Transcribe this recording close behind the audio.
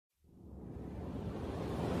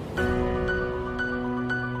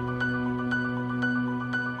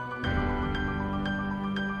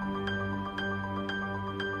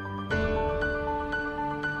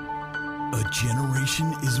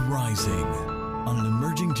generation is rising on an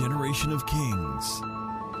emerging generation of kings.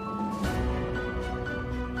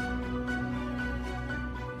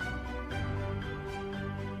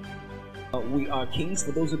 We are kings.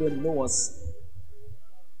 For those who don't know us,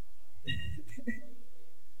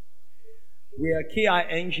 we are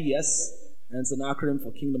KINGS, and it's an acronym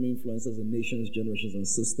for Kingdom Influencers in Nations, Generations, and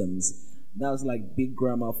Systems. That's like big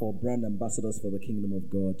grammar for brand ambassadors for the Kingdom of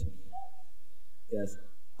God. Yes,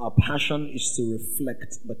 our passion is to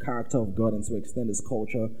reflect the character of God and to extend His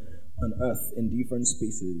culture on earth in different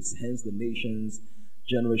spaces, hence the nations,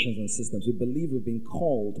 generations, and systems. We believe we've been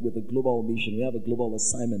called with a global mission. We have a global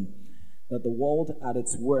assignment that the world at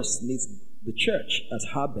its worst needs the church at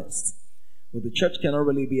her best. But the church cannot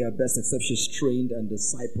really be her best except she's trained and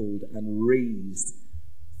discipled and raised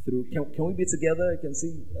through. Can we be together? You can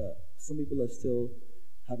see some people are still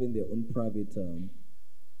having their own private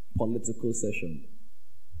political session.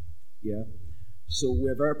 Yeah. So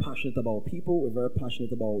we're very passionate about people. We're very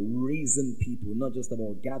passionate about raising people, not just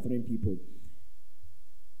about gathering people.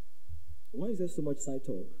 Why is there so much side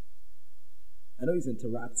talk? I know it's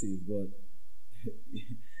interactive, but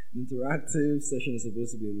interactive session is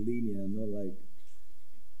supposed to be linear, not like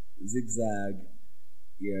zigzag.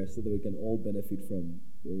 Yeah, so that we can all benefit from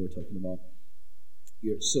what we're talking about.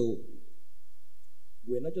 Yeah, so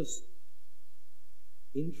we're not just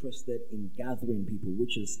interested in gathering people,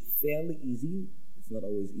 which is fairly easy. It's not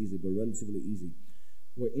always easy, but relatively easy.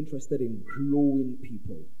 We're interested in growing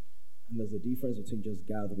people. And there's a difference between just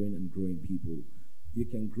gathering and growing people. You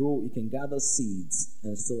can gather seeds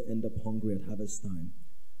and still end up hungry at harvest time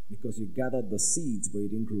because you gathered the seeds, but you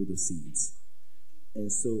didn't grow the seeds. And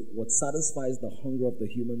so what satisfies the hunger of the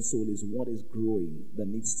human soul is what is growing that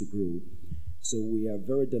needs to grow. So we are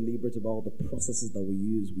very deliberate about the processes that we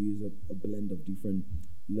use. We use a blend of different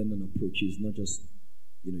learning approaches, not just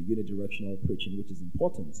unidirectional preaching, which is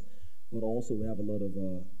important, but also we have a lot of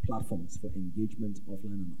platforms for engagement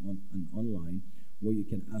offline and online, where you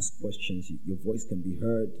can ask questions, your voice can be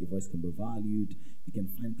heard, your voice can be valued, you can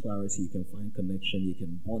find clarity, you can find connection, you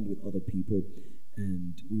can bond with other people,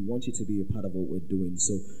 and we want you to be a part of what we're doing.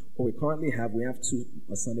 So what we currently have, we have two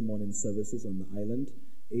Sunday morning services on the island,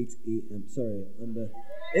 8 a.m.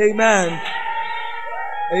 Amen.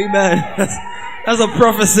 Amen. That's a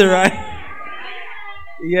prophecy, right?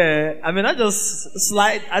 Yeah, I mean, I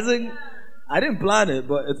didn't plan it,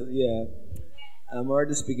 but I'm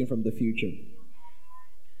already speaking from the future.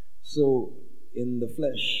 So, in the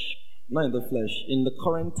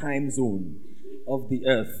current time zone of the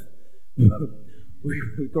earth,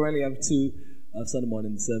 we currently have two Sunday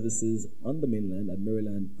morning services on the mainland, at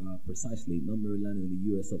Maryland precisely, not Maryland in the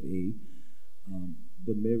US of A,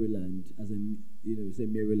 but Maryland, as in, we say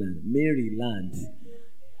Maryland.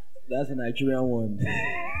 That's a Nigerian one.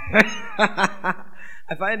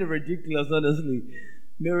 I find it ridiculous, honestly.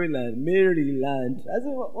 Maryland. I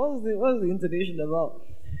said, what's the intonation about?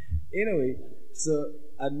 Anyway, so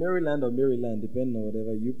at Maryland or Maryland, depending on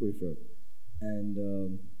whatever you prefer. And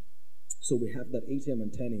so we have that 8 a.m.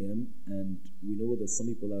 and 10 a.m. And we know that some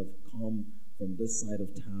people have come from this side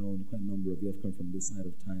of town. Quite a number of you have come from this side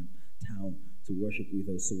of town to worship with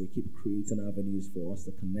us. So we keep creating avenues for us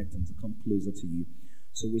to connect and to come closer to you.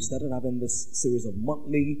 So we started having this series of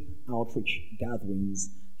monthly outreach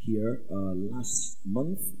gatherings here last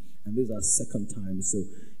month, and this is our second time. So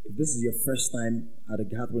if this is your first time at a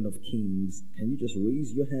gathering of kings, can you just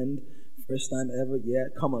raise your hand? First time ever?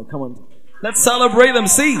 Yeah, come on. Let's celebrate them.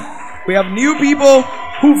 See, we have new people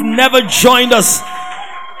who've never joined us.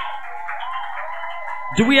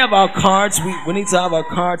 Do we have our cards? We need to have our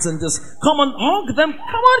cards and just come on, hug them. Come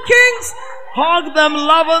on, kings. Hug them,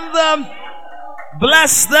 love on them.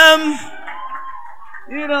 Bless them.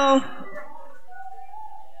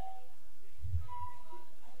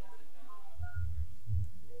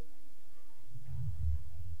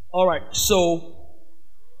 All right, so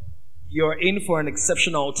you're in for an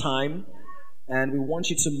exceptional time, and we want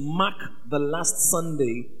you to mark the last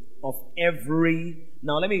Sunday of every.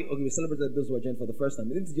 Now, we celebrated those who are joined for the first time.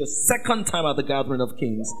 This is your second time at the Gathering of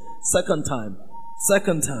Kings. Second time.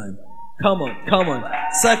 Come on.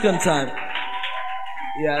 Second time.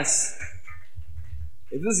 Yes.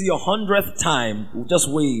 If this is your 100th time, just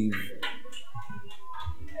wave.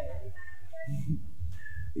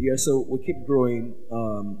 Yeah, so we keep growing,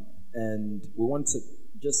 and we want to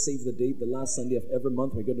just save the date, the last Sunday of every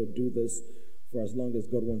month. We're going to do this for as long as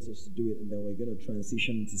God wants us to do it, and then we're going to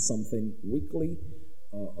transition into something weekly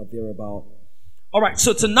or thereabout. All right,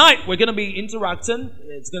 so tonight we're going to be interacting.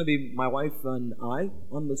 It's going to be my wife and I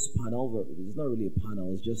on this panel. It's not really a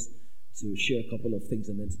panel, it's just to share a couple of things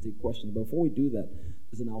and then to take questions. But before we do that,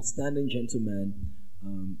 is an outstanding gentleman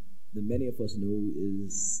that many of us know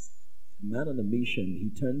is a man on a mission. He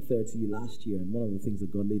turned 30 last year, and one of the things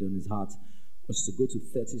that God laid on his heart was to go to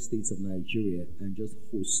 30 states of Nigeria and just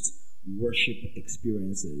host worship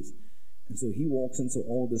experiences. And so he walks into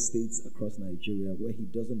all the states across Nigeria where he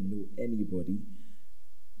doesn't know anybody.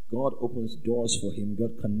 God opens doors for him.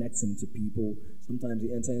 God connects him to people. Sometimes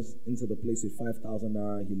he enters into the place with 5,000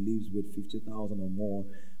 naira. He leaves with 50,000 or more.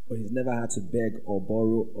 But he's never had to beg or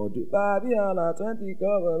borrow or do Babiala 20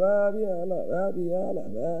 cover, Babiala.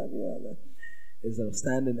 It's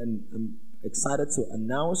outstanding, and I'm excited to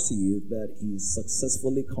announce to you that he's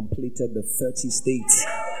successfully completed the 30 states.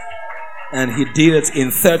 And he did it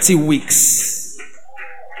in 30 weeks.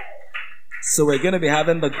 So we're going to be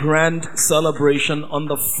having the grand celebration on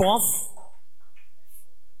the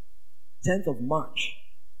 10th of March.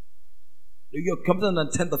 You're coming on the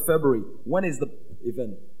 10th of February. When is the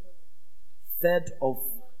event? 3rd of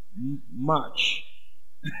March.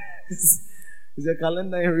 Is your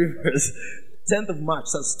calendar in reverse? 10th of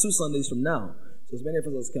March. That's 2 Sundays from now. So as many of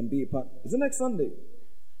us as can be a part. Is it next Sunday?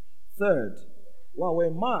 3rd. Wow, we're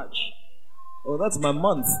in March. Oh, that's my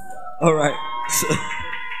month. All right.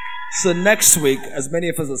 So next week, as many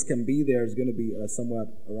of us as can be there, is going to be somewhere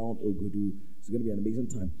around Ogudu. It's going to be an amazing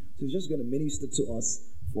time. So he's just going to minister to us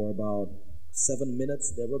for about 7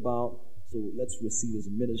 minutes, thereabout. So let's receive his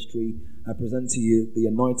ministry. I present to you the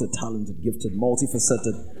anointed, talented, gifted,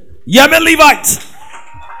 multifaceted Yemen Levite.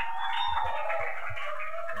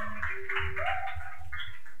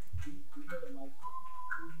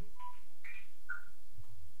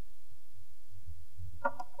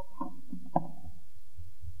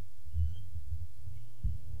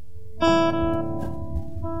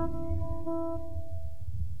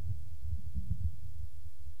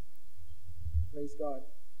 Praise God.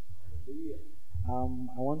 I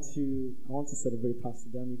want to celebrate Pastor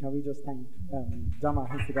Dami. Can we just thank Jama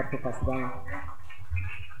and God for Pastor Dami?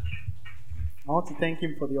 I want to thank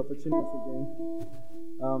him for the opportunity again.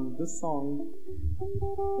 This song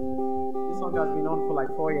has been on for like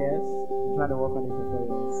 4 years. We tried to work on it for 4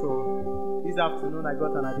 years. So this afternoon I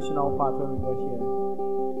got an additional part when we got here.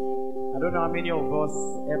 I don't know how many of us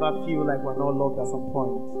ever feel like we're not loved at some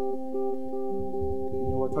point.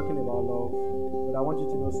 We're talking about love, but I want you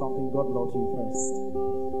to know something. God loves you first.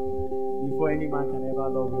 Before any man can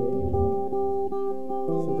ever love you, any woman.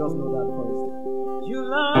 So just know that first. You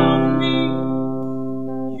love me,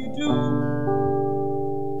 you do.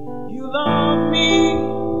 You love me,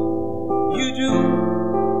 you do.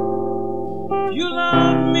 You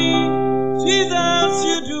love me, Jesus,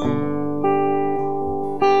 you do.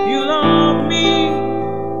 You love me,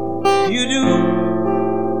 you do.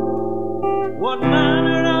 What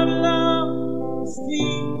manner of love is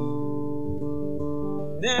this,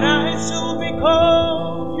 that I shall be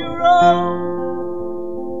called your own?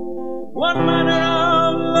 What manner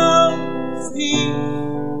of love is this,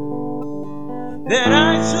 that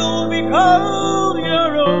I shall be called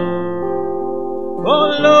your own? Oh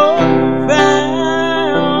Lord,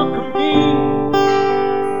 welcome me.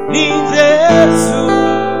 Ni Jesu.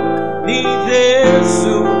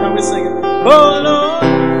 Can we sing it? Oh Lord,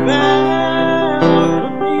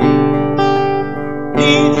 welcome me. Ni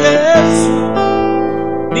Jesu.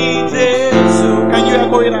 Can you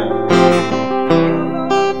echo it out?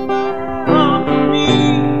 Welcome me.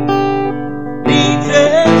 Ni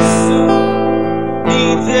Jesu.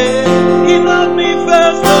 He loved me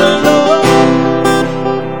first, oh Lord.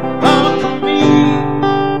 Welcome me.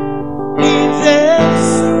 Ni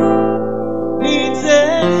Jesu.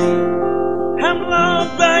 I'm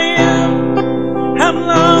loved by him. I'm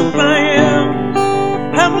loved by him.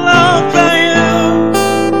 I'm loved by him.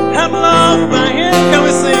 I'm loved by him. Can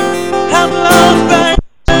we sing? I'm loved by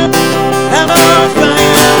him. I'm loved by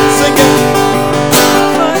him. Sing it.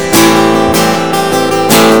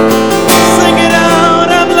 Sing it out.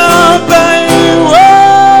 I'm loved by you. Oh,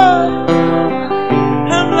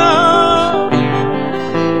 I'm loved.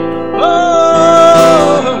 Oh,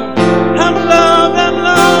 I'm loved. I'm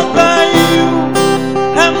loved by you.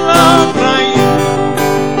 I'm loved by you.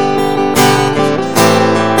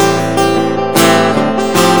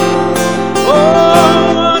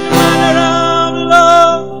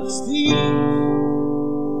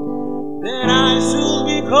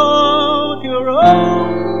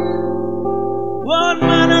 What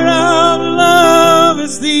manner of love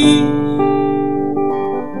is this,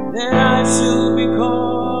 that I should be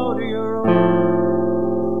called your own?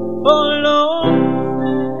 Oh Lord,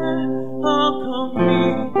 how come me?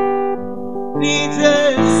 Need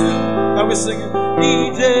Jesus. Can we sing it?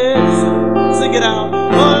 Need Jesus. Sing it out.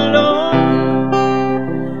 Oh Lord,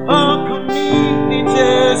 how come me? Need Jesus.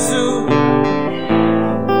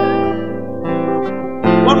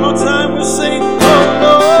 more time we sing, oh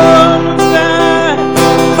Lord, what's that?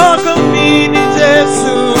 How come me, Jesus?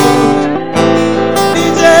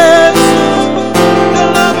 The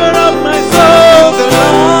lover of my soul, the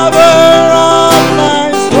lover of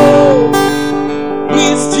my soul.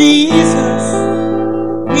 He's Jesus.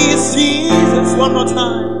 He's Jesus. One more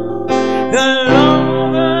time. The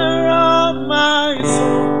lover of my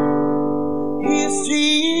soul. He's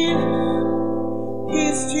Jesus.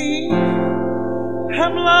 He's Jesus.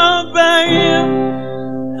 I'm loved by Him.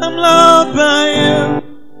 I'm loved by Him.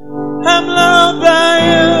 I'm loved by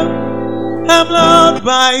Him. I'm loved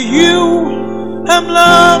by You. I'm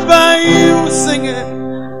loved by You. Sing it.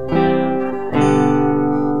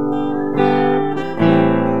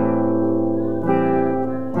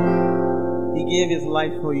 He gave His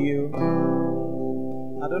life for you.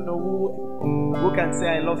 I don't know who can say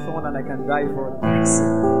I love someone and I can die for a person,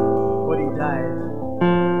 but He died.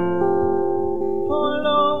 Oh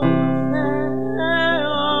Lord,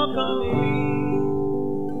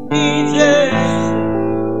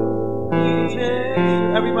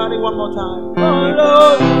 everybody, one more time. Oh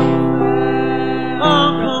Lord,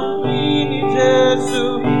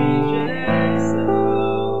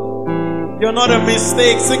 you're not a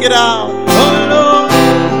mistake. Sing it out. Oh Lord,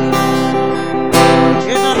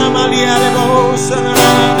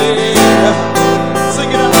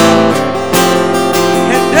 sing it out.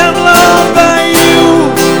 And I'm loved by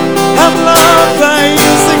You. I'm loved by You.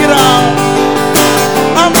 Sing it out.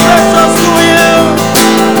 I'm precious to Him.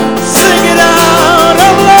 Sing it out.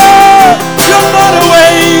 I'm loved. You're not a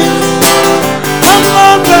waste. I'm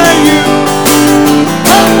loved by You.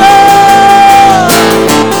 I'm loved.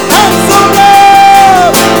 I'm so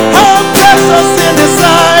loved. I'm precious in His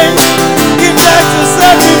sight. He died to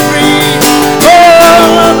set me free. Oh,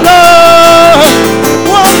 I'm loved.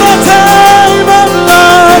 One more time. I'm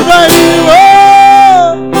loved by You. Oh,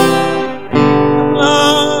 I'm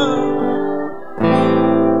loved.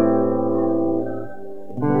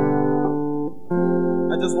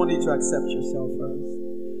 I just want you to accept yourself first.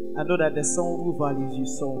 I know that there's someone who values you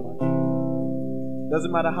so much.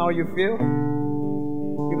 Doesn't matter how you feel.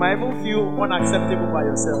 You might even feel unacceptable by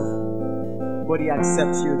yourself, but He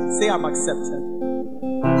accepts you. Say, I'm accepted.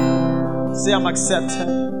 Say, I'm accepted.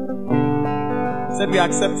 Say, we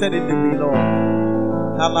accepted in the beloved.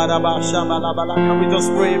 Can we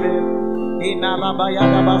just pray, man?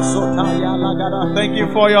 Thank You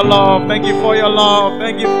for Your love. Thank You for Your love.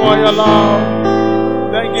 Thank You for Your love.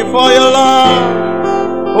 Thank You for Your love.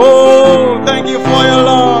 Oh, thank You for Your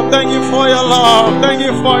love. Thank You for Your love. Thank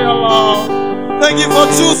You for Your love. Thank You for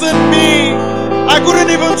choosing me. I couldn't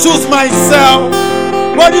even choose myself,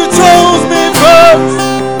 but You chose me first.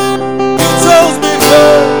 You chose me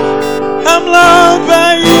first. I'm loved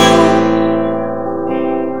by You.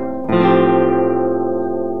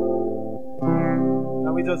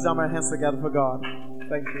 Now we just jam our hands together for God.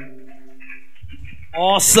 Thank You.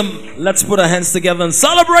 Awesome. Let's put our hands together and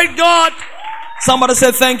celebrate God. Somebody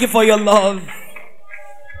say thank You for Your love.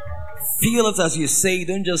 Feel it as you say.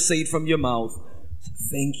 Don't just say it from your mouth.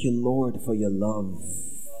 Thank You, Lord, for Your love.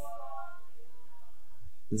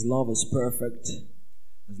 His love is perfect.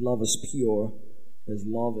 His love is pure. His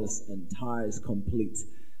love is entire, is complete.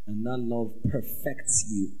 And that love perfects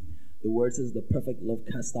you. The word says the perfect love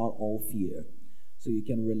casts out all fear. So you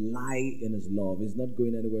can rely in His love. It's not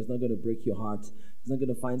going anywhere. It's not going to break your heart. It's not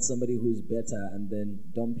going to find somebody who's better and then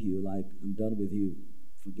dump you like, I'm done with you.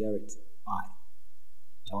 Forget it. Bye.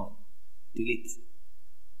 Done. Delete.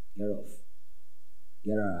 Get off.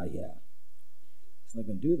 Get out of here. It's not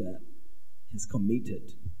going to do that. He's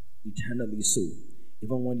committed. Eternally so.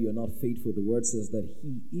 Even when you're not faithful, the word says that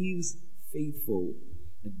He is faithful.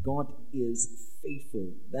 That God is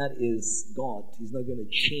faithful. That is God. He's not going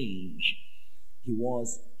to change. He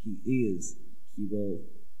was, He is, He will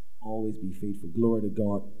always be faithful. Glory to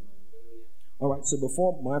God. All right, so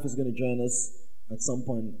before Martha is going to join us at some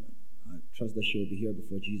point, I trust that she'll be here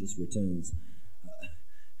before Jesus returns.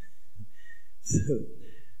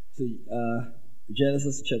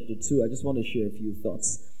 Genesis chapter 2, I just want to share a few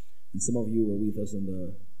thoughts. And some of you were with us in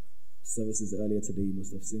the services earlier today. You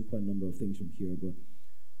must have seen quite a number of things from here, but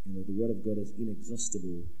the Word of God is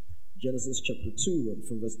inexhaustible. Genesis chapter 2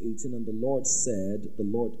 from verse 18, and the Lord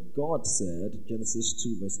God said, Genesis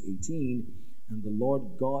 2 verse 18, and the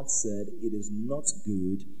Lord God said, it is not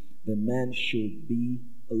good that man should be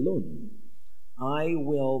alone. I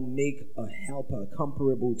will make a helper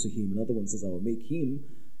comparable to him. Another one says, I will make him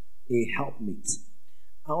a helpmeet.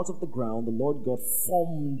 Out of the ground the Lord God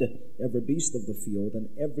formed every beast of the field and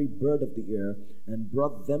every bird of the air and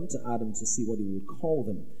brought them to Adam to see what he would call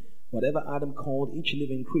them. Whatever Adam called each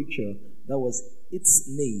living creature, That was its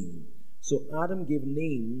name. So Adam gave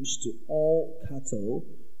names to all cattle,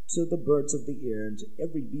 to the birds of the air, and to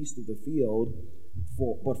every beast of the field.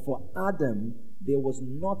 But for Adam, there was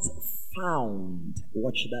not found,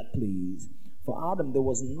 watch that please. For Adam, there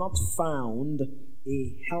was not found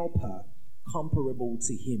a helper comparable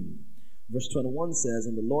to him. Verse 21 says,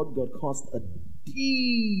 and the Lord God caused a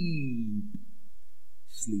deep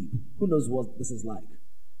sleep. Who knows what this is like?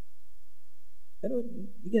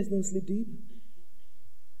 You guys don't sleep deep?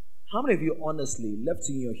 How many of you honestly, left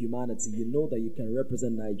to your humanity, you know that you can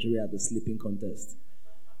represent Nigeria at the sleeping contest?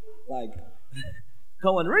 Like,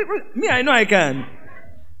 come on, me, I know I can.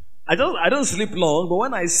 I don't sleep long, but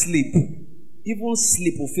when I sleep, even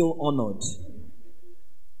sleep will feel honored.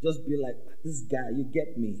 Just be like, this guy, you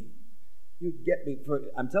get me. You get me.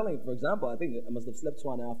 I'm telling you, for example, I think I must have slept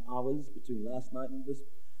 2.5 hours between last night and this.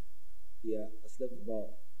 Yeah, I slept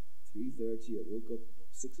about 3:30. I woke up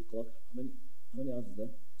 6 o'clock. How many hours is that?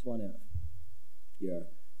 2.5. Yeah,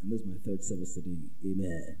 and this is my third service today.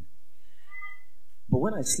 Amen. But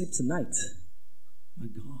when I sleep tonight, my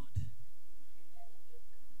God,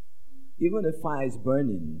 even if fire is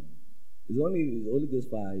burning, it's only Ghost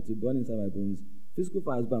fire. It's burning inside my bones. Physical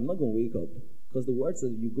fire is burning. I'm not going to wake up because the word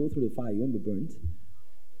says you go through the fire, you won't be burnt.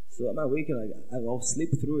 So am I waking? I'll sleep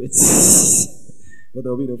through it, but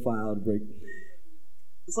there'll be no fire outbreak.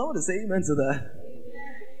 Someone say amen to that.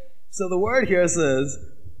 So the word here says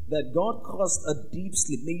that God caused a deep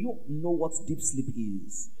sleep. May you know what deep sleep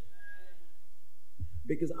is.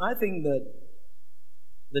 Because I think that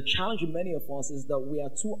the challenge of many of us is that we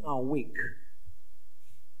are too awake.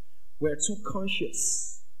 We are too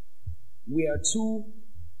conscious. We are too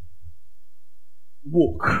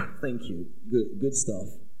woke. Thank you. Good stuff.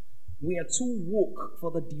 We are too woke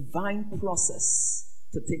for the divine process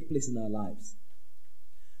to take place in our lives.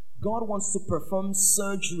 God wants to perform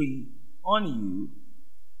surgery on you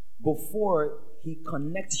before He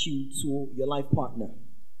connects you to your life partner.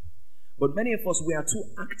 But many of us, we are too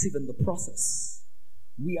active in the process.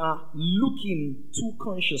 We are looking too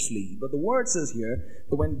consciously. But the word says here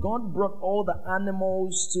that when God brought all the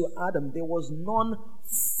animals to Adam, there was none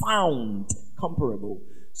found comparable.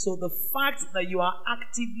 So the fact that you are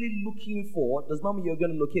actively looking for does not mean you're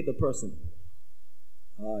going to locate the person.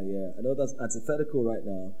 Oh yeah, I know that's antithetical right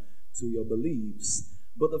now to your beliefs.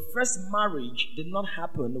 But the first marriage did not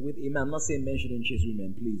happen with a man. I'm not saying men shouldn't chase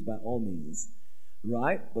women, please, by all means.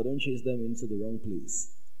 Right? But don't chase them into the wrong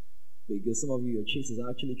place. Because some of you, your chase is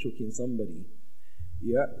actually choking somebody.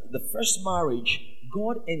 Yeah. The first marriage,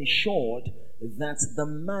 God ensured that the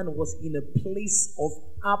man was in a place of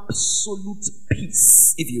absolute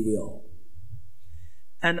peace, if you will.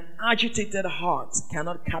 An agitated heart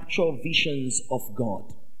cannot capture visions of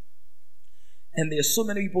God. And there's so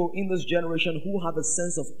many people in this generation who have a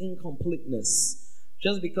sense of incompleteness.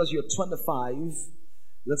 Just because you're 25,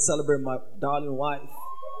 let's celebrate my darling wife.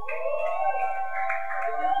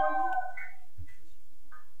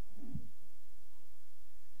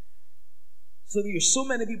 So there's so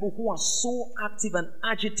many people who are so active and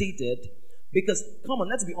agitated because, come on,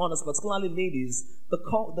 let's be honest, particularly ladies, the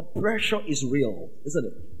pressure is real, isn't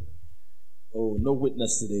it? Oh, no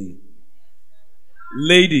witness today.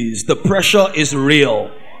 Ladies, the pressure is real.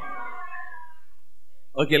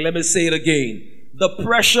 Okay, let me say it again. The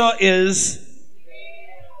pressure is,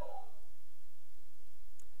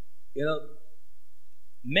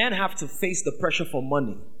 men have to face the pressure for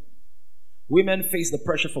money. Women face the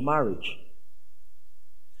pressure for marriage.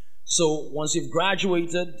 So once you've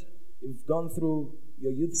graduated, you've gone through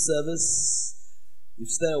your youth service, you've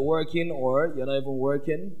started working or you're not even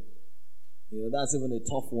working, that's even a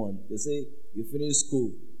tough one. They say, you finish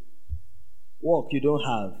school. Work you don't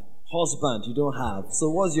have. Husband you don't have. So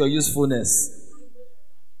what's your usefulness?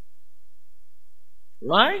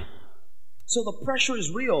 Right? So the pressure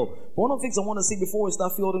is real. But one of the things I want to say before we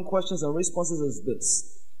start fielding questions and responses is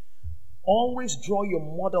this. Always draw your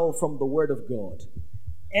model from the Word of God.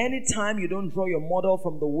 Anytime you don't draw your model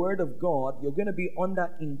from the Word of God, you're going to be under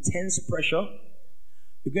intense pressure.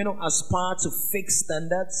 You're going to aspire to fake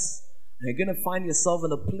standards. And you're going to find yourself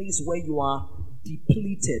in a place where you are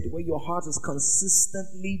depleted, where your heart is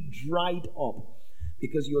consistently dried up.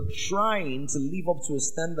 Because you're trying to live up to a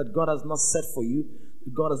standard that God has not set for you,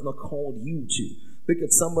 that God has not called you to. Look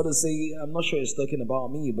at somebody and say, I'm not sure he's talking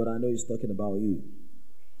about me, but I know he's talking about you.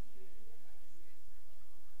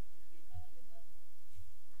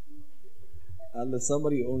 Unless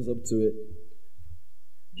somebody owns up to it.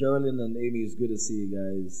 Geraldine and Amy, it's good to see you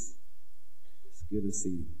guys. It's good to see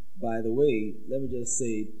you. By the way, let me just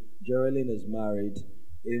say, Geraldine is married,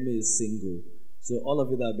 Amy is single. So all of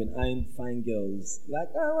you that have been eyeing fine girls, like,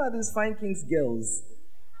 oh, what are these fine king's girls?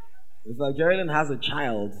 If like Geraldine has a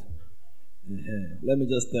child, let me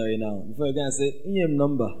just tell you now, before you can say, EM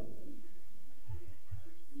number.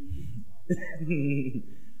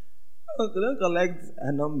 Don't collect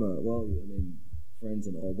a number. Well, I mean, friends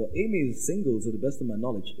and all. But Amy is single to the best of my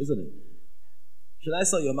knowledge, isn't it? Should I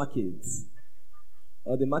sell your market?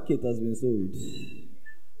 Or the market has been sold?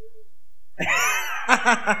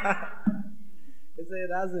 He said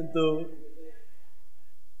it hasn't though.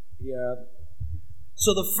 Yeah.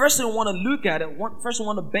 So the first thing we want to look at, first we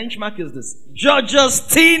want to benchmark is this.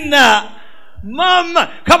 Justina!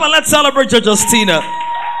 Mama! Come on, let's celebrate Justina.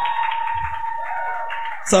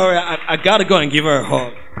 Sorry, I gotta go and give her a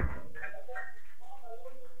hug.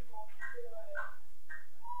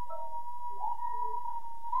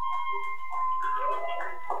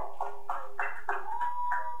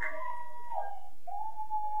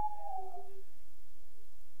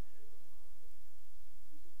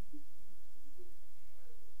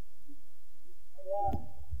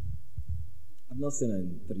 I've not seen her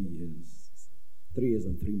in 3 years. 3 years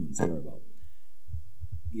and 3 months, about.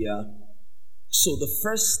 Yeah. So the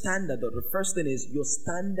first standard, or the first thing is, your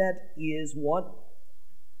standard is what?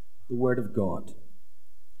 The Word of God.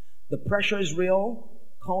 The pressure is real.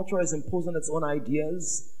 Culture is imposing its own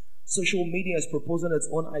ideas. Social media is proposing its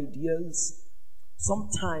own ideas.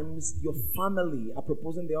 Sometimes your family are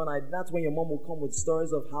proposing their own ideas. That's when your mom will come with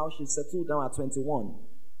stories of how she settled down at 21.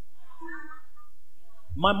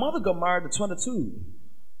 My mother got married at 22.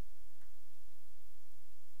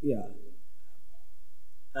 Yeah.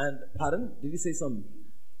 And, pardon? Did you say something?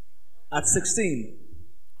 At 16.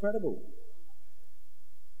 Incredible.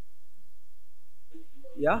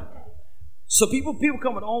 Yeah? So people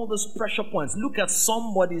come with all those pressure points. Look at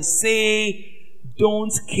somebody, say,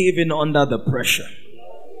 don't cave in under the pressure.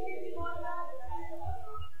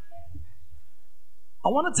 I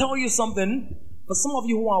want to tell you something. For some of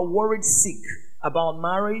you who are worried sick about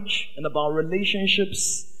marriage and about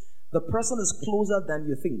relationships, the person is closer than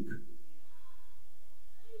you think.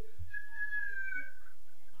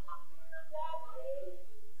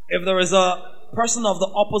 If there is a person of the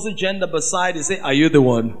opposite gender beside you, say, are you the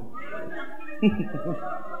one?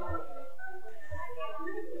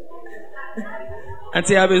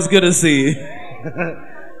 Auntie Abby, it's good to see you.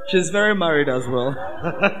 She's very married as well.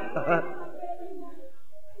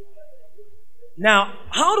 Now,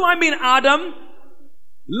 how do I mean Adam?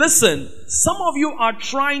 Listen, some of you are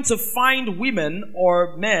trying to find women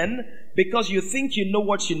or men because you think you know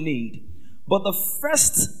what you need. But the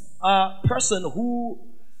first person who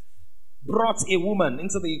brought a woman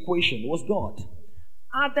into the equation was God.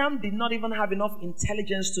 Adam did not even have enough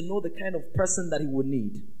intelligence to know the kind of person that he would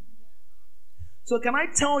need. So can I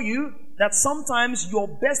tell you that sometimes your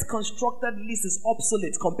best constructed list is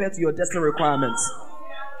obsolete compared to your destiny requirements?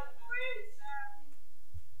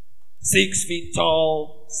 6 feet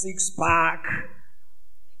tall, 6-pack,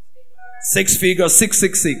 6 figures,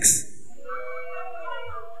 666.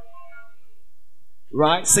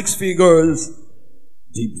 Right? 6 figures.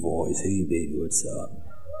 Deep voice. Hey baby, what's up?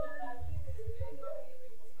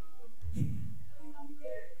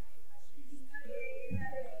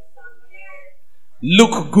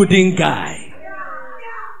 Look good in guy.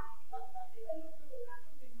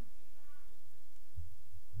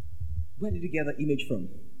 Where did you get that image from?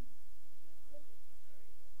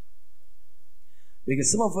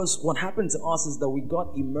 Because some of us, what happened to us is that we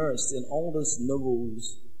got immersed in all these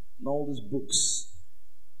novels and all these books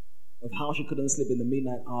of how she couldn't sleep in the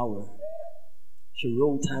midnight hour. She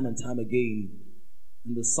rolled time and time again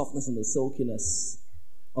in the softness and the silkiness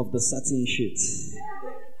of the satin sheets.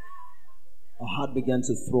 Her heart began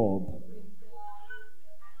to throb.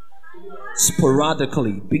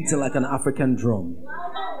 Sporadically, beating like an African drum.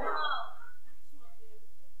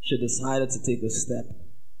 She decided to take a step,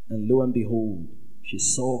 and lo and behold, she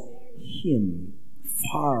saw him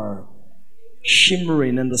far,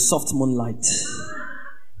 shimmering in the soft moonlight.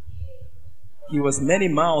 He was many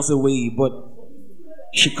miles away, but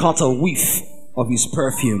she caught a whiff of his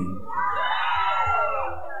perfume.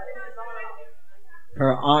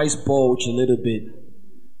 Her eyes bulged a little bit.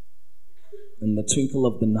 In the twinkle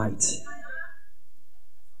of the night,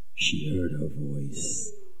 she heard her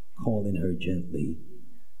voice calling her gently.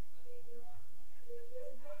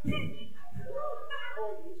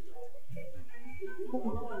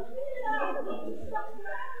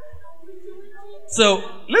 So,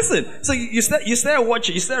 listen. So you started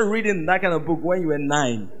watching, you started reading that kind of book when you were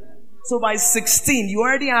 9. So by 16, you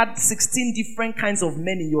already had 16 different kinds of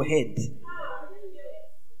men in your head.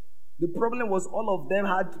 The problem was all of them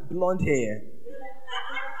had blonde hair.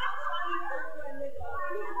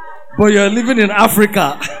 but you're living in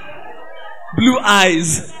Africa. Blue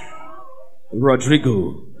eyes.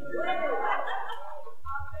 Rodrigo.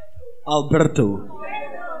 Alberto.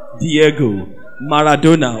 Diego.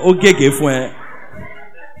 Maradona. Ogege fue.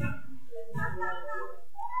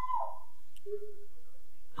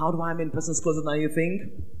 How do I mean persons closer than you think?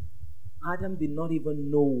 Adam did not even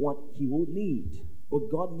know what he would need, but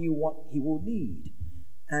God knew what he would need.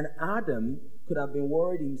 And Adam could have been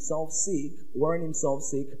worrying himself sick.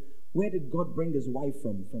 Where did God bring his wife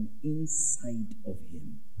from? From inside of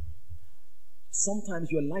him. Sometimes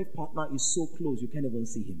your life partner is so close you can't even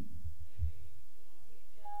see him.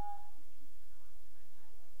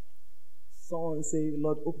 Someone say,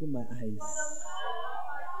 Lord, open my eyes.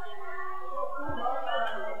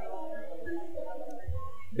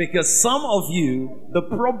 Because some of you, the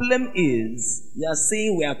problem is you are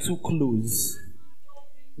saying we are too close.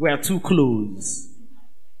 We are too close.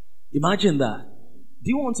 Imagine that. Do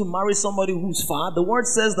you want to marry somebody who's far? The word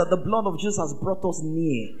says that the blood of Jesus has brought us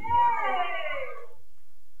near.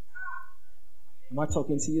 Am I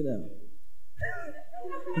talking to you now?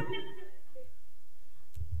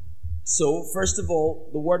 So, first of all,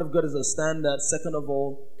 the word of God is a standard. Second of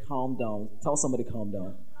all, calm down. Tell somebody, calm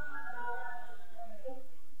down.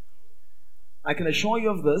 I can assure you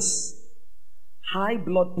of this. High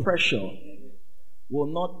blood pressure will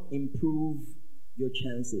not improve your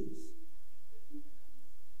chances.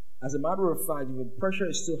 As a matter of fact, if your pressure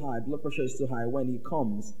is too high, blood pressure is too high, when he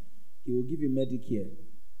comes, he will give you Medicare.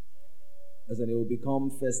 As in, it will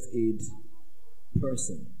become first aid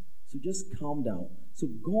person. So just calm down. So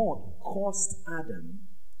God caused Adam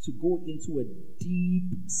to go into a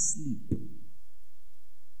deep sleep. It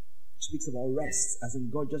speaks about rest, as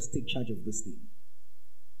in God just take charge of this thing.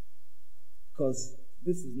 Because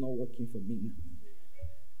this is not working for me.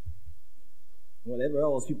 Whatever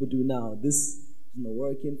else people do now, this is not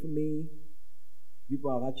working for me.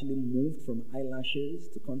 People have actually moved from eyelashes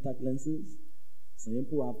to contact lenses. Some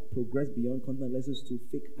people have progressed beyond contact lenses to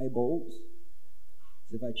fake eyeballs.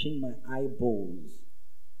 So if I change my eyeballs,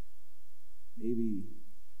 maybe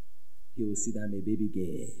he will see that I'm a baby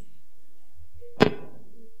girl.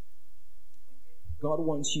 God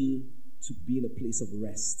wants you to be in a place of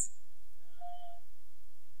rest.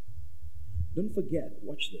 Don't forget,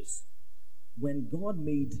 watch this. When God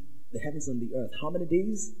made the heavens and the earth, how many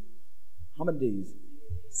days?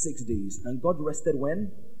 6 days. And God rested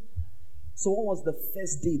when? So what was the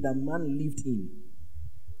first day that man lived in?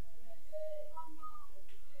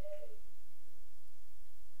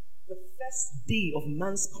 The first day of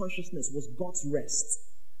man's consciousness was God's rest.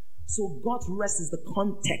 So God's rest is the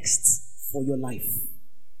context for your life.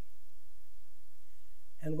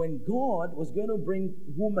 And when God was going to bring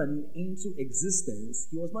woman into existence,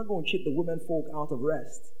 he was not going to chip the women folk out of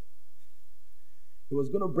rest. He was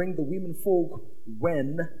going to bring the women folk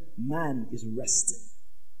when man is resting.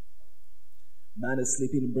 Man is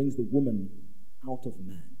sleeping and brings the woman out of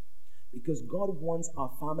man. Because God wants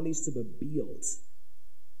our families to be built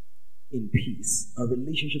in peace, our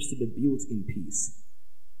relationships to be built in peace.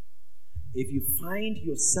 If you find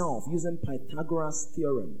yourself using Pythagoras'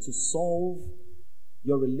 theorem to solve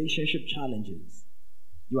your relationship challenges,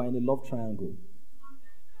 you are in a love triangle.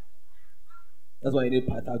 That's why you need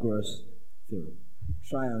Pythagoras' theorem.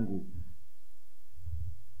 Triangle.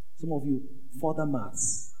 Some of you, further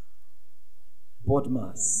maths, board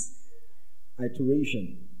maths,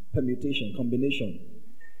 iteration, permutation, combination.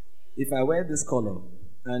 If I wear this color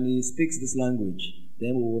and he speaks this language,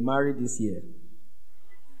 then we will marry this year.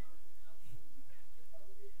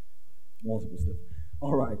 Multiple stuff.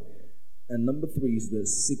 All right. And number 3 is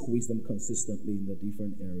this: seek wisdom consistently in the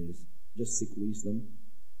different areas. Just seek wisdom.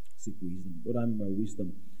 Seek wisdom. What I mean by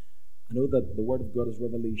wisdom? I know that the word of God is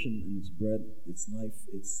revelation and it's bread, it's life,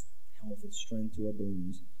 it's health, it's strength to our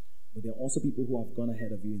bones. But there are also people who have gone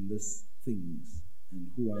ahead of you in these things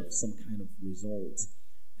and who have some kind of result.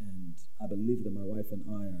 And I believe that my wife and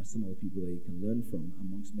I are some of the people that you can learn from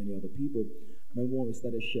amongst many other people. I remember when we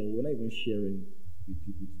started sharing, we're not even sharing with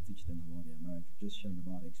people to teach them about their marriage, we're just sharing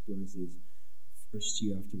about experiences. First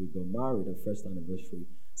year after we got married, our first anniversary,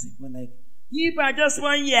 so we're like, You are just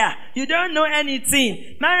 1 year. You don't know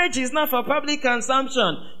anything. Marriage is not for public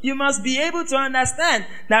consumption. You must be able to understand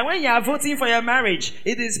that when you are voting for your marriage,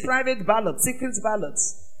 it is private ballot, secret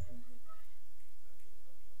ballots.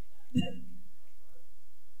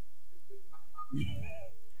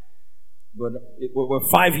 but we're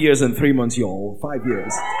 5 years and 3 months, y'all. 5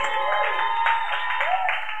 years.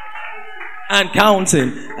 And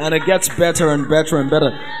counting. And it gets better and better and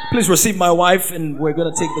better. Please receive my wife, and we're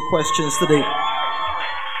going to take the questions today.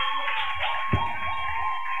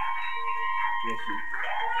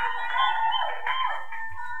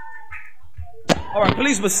 All right,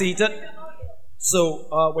 please be seated.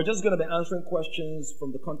 So we're just going to be answering questions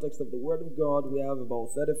from the context of the Word of God. We have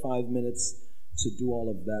about 35 minutes to do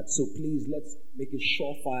all of that. So please, let's make it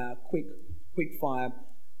surefire, quick fire.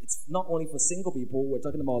 It's not only for single people. We're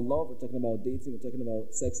talking about love. We're talking about dating. We're talking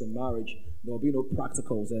about sex and marriage. There will be no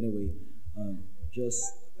practicals anyway. I'm just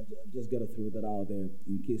got to throw that out there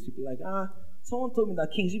in case people are like, someone told me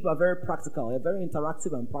that Kings people are very practical. They're very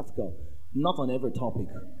interactive and practical. Not on every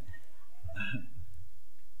topic.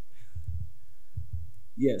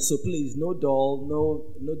 Yeah, so please, no doll,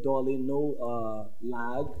 no dolly, no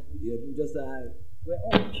lag. Yeah, just we're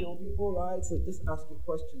all chill people, right? So just ask your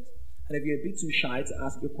questions. And if you're a bit too shy to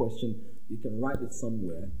ask your question, you can write it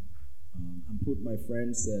somewhere. And put my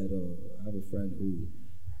friend said, I have a friend who.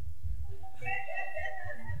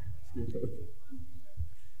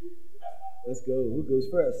 Let's go. Who goes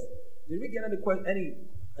first? Did we get any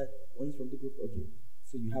ones from the group? Okay.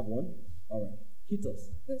 So you have one? All right. Hit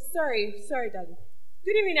us. Sorry, Daddy.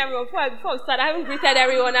 Good evening, everyone. Before we start, I haven't greeted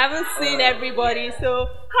everyone. I haven't seen everybody. So,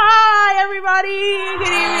 hi, everybody.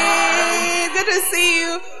 Good evening. Good to see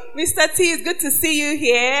you. Mr. T, it's good to see you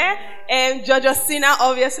here. And Georgina,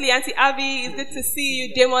 obviously. Auntie Abby, it's good to see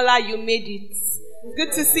you. Demola, you made it. It's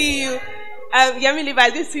good to see you. Yemi Levi,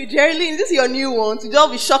 this is you. Geraldine, this is your new one. To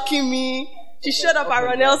just be shocking me. She showed up at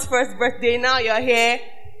Ronell's first birthday. Now you're here.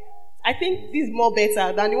 I think this is more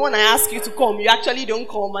better than the one I ask you to come. You actually don't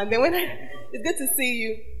come. And then it's good to see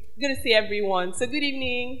you. Good to see everyone. So good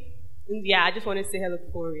evening. And yeah, I just want to say hello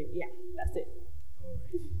to Corey. Yeah, that's it.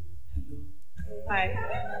 Hi.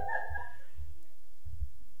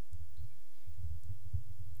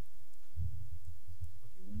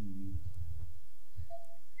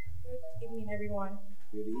 Good evening, everyone.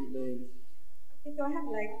 Good evening. Okay, so I have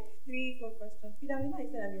like 3-4 questions. Peter, I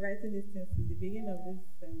said I've been writing this since the beginning of this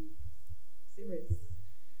series.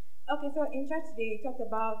 Okay, so in church today, you talked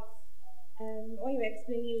about when you were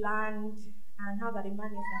explaining land and how that a man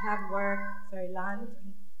needs to have land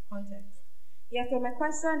in context. Yeah, so my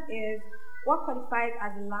question is, what qualifies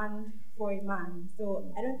as land for a man? So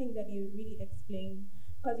I don't think that you really explained,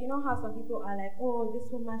 because you know how some people are like, oh, this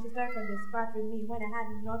woman, she started from the scratch with me when I had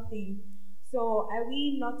nothing. So are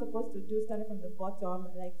we not supposed to do starting from the bottom,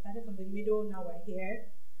 like starting from the middle, now we're here?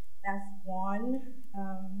 That's one.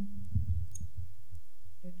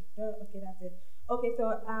 Okay, that's it. Okay, so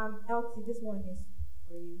Elsie, this one is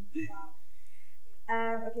for you.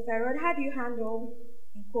 Okay, so I wrote, how do you handle,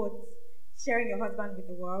 in quotes, sharing your husband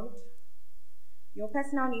with the world? Your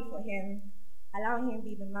personal need for him, allowing him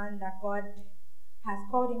be the man that God has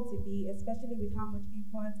called him to be, especially with how much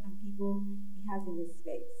influence and people he has in his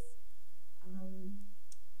space.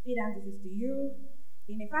 Peter, this is to you.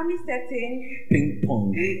 In a family setting, ping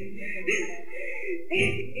pong.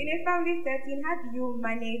 In a family setting, how do you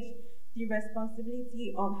manage the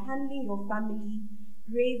responsibility of handling your family,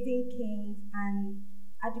 raising kings, and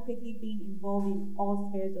adequately being involved in all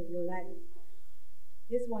spheres of your life?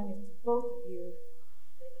 This one is to both of you.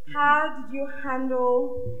 How did you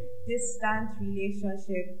handle distant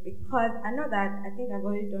relationship? Because I know that I think I've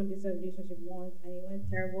already done this relationship once and it went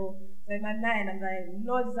terrible. So in my mind, I'm like,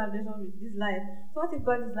 no distant relationship with this life. So what if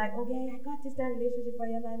God is like, okay, I got this relationship for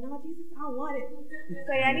you, and I'm like, no, Jesus, I want it.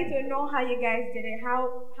 So I need to know how you guys did it,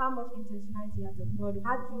 how much intentionality you have to put,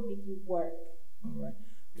 how do you make it work? All right.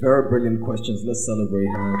 Very brilliant questions. Let's celebrate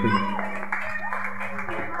her.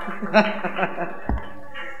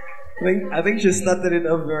 I think she started it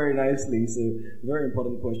up very nicely. So very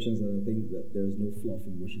important questions, and I think that there's no fluff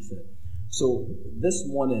in what she said. So this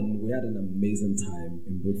morning we had an amazing time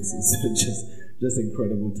in both seasons, just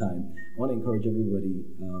incredible time. I want to encourage everybody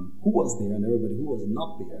who was there and everybody who was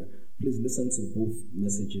not there. Please listen to both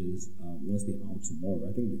messages once they're out tomorrow.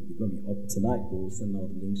 I think they're going to be up tonight, but we'll send out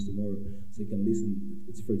the links tomorrow so you can listen.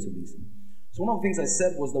 It's free to listen. So one of the things I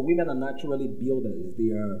said was that women are naturally builders.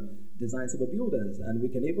 They are designed to be builders. And we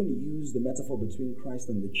can even use the metaphor between Christ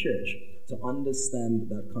and the church to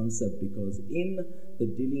understand that concept, because in the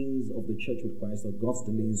dealings of the church with Christ, or God's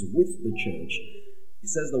dealings with the church, he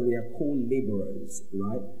says that we are co-laborers,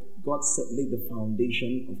 right? God laid the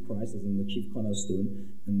foundation of Christ as in the chief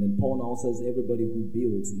cornerstone. And then Paul now says, everybody who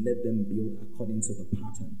builds, let them build according to the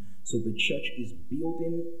pattern. So the church is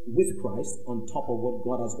building with Christ on top of what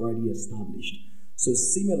God has already established. So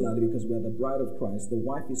similarly, because we're the bride of Christ, the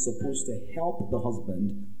wife is supposed to help the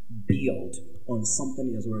husband build on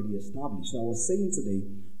something he has already established. So I was saying today,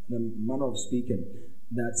 in a manner of speaking,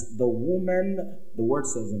 that the woman, the word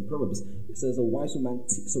says in Proverbs, it says a foolish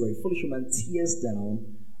woman tears down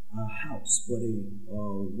a house, but a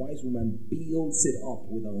wise woman builds it up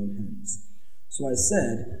with her own hands. So I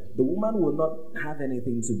said, the woman will not have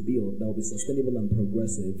anything to build that will be sustainable and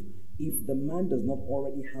progressive if the man does not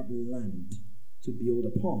already have land to build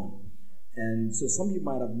upon. And so some of you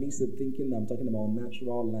might have missed it thinking that I'm talking about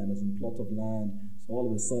natural land, as in plot of land. So all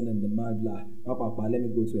of a sudden the man like, let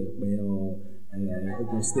me go to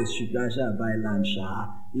Ogun State, buy land,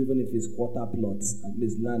 even if it's quarter plots, at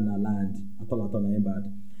least land. Bad.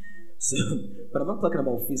 So, but I'm not talking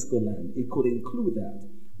about physical land. It could include that.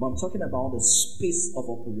 But I'm talking about the space of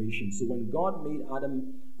operation. So when God made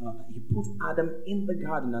Adam, he put Adam in the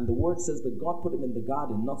garden, and the word says that God put him in the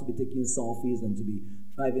garden not to be taking selfies and to be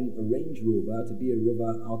driving a Range Rover, to be a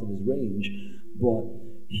rover out of his range, but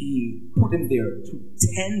he put him there to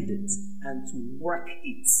tend it and to work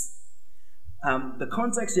it. The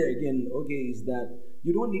context here again, is that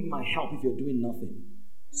you don't need my help if you're doing nothing.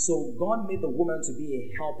 So God made the woman to be a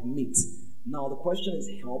helpmeet. Now the question is,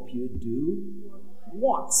 help you do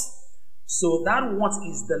what? So that what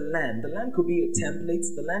is the land? The land could be a template.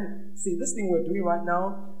 The land, see this thing we're doing right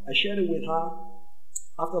now, I shared it with her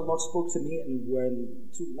after the Lord spoke to me, and we're in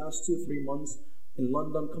last 2-3 months in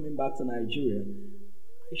London coming back to Nigeria.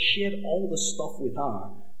 I shared all the stuff with her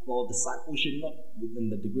about discipleship, not within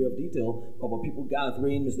the degree of detail, but about people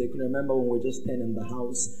gathering, because they couldn't remember when we were just 10 in the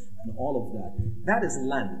house and all of that. That is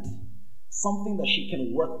land. Something that she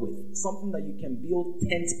can work with, something that you can build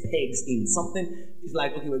tent pegs in. Something is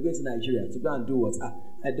like, okay, we're going to Nigeria to go and do what?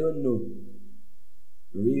 I don't know.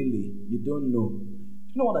 Really? You don't know?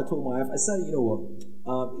 You know what I told my wife? I said, you know what?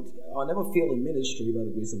 I'll never fail in ministry by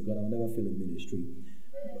the grace of God. I'll never fail in ministry.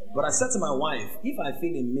 But I said to my wife, if I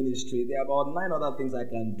fail in ministry, there are about 9 other things I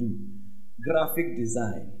can do. Graphic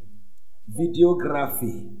design,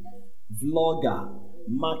 videography, vlogger,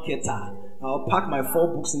 marketer. I'll pack my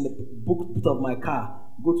 4 books in the boot of my car,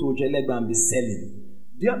 go to Ojelegba and be selling.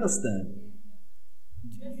 Do you understand?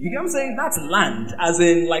 You get what I'm saying? That's land. As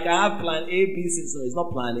in, like I have plan A, B, C. So it's not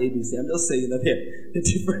plan A, B, C. I'm just saying that here. The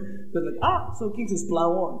different. They're like, so Kings is plan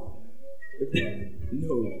 1.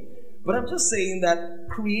 No. But I'm just saying that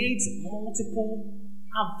create multiple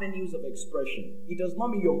avenues of expression. It does not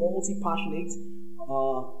mean you're multi-passionate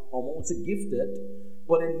or multi-gifted.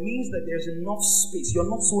 But it means that there's enough space. You're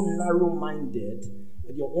not so narrow-minded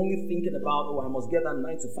that you're only thinking about, I must get that 9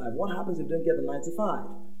 to 5. What happens if you don't get the 9 to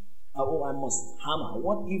 5? I must hammer.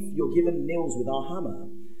 What if you're given nails without hammer?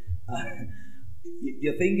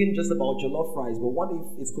 You're thinking just about jollof rice, but what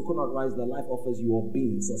if it's coconut rice that life offers you, or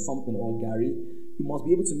beans or something, or gari? You must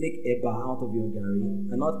be able to make eba out of your gari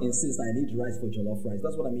and not insist I need rice for jollof rice.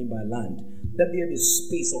 That's what I mean by land. Let there be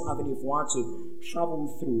space or avenue for one to travel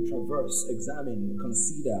through, traverse, examine,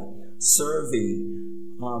 consider, survey,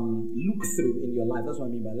 look through in your life. That's what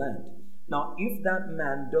I mean by land. Now, if that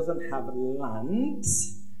man doesn't have land,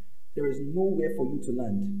 there is nowhere for you to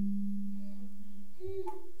land.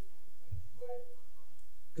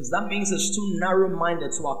 Because that means it's too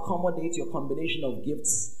narrow-minded to accommodate your combination of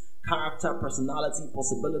gifts, character, personality,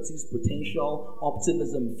 possibilities, potential,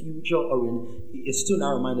 optimism, future, it's too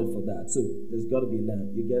narrow-minded for that. So there's got to be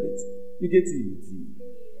land. You get it? You get it.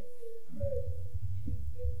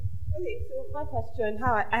 Okay, so my question,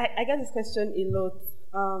 I get this question a lot,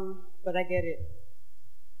 but I get it.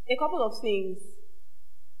 A couple of things.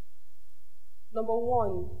 Number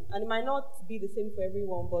one, and it might not be the same for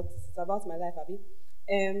everyone, but it's about my life, Abby.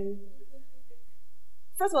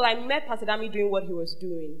 First of all, I met Pastor Dami doing what he was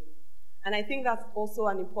doing. And I think that's also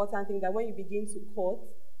an important thing, that when you begin to court,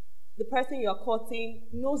 the person you're courting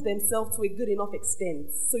knows themselves to a good enough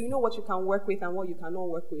extent. So you know what you can work with and what you cannot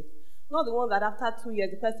work with. Not the one that after 2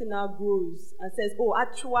 years, the person now grows and says,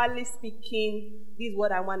 actually speaking, this is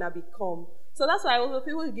what I want to become. So that's why also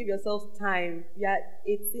people give yourselves time. Yeah,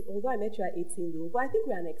 18, although I met you at 18 though, but I think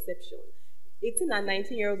we're an exception. 18 and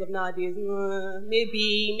 19-year-olds of nowadays,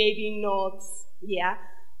 maybe not, yeah.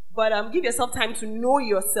 But give yourself time to know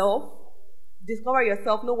yourself, discover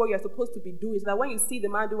yourself, know what you're supposed to be doing, so that when you see the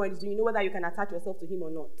man doing what he's doing, you know whether you can attach yourself to him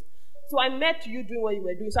or not. So I met you doing what you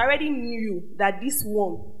were doing, so I already knew that this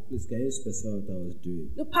one... Please, can you specify what I was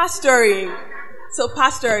doing? The pastoring. So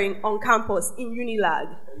pastoring on campus in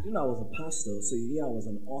Unilag. You know I was a pastor, so you hear I was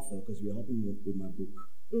an author because you were helping me with my book.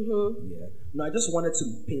 Mm-hmm. Yeah. No, I just wanted to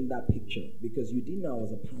paint that picture because you didn't know I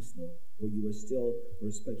was a pastor, but you were still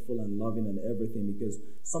respectful and loving and everything, because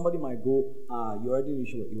somebody might go, you already knew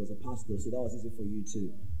he was a pastor, so that was easy for you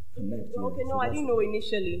to connect. Okay, yeah. no, I didn't know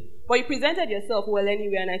initially. But you presented yourself well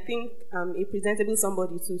anyway, and I think a presentable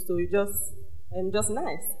somebody too, so you just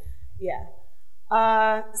nice. Yeah.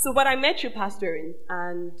 But I met you pastoring,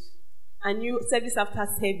 and I knew service after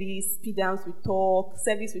service, speed downs we talk,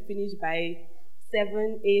 service we finished by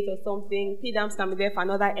 7, 8 or something. P-Dams can be there for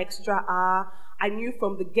another extra hour. I knew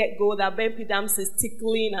from the get-go that when P-Dams is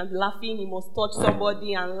tickling and laughing, he must touch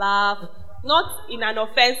somebody and laugh. Not in an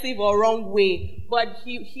offensive or wrong way, but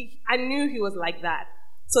I knew he was like that.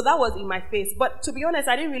 So that was in my face. But to be honest,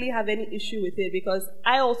 I didn't really have any issue with it because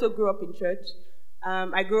I also grew up in church.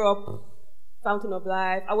 I grew up Fountain of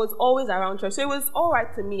Life. I was always around church. So it was all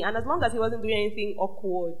right to me. And as long as he wasn't doing anything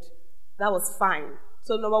awkward, that was fine.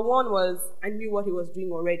 So number one was, I knew what he was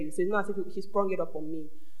doing already. So it's not as if he sprung it up on me.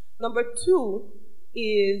 Number two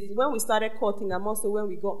is when we started courting and also when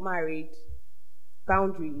we got married,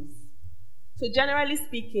 boundaries. So generally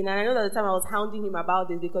speaking, and I know that at the time I was hounding him about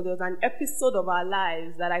this because there was an episode of our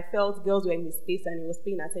lives that I felt girls were in his space and he was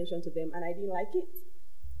paying attention to them and I didn't like it.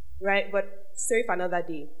 Right? But sorry for another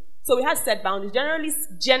day. So we had set boundaries.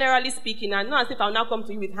 Generally speaking, and not as if I'll now come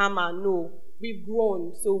to you with hammer. No. We've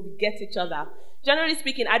grown, so we get each other. Generally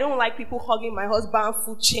speaking, I don't like people hugging my husband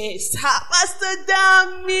full chest. Ha, Pastor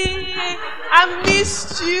Dami, I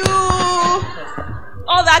missed you.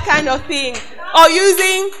 All that kind of thing.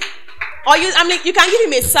 I mean, you can give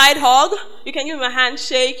him a side hug, you can give him a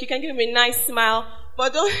handshake, you can give him a nice smile,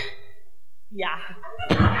 but don't, yeah.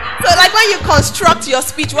 So like when you construct your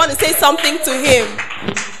speech, you want to say something to him,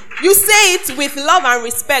 you say it with love and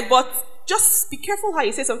respect, but just be careful how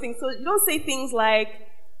you say something. So you don't say things like,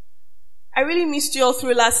 I really missed you all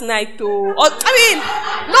through last night though. Or,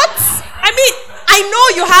 I know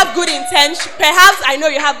you have good intentions. Perhaps I know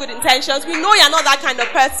you have good intentions. We know you're not that kind of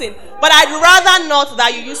person. But I'd rather not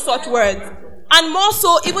that you use such words. And more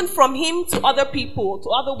so, even from him to other people, to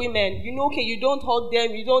other women, okay, you don't hug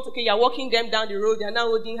them, you're walking them down the road, you're now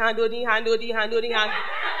holding hand.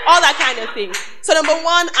 All that kind of thing. So number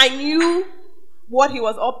one, I knew what he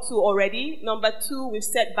was up to already. Number two, we've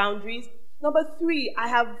set boundaries. Number three, I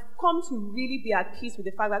have come to really be at peace with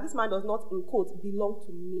the fact that this man does not, in quotes, belong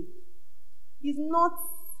to me. He's not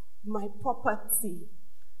my property.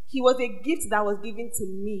 He was a gift that was given to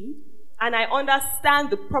me, and I understand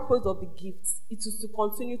the purpose of the gift. It is to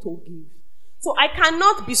continue to give. So I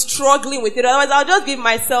cannot be struggling with it, otherwise I'll just give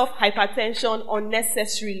myself hypertension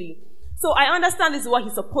unnecessarily. So I understand this is what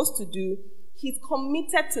he's supposed to do. He's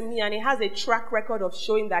committed to me, and he has a track record of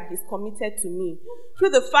showing that he's committed to me.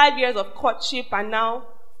 Through the 5 years of courtship and now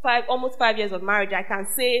almost 5 years of marriage, I can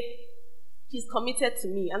say he's committed to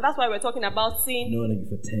me. And that's why we're talking about seeing... Known him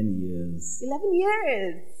for 10 years. 11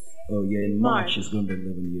 years. Oh, yeah, in March it's going to be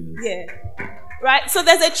 11 years. Yeah. Right? So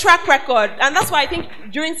there's a track record. And that's why I think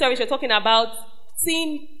during service we're talking about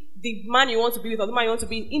seeing the man you want to be with or the man you want to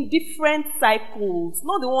be in different cycles.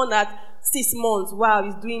 Not the one that 6 months, wow,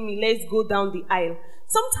 he's doing me, let's go down the aisle.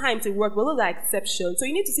 Sometimes it works, but those are exceptions. So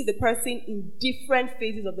you need to see the person in different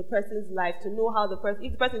phases of the person's life to know how if the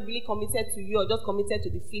person is really committed to you or just committed to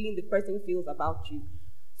the feeling the person feels about you.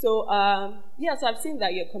 So, so I've seen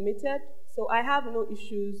that you're committed. So I have no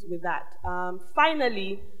issues with that.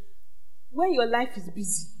 Finally, when your life is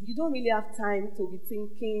busy, you don't really have time to be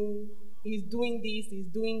thinking, he's doing this, he's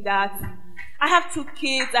doing that. I have 2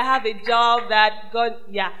 kids, I have a job I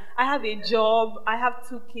have a job, I have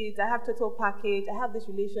 2 kids, I have total package, I have this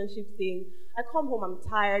relationship thing. I come home, I'm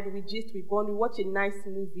tired, we gist, we bond, we watch a nice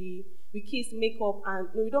movie, we kiss, make up, and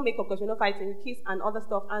no, we don't make up because we're not fighting, we kiss and other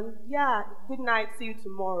stuff, and good night, see you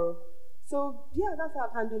tomorrow. So that's how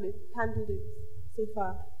I've handled it so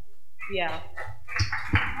far. Yeah.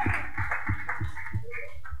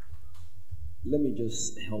 Let me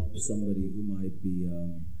just help somebody who might be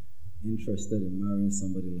interested in marrying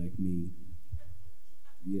somebody like me.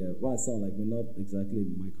 Yeah, well, I sound like we're not exactly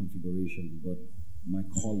my configuration, but my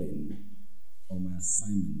calling or my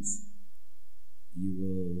assignment. You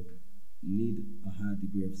will need a high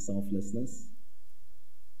degree of selflessness.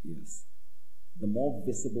 Yes. The more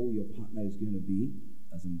visible your partner is going to be,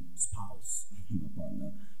 as a spouse, not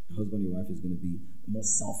partner, your husband, your wife is going to be, the more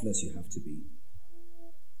selfless you have to be.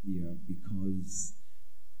 Yeah, because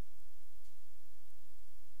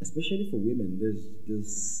especially for women, there's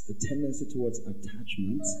a tendency towards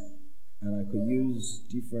attachment, and I could use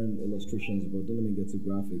different illustrations, but don't let me get too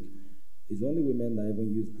graphic. It's only women that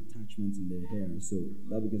even use attachments in their hair, so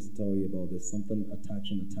that begins to tell you about there's something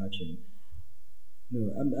attaching. No,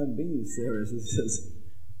 I'm being serious. It's just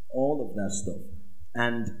all of that stuff,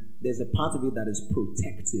 and there's a part of it that is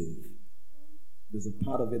protective. There's a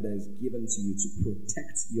part of it that is given to you to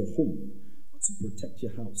protect your home, to protect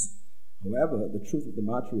your house. However, the truth of the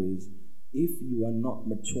matter is, if you are not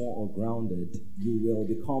mature or grounded, you will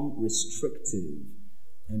become restrictive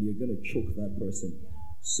and you're going to choke that person.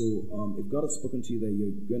 So if God has spoken to you that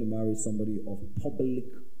you're going to marry somebody of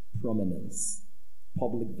public prominence,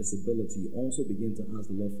 public visibility, also begin to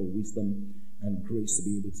ask the Lord for wisdom and grace to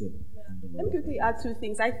be able to handle Let me quickly add two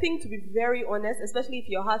things. I think, to be very honest, especially if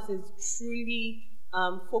your heart is truly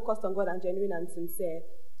focused on God and genuine and sincere,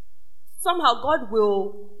 somehow God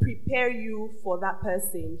will prepare you for that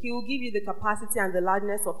person. He will give you the capacity and the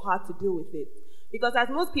largeness of heart to deal with it. Because as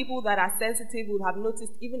most people that are sensitive will have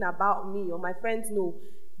noticed, even about me or my friends know,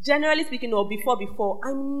 generally speaking, or before,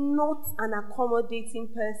 I'm not an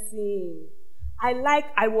accommodating person. I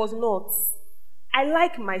like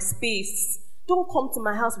my space. Don't come to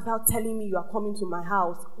my house without telling me you are coming to my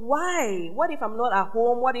house. Why? What if I'm not at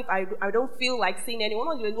home? What if I don't feel like seeing anyone?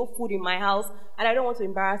 What if there's no food in my house and I don't want to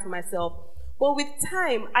embarrass myself? But with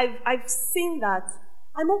time, I've seen that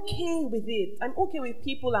I'm okay with it. I'm okay with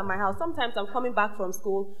people at my house. Sometimes I'm coming back from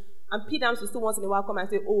school and P. Dams will still once in a while come and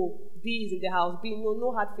say, oh, B is in the house. B,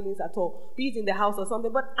 no hard feelings at all. B is in the house or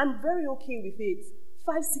something. But I'm very okay with it.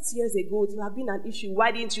 5-6 years ago, it would have been an issue.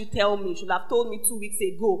 Why didn't you tell me? You should have told me 2 weeks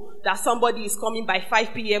ago that somebody is coming by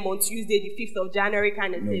 5 p.m. on Tuesday, the 5th of January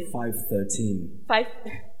kind of thing. 5:13.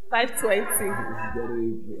 5:20.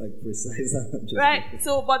 Very precise. Right.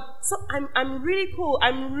 So I'm really cool.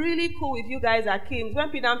 I'm really cool with you guys at Kings. When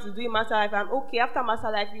P. Dams is doing Master Life, I'm okay. After Master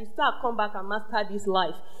Life, you start, come back and master this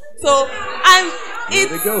life. So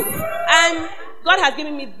God has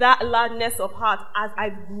given me that largeness of heart as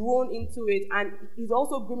I've grown into it, and He's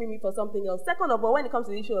also grooming me for something else. Second of all, when it comes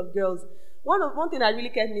to the issue of girls, one thing that really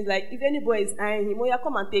kept me is like, if any boy is eyeing him,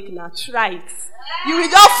 come and take now, try it. You will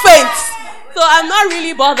just faint. So I'm not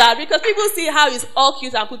really bothered because people see how it's all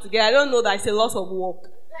cute and put together. I don't know that it's a lot of work.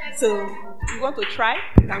 So if you want to try,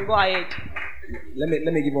 you can go ahead. Let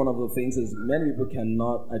me give one of the things is many people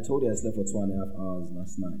cannot. I told you I slept for 2.5 hours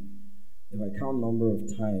last night. If I count number of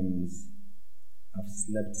times I've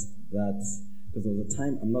slept that, because there was a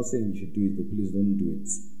time, I'm not saying you should do it, but please don't do it.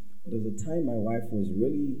 But there was a time my wife was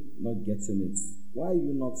really not getting it. Why are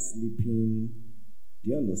you not sleeping?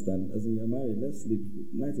 Do you understand? As in, you're married, let's sleep.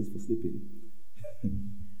 Night is for sleeping.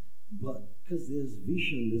 But because there's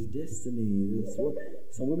vision, there's destiny, there's what?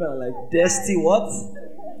 Some women are like, Destiny what?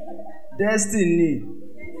 Destiny.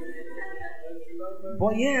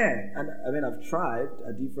 But yeah, and I mean, I've tried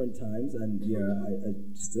at different times, and yeah, I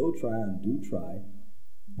still try and do try.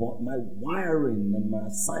 But my wiring and my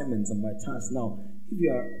assignments and my tasks now, if you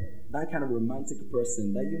are that kind of romantic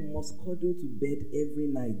person that you must cuddle to bed every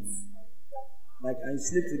night, like I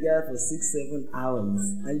sleep together for 6-7 hours,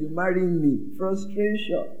 and you marry me,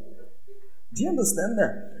 frustration. Do you understand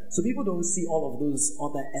that? So people don't see all of those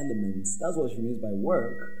other elements. That's what she means by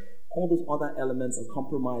work. All those other elements or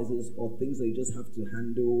compromises or things that you just have to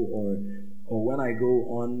handle, or when I go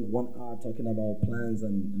on 1 hour talking about plans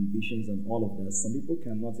and visions and all of that, some people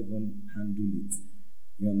cannot even handle it.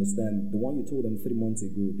 You understand? The one you told them 3 months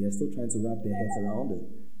ago, they're still trying to wrap their heads around it.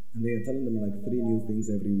 And they're telling them like 3 new things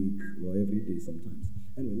every week or every day sometimes.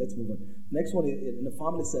 Anyway, let's move on. Next one is in a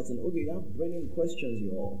family setting. Okay, you have brilliant questions,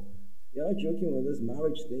 you all. You're not joking with this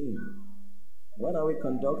marriage thing. When are we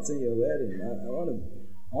conducting your wedding?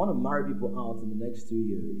 I want to marry people out in the next 2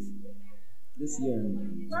 years. This year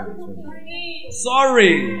in 2020.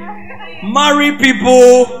 Sorry. Marry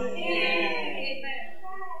people.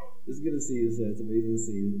 It's good to see you, sir. It's amazing to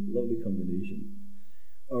see you. Lovely combination.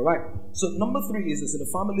 All right. So number 3 is this: in a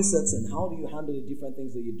family setting, how do you handle the different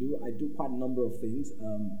things that you do? I do quite a number of things,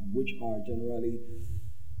 which are generally,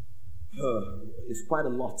 it's quite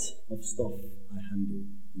a lot of stuff I handle.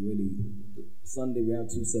 Really, Sunday we had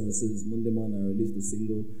 2 services. Monday morning I released a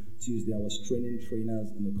single. Tuesday I was training trainers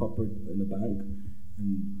in a corporate, in a bank.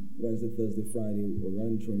 And Wednesday, Thursday, Friday we were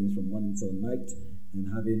running trainings from 1 until night and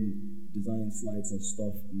having design slides and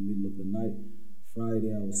stuff in the middle of the night.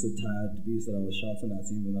 Friday I was so tired because I was shouting at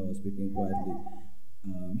him when I was speaking quietly.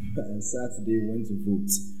 And Saturday went to vote.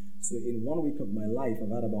 So in 1 week of my life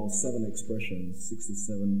I've had about 7 expressions, 6 to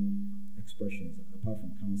 7 expressions, apart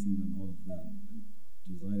from counseling and all of that.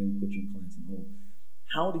 Designing, coaching clients and all.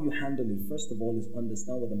 How do you handle it? First of all is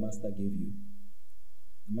understand what the master gave you.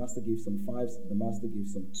 The master gave some 5s, the master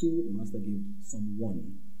gave some 2, the master gave some 1.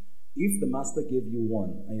 If the master gave you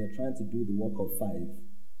 1 and you're trying to do the work of 5,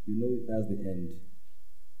 you know that's the end.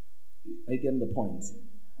 Are you getting the point?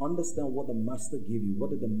 Understand what the master gave you.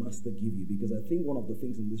 What did the master give you? Because I think one of the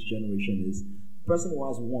things in this generation is the person who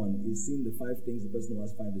has 1 is seeing the 5 things the person who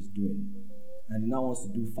has 5 is doing. And he now wants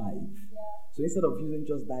to do 5. So instead of using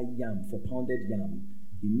just that yam for pounded yam,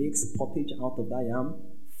 he makes pottage out of that yam,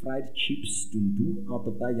 fried chips dundu out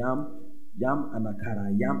of that yam and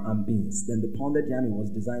akara, yam and beans. Then the pounded yam, it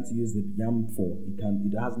was designed to use the yam for. It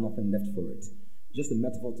has nothing left for it. Just a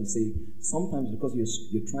metaphor to say, sometimes because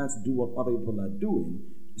you're trying to do what other people are doing,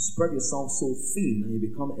 you spread yourself so thin and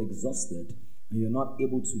you become exhausted. and you're not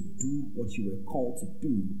able to do what you were called to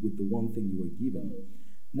do with the one thing you were given.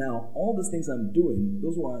 Now, all these things I'm doing,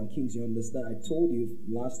 those who are in Kings, you understand, I told you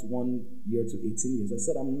last 1 year to 18 years, I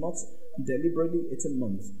said I'm deliberately 18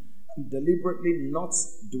 months, I'm deliberately not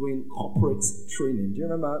doing corporate training. Do you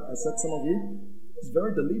remember I said some of you? It's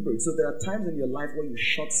very deliberate. So there are times in your life where you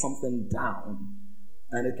shut something down,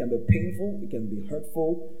 and it can be painful, it can be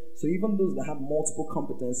hurtful. So even those that have multiple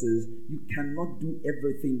competencies, you cannot do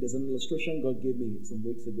everything. There's an illustration God gave me some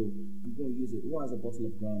weeks ago. I'm going to use it. Who has a bottle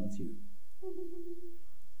of groundnut here?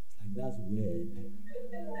 Like, that's weird.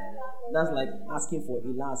 That's like asking for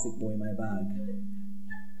elastic boy in my bag.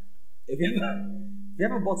 If you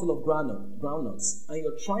have a bottle of groundnuts and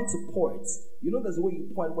you're trying to pour it, you know there's a way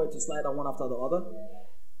you pour it where to slide out one after the other,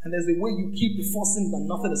 and there's a way you keep forcing that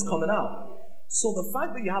nothing is coming out. So the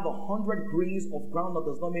fact that you have 100 grains of groundnut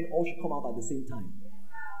does not mean all should come out at the same time.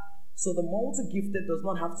 So the multi-gifted does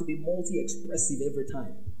not have to be multi-expressive every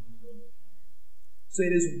time. So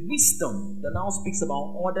it is wisdom that now speaks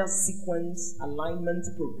about order, sequence, alignment,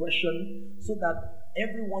 progression, so that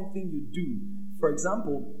every one thing you do, for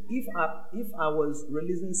example, if I was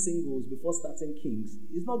releasing singles before starting Kings,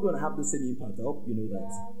 it's not going to have the same impact. I hope you know that.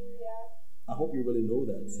 I hope you really know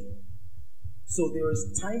that. So there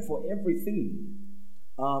is time for everything.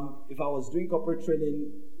 If I was doing corporate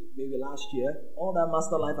training maybe last year, all that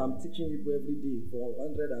master life I'm teaching people every day for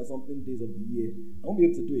 100 and something days of the year, I won't be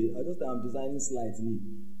able to do it. I'm designing slides. Do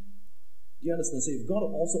you understand? So you've got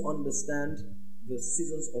to also understand the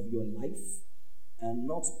seasons of your life and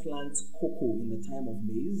not plant cocoa in the time of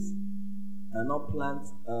maize and not plant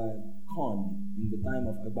corn in the time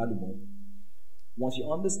of agbalumo. Once you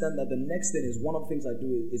understand that, the next thing is, one of the things I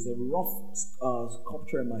do is a rough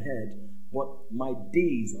sculpture in my head, but my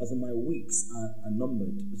days, as in my weeks, are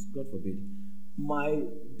numbered. God forbid. My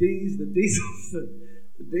days, the days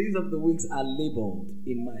of the weeks are labeled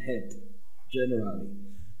in my head, generally.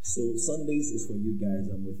 So Sundays is for you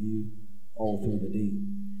guys. I'm with you all through the day.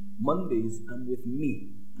 Mondays, I'm with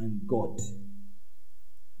me and God.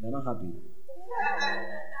 You're not happy?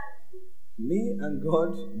 Me and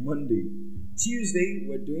God, Monday. Tuesday,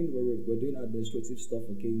 we're doing administrative stuff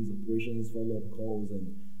for Kings, operations, follow-up calls, and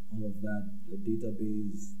all of that, the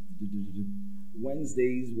database.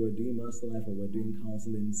 Wednesdays, we're doing Master Life, or we're doing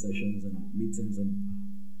counseling sessions and meetings and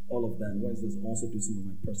all of that. Wednesdays, also do some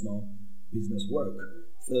of my personal business work.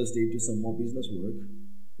 Thursday, do some more business work.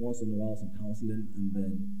 Once in a while, some counseling, and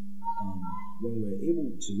then when we're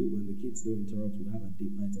able to, when the kids don't interrupt, we have a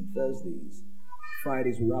date night on Thursdays.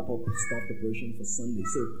 Fridays, we wrap up staff preparation for Sunday.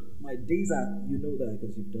 So my days are, you know that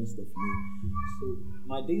because you've done stuff for me. So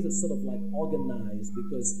my days are sort of like organized,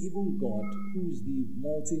 because even God, who's the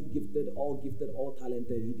multi-gifted, all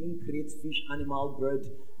talented, He didn't create fish, animal, bird,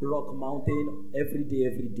 rock, mountain every day.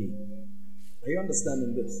 Are you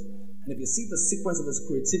understanding this? And if you see the sequence of His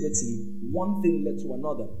creativity, one thing led to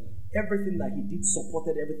another. Everything that He did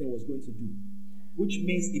supported everything He was going to do. Which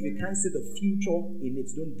means if you can't see the future in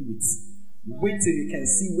it, don't do it. Wait till you can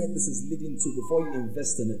see where this is leading to before you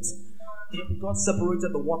invest in it. God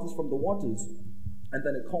separated the waters from the waters, and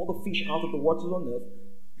then He called the fish out of the waters on earth.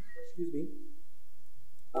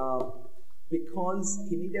 Because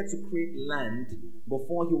He needed to create land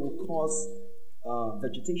before He will cause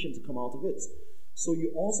vegetation to come out of it. So you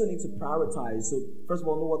also need to prioritize. So first of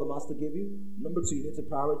all, know what the Master gave you. Number 2, you need to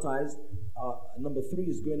prioritize. Number 3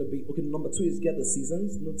 is going to be, number 2 is get the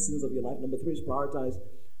seasons, know the seasons of your life. Number 3 is prioritize.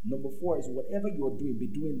 Number 4 is whatever you are doing, be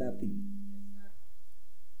doing that thing.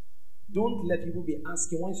 Don't let people be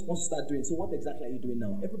asking, once you start doing, so what exactly are you doing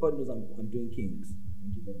now? Everybody knows I'm doing Kings.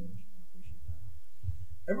 Thank you very much. I appreciate that.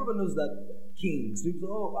 Everybody knows that Kings. People say,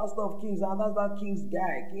 oh, Pastor of Kings, that's that Kings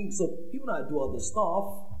guy, King. So people that do other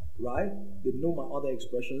stuff, right? They know my other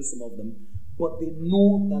expressions, some of them, but they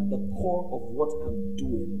know that the core of what I'm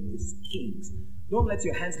doing is Kings. Don't let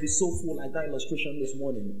your hands be so full like that illustration this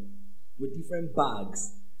morning with different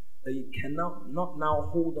bags, that you cannot not now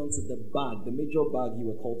hold on to the bag, the major bag you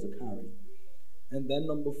were called to carry. And then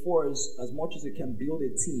number 4 is, as much as you can build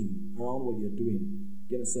a team around what you're doing.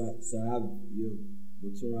 Again, so I have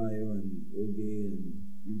Buturayo and Oge and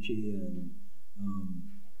Uche and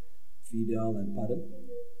Fidel and Padam.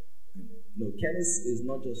 No, Kenis is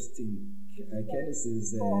not just team. Kenis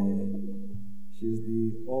is she's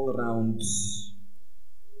the all-around.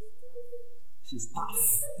 She's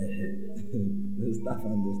tough. The staff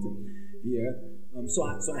understood. Yeah. So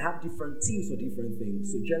I have different teams for different things.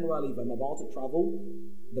 So generally, if I'm about to travel,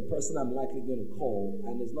 the person I'm likely going to call,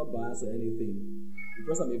 and it's not biased or anything, the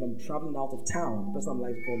person, if I'm traveling out of town, the person I'm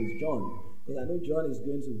likely to call is John. Because I know John is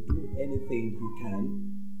going to do anything he can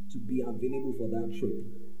to be available for that trip.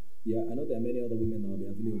 Yeah, I know there are many other women that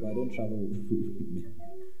will be available, but I don't travel with women.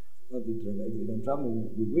 Not to travel. If I'm traveling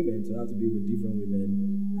with women, so I have to be with different women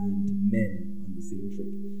and men on the same trip.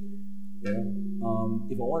 Yeah.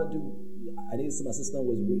 If I want to do, I need some assistance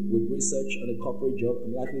with research on a corporate job,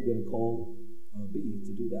 I'm likely going to call B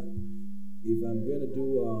to do that. If I'm going to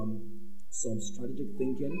do some strategic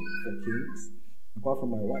thinking for Kings, apart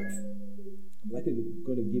from my wife, I'm likely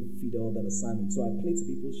going to give Fidel that assignment. So I play to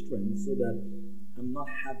people's strengths so that I'm not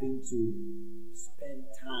having to spend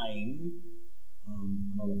time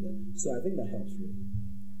on all of that. So I think that helps really.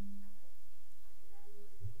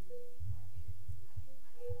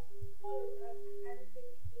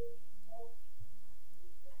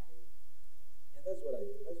 Yeah,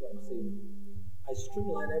 that's what I'm saying. I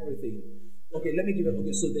streamline everything. Okay, let me give it.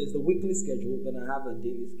 Okay, so there's the weekly schedule, then I have a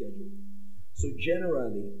daily schedule. So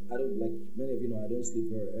generally, I don't, like many of you know, I don't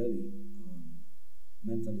sleep very early.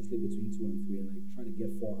 Many times I sleep between 2 and 3, and I try to get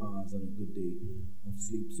 4 hours on a good day of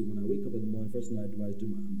sleep. So when I wake up in the morning, first thing I do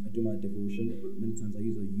my devotion. Many times I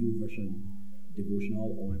use a YouVersion devotional,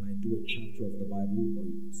 or I might do a chapter of the Bible, or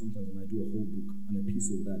sometimes I might do a whole book, an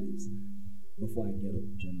epistle that is, before I get up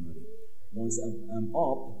generally. Once I'm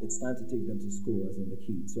up, it's time to take them to school, as in the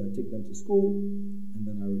kids. So I take them to school, and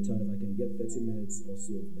then I return. If I can get 30 minutes or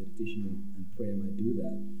so of meditation and prayer, I might do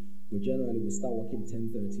that. But generally, we start working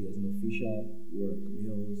 10:30 as an official work,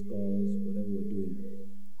 meals, calls, whatever we're doing.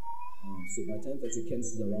 So by 10:30,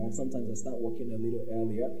 Kens is around. Sometimes I start working a little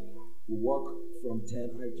earlier. We work from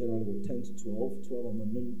 10, I generally work 10 to 12. 12 I'm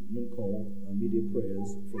on noon call, media prayers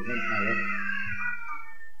for 1 hour.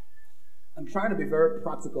 I'm trying to be very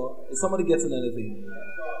practical. If somebody gets in anything,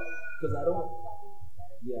 because I don't,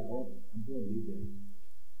 I'm going to leave there.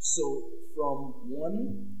 So from 1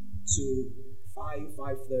 to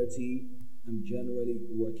 5:30, I'm generally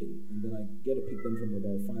working, and then I get to pick them from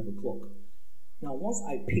about 5 o'clock. Now, once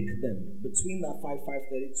I pick them, between that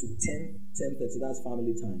 5:30 to 10:30, that's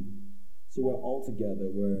family time. So we're all together.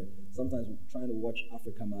 We're sometimes trying to watch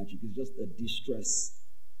Africa Magic. It's just a distress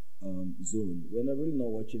zone. We're not really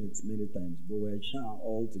not watching it many times, but we're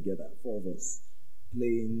all together, 4 of us,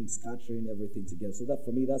 playing, scattering everything together. So that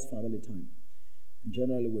for me, that's family time. And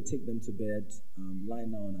generally, we take them to bed,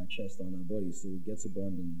 lying down on our chest, on our bodies, so we get to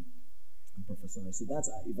bond and prophesy. So that's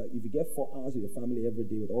if you get 4 hours with your family every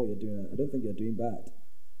day with all you're doing, I don't think you're doing bad.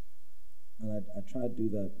 And I try to do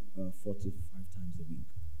that 4 to 5 times a week.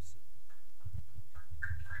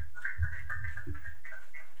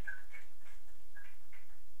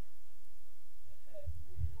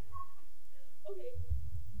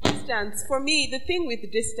 Distance. For me, the thing with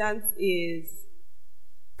distance is,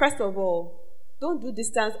 first of all, don't do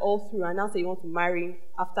distance all through and now say you want to marry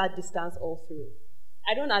after distance all through.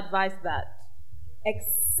 I don't advise that.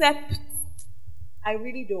 Except, I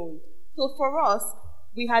really don't. So for us,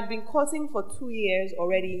 we had been courting for 2 years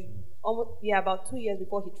already. About 2 years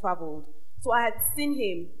before he traveled. So I had seen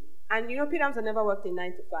him. And you know, Peter never worked a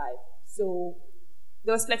 9 to 5. So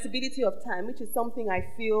there was flexibility of time, which is something I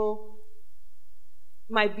feel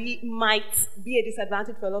might be a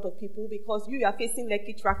disadvantage for a lot of people, because you are facing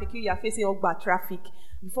Lekki traffic, you are facing Ogba traffic.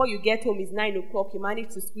 Before you get home, it's 9 o'clock. You manage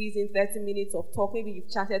to squeeze in 30 minutes of talk. Maybe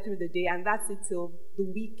you've chatted through the day, and that's it till the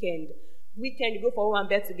weekend. Weekend, you go for one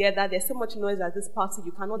bed together. There's so much noise at this party,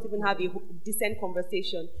 you cannot even have a decent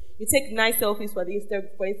conversation. You take nice selfies for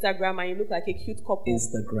Instagram, and you look like a cute couple.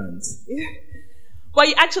 Instagrams. But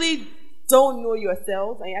you actually don't know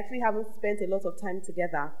yourselves, and you actually haven't spent a lot of time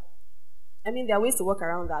together. I mean, there are ways to work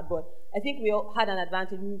around that, but I think we all had an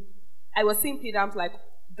advantage. I was seeing P-Dams like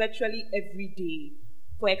virtually every day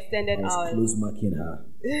for extended hours. I was close marking her.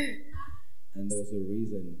 And there was a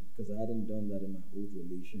reason, because I hadn't done that in my old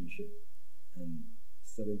relationship. And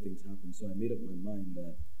certain things happened. So I made up my mind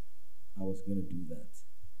that I was going to do that.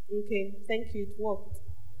 Okay, thank you. It worked.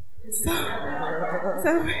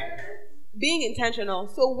 So being intentional.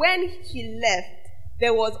 So when he left,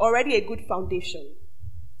 there was already a good foundation.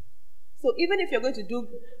 So even if you're going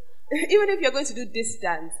to do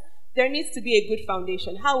distance, there needs to be a good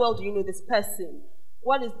foundation. How well do you know this person?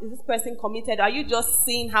 Is this person committed? Are you just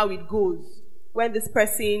seeing how it goes when this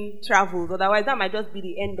person travels? Otherwise, that might just be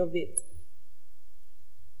the end of it.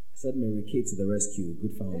 Said Mary Kay to the rescue.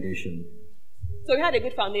 Good foundation. So we had a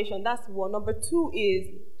good foundation. That's one. Number 2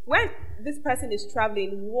 is, when this person is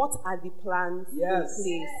traveling, what are the plans in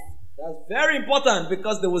place? That's very important,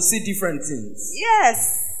 because they will see different things.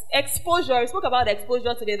 Yes. Exposure. We spoke about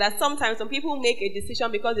exposure today, that sometimes some people make a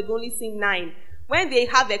decision because they've only seen 9. When they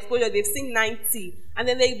have exposure, they've seen 90, and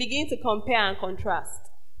then they begin to compare and contrast.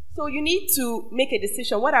 So you need to make a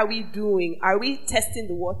decision. What are we doing? Are we testing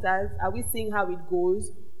the waters? Are we seeing how it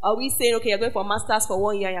goes? Are we saying, okay, you're going for masters for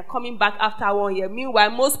 1 year, and you're coming back after 1 year? Meanwhile,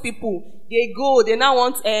 most people, they now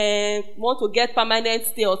want to get permanent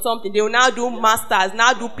stay or something. They will now do masters,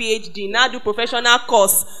 now do PhD, now do professional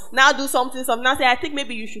course, now do something. Now say, I think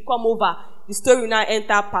maybe you should come over. The story will now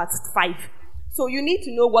enter part 5. So you need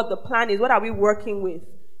to know what the plan is. What are we working with?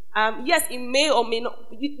 Yes, it may or may not.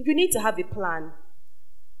 You need to have a plan.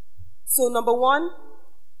 So number 1,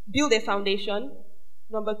 build a foundation.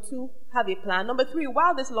 Number 2, have a plan. Number 3,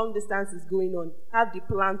 while this long distance is going on, have the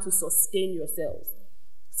plan to sustain yourselves.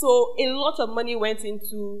 So a lot of money went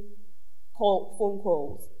into phone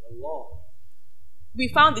calls. A lot. We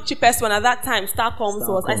found the cheapest one at that time. Starcoms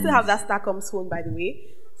was. I still have that Starcoms phone, by the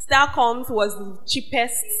way. Starcoms was the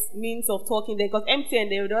cheapest means of talking there because MTN,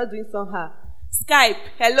 they were all doing somehow. Skype,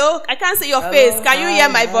 hello, I can't see your face. Can you hear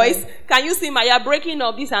my voice? Can you see you're breaking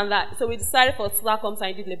up, this and that. So we decided for Starcoms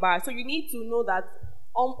and did Lebara. So you need to know that,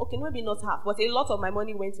 okay, maybe not half, but a lot of my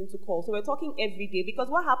money went into calls. So we're talking every day because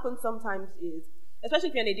what happens sometimes is, especially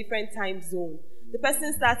if you're in a different time zone, the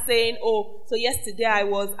person starts saying, oh, so yesterday I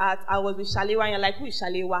was with Shalewa, and you're like, who is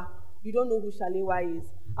Shalewa? You don't know who Shalewa is.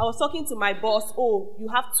 I was talking to my boss, oh, you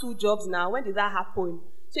have 2 jobs now. When did that happen?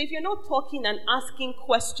 So if you're not talking and asking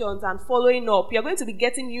questions and following up, you're going to be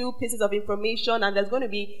getting new pieces of information and there's going to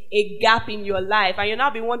be a gap in your life. And you'll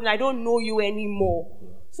now be wondering, I don't know you anymore.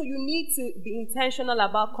 So you need to be intentional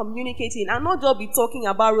about communicating and not just be talking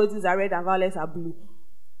about roses are red and violets are blue.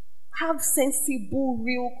 Have sensible,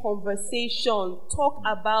 real conversation. Talk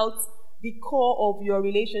about the core of your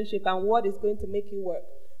relationship and what is going to make it work.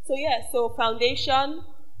 So so foundation,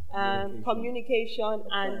 communication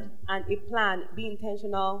and a plan. Be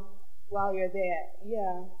intentional while you're there.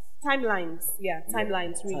 Yeah. Timelines. Yeah,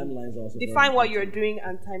 timelines. Really. Timelines also. Define what you're doing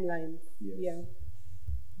and timelines. Yes. Yeah.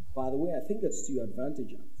 By the way, I think it's to your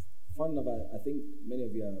advantage. Fun about, I think many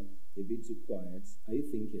of you are a bit too quiet. Are you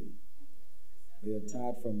thinking? Or you're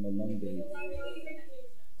tired from a long day?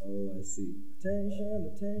 Oh, I see.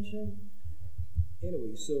 Attention.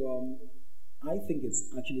 Anyway, so I think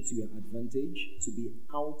it's actually to your advantage to be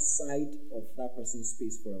outside of that person's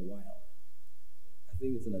space for a while. I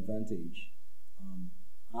think it's an advantage.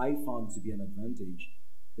 I found it to be an advantage.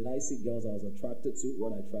 Did I see girls I was attracted to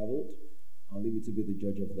when I traveled? I'll leave you to be the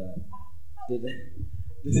judge of that.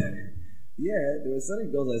 Yeah, there were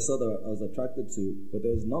certain girls I saw that I was attracted to, but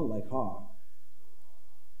there was none like her.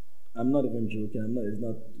 I'm not even joking. It's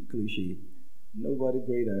not cliche. Nobody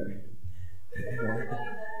greater.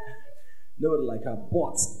 Nobody like her.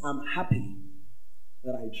 But I'm happy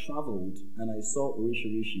that I traveled and I saw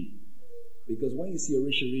Rishi. Because when you see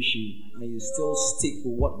Rishi and you still stick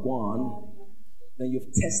with what gone, then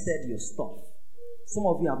you've tested your stuff. Some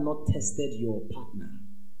of you have not tested your partner.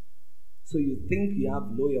 So you think you have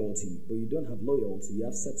loyalty, but you don't have loyalty, you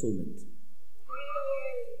have settlement.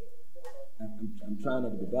 I'm trying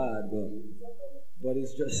not to be bad, but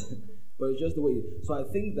it's just the way. So I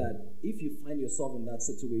think that if you find yourself in that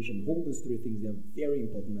situation, hold these 3 things. They're very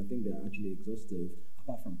important. I think they're actually exhaustive.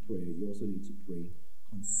 Apart from prayer, you also need to pray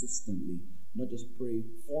consistently. Not just pray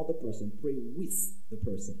for the person, pray with the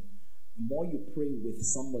person. The more you pray with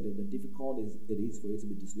somebody, the difficult it is for you to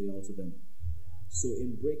be disloyal to them. So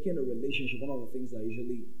in breaking a relationship, one of the things that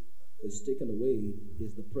usually is taken away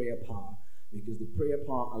is the prayer power. Because the prayer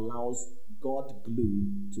power allows God glue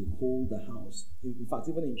to hold the house. In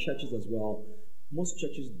fact, even in churches as well, most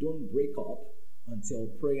churches don't break up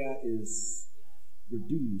until prayer is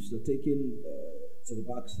reduced or taken to the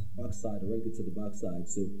backside, or relegated to the backside.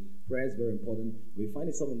 So prayer is very important. When you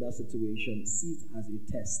find yourself in that situation, see it as a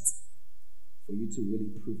test for you to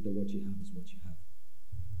really prove that what you have is what you have.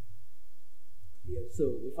 Yeah,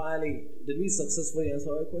 so did we successfully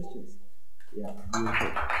answer our questions? Yeah,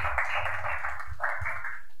 beautiful.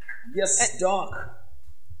 Yes, Doc.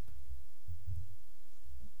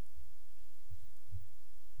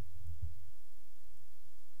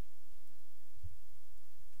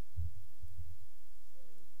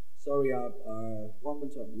 Sorry,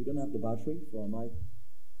 we don't have the battery for our mic.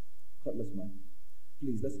 Cutlass mic.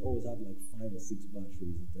 Please, let's always have like 5 or 6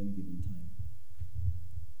 batteries at any given time.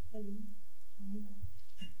 Hello.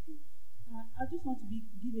 Hi. I just want to give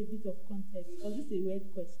a bit of context because this is a weird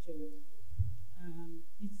question.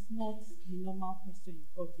 It's not the normal question you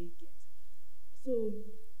probably get. So,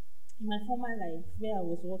 in my former life, where I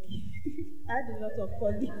was working, I had a lot of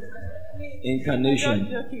colleagues. Incarnation.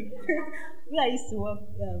 Where I used to work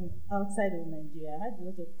outside of Nigeria, I had a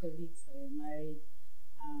lot of colleagues that were married,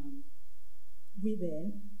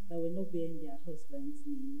 women that were not bearing their husbands'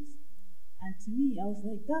 names. And to me, I was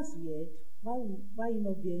like, that's weird. Why are you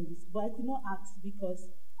not bearing this? But I could not ask because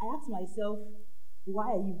I asked myself,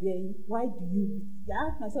 why are you bearing? Why do you? I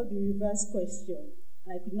asked myself the reverse question,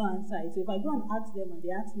 and I could not answer it. So if I go and ask them and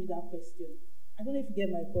they ask me that question, I don't know if you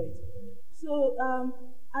get my point. So,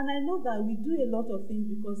 and I know that we do a lot of things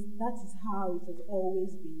because that is how it has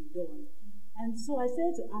always been done. And so I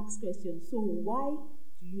started to ask questions. So why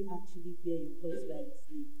do you actually bear your husband's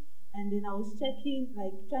name? And then I was checking,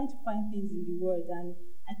 like trying to find things in the word, and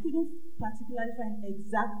I couldn't particularly find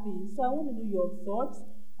exact things. So I want to know your thoughts.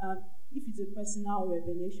 If it's a personal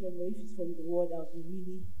revelation or if it's from the word, I'll be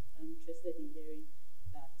really interested in hearing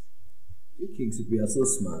that. You kings, we are so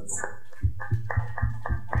smart.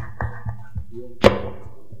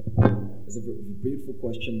 It's a beautiful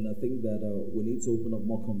question. I think that we need to open up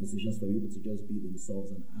more conversations for people to just be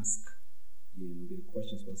themselves and ask, the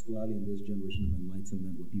questions, particularly in this generation of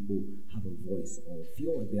enlightenment where people have a voice or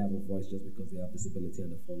feel like they have a voice just because they have visibility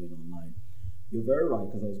and they're following online. You're very right,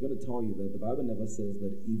 because I was going to tell you that the Bible never says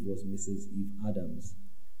that Eve was Mrs. Eve Adams.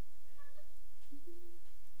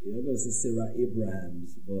 You're not going to say Sarah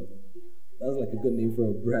Abrahams, but that's like a good name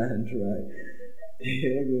for a brand, right?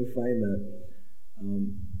 You're not going to find that.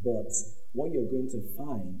 But what you're going to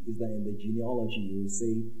find is that in the genealogy, you will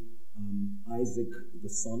say Isaac, the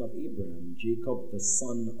son of Abraham, Jacob, the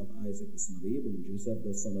son of Isaac, the son of Abraham, Joseph,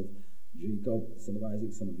 the son of Jacob, the son of Isaac,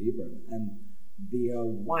 son of Abraham. And their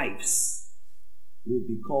wives will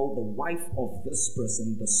be called the wife of this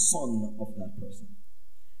person, the son of that person.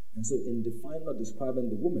 And so in defining or describing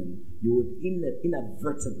the woman, you would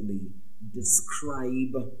inadvertently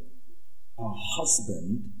describe her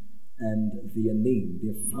husband and their name,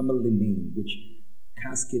 their family name, which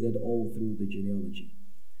cascaded all through the genealogy.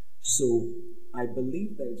 So I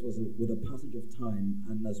believe that it was with a passage of time,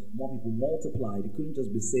 and as more people multiplied, you couldn't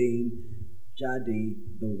just be saying Jade,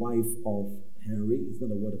 the wife of Henry. It's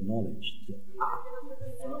not a word of knowledge. You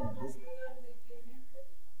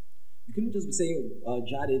couldn't just be saying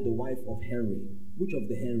Jade, the wife of Henry. Which of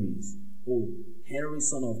the Henrys? Oh, Henry,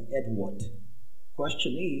 son of Edward.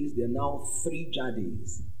 Question is, there are now 3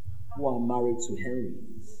 Jades who are married to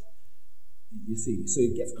Henrys. You see, so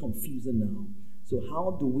it gets confusing now. So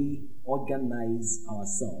how do we organize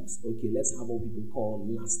ourselves? Okay, let's have what people call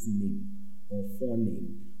last name or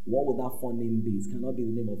forename. What would that forename be? It cannot be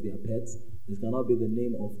the name of their pet. It cannot be the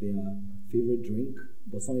name of their favorite drink.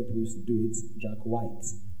 But some people used to do it. Jack White,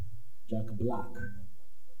 Jack Black,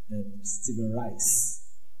 Stephen Rice,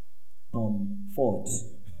 Ford.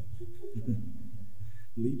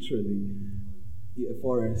 Literally.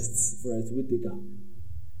 Forrest Whitaker.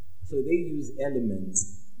 So they use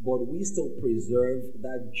elements, but we still preserve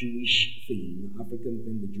that Jewish thing, African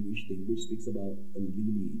thing, the Jewish thing, which speaks about a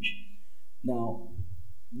lineage. Now,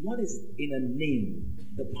 what is in a name?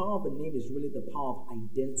 The power of a name is really the power of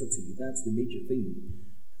identity. That's the major thing.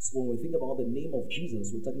 So when we think about the name of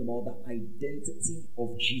Jesus, we're talking about the identity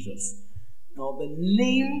of Jesus. Now, the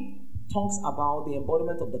name talks about the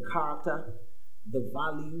embodiment of the character, the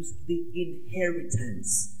values, the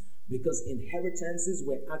inheritance. Because inheritances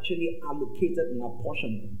were actually allocated and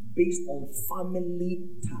apportioned based on family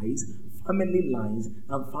ties, family lines,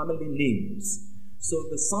 and family names. So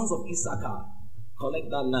the sons of Issachar collect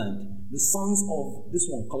that land. The sons of this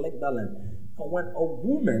one collect that land. And when a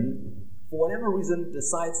woman, for whatever reason,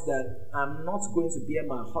 decides that I'm not going to bear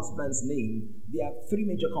my husband's name, there are 3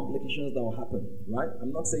 major complications that will happen, right?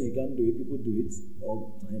 I'm not saying you can't do it. People do it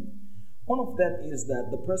all the time. One of them is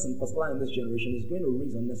that the person, particularly in this generation, is going to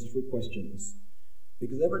raise unnecessary questions.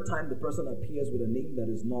 Because every time the person appears with a name that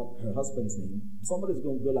is not her husband's name, somebody's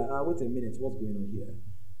going to go like, wait a minute, what's going on here?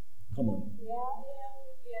 Come on.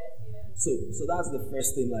 Yeah. So that's the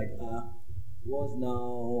first thing, like, what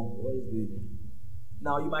is the...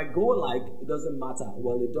 Now, you might go like, it doesn't matter.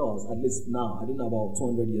 Well, it does, at least now. I don't know about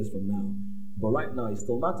 200 years from now. But right now, it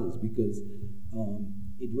still matters because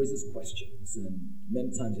it raises questions. And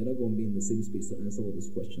many times, you're not going to be in the same space to answer what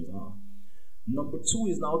those questions are. Number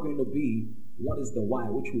 2 is now going to be, what is the why,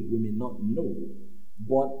 which we may not know.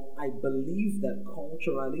 But I believe that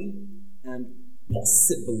culturally and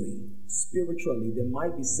possibly spiritually, there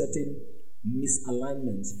might be certain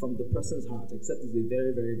misalignments from the person's heart, except it's a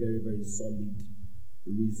very, very, very, very solid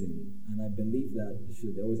reason. And I believe that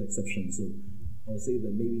there are always exceptions. So I'll say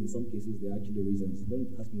that maybe in some cases there are actually reasons.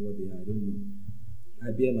 Don't ask me what they are, I don't know. I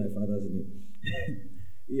bear my father's name.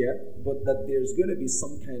 Yeah, but that there's going to be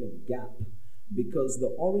some kind of gap because the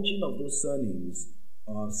origin of those surnames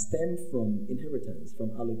stem from inheritance, from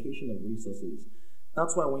allocation of resources.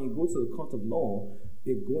 That's why when you go to the court of law,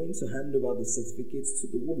 they're going to hand over the certificates to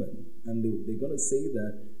the woman, and they're going to say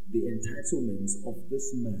that the entitlements of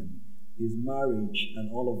this man, his marriage and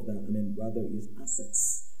all of that, his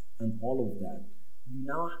assets and all of that, you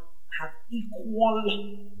now have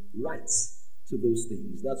equal rights to those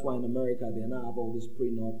things. That's why in America they now have all these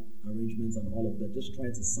prenup arrangements and all of that, just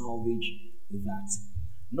trying to salvage that.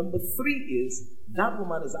 Number 3 is that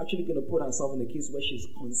woman is actually going to put herself in a case where she's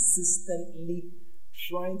consistently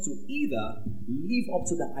trying to either live up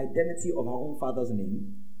to the identity of her own father's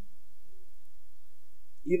name,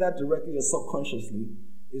 either directly or subconsciously.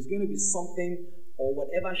 Is going to be something or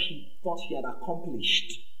whatever she thought she had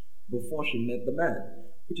accomplished before she met the man,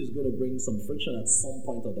 which is going to bring some friction at some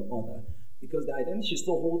point or the other, because the identity she's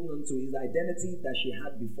still holding on to is the identity that she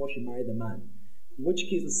had before she married the man. In which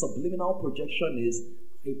case, the subliminal projection is,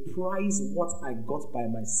 I prize what I got by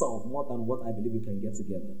myself more than what I believe we can get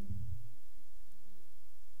together.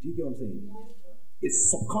 Do you get what I'm saying? It's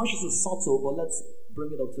subconscious and subtle, but let's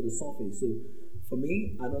bring it up to the surface. So, for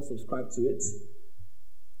me, I don't subscribe to it.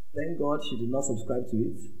 Thank God she did not subscribe to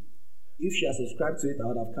it. If she had subscribed to it,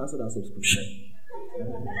 I would have cancelled her subscription.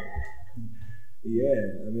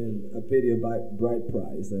 Yeah, I mean, I paid your bride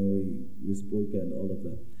price and we spoke and all of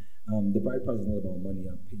that. The bride price is not about money,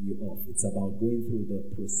 I'll pay you off. It's about going through the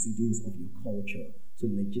proceedings of your culture to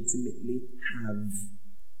legitimately have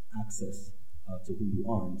access to who you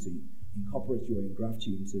are and to incorporate you or engraft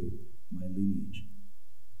you into my lineage.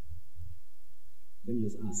 Let me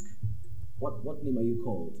just ask. What name are you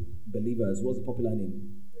called? Believers. What's the popular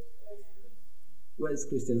name? Where is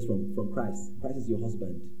Christians from? From Christ. Christ is your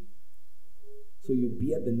husband. So you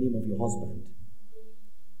bear the name of your husband.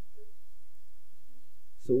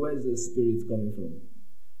 So where is the spirit coming from?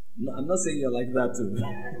 No, I'm not saying you're like that too.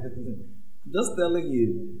 I'm just telling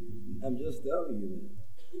you. I'm just telling you.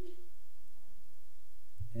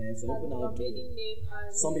 And so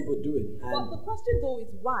some people do it. But the question though is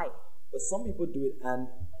why? But some people do it, and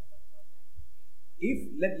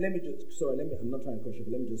I'm not trying to question,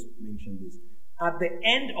 but let me just mention this. At the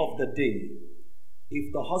end of the day,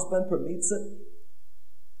 if the husband permits it,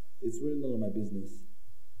 it's really none of my business.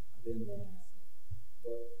 At the end of the day.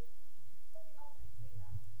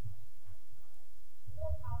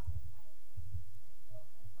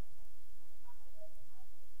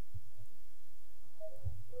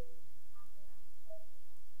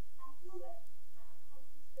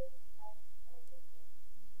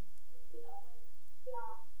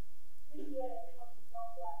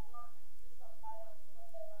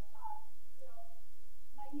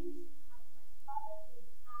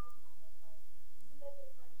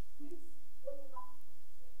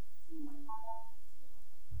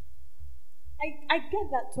 I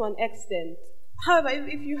get that to an extent. However,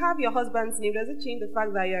 if you have your husband's name, does it change the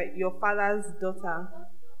fact that you're your father's daughter?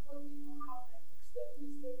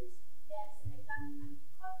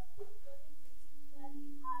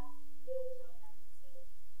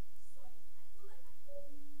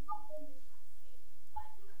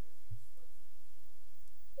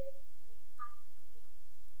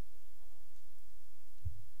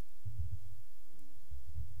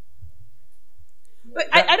 But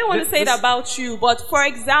I don't want to say it about you, but for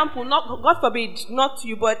example, not God forbid, not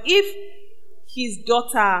you, but if his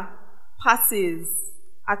daughter passes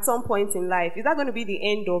at some point in life, is that going to be the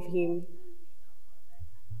end of him?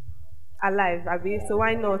 Alive, Abi, so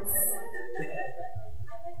why not?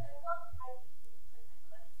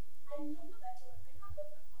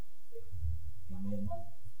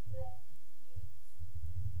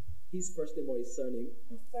 His first name or his surname?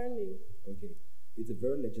 His surname. Okay. It's a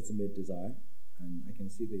very legitimate desire, and I can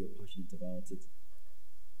see that you're passionate about it.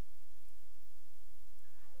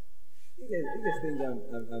 You guys think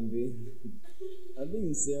I'm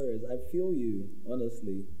being serious. I feel you,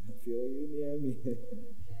 honestly. I feel you near me. I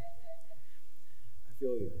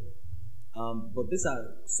feel you. But these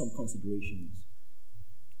are some considerations.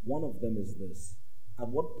 One of them is this. At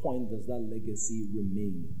what point does that legacy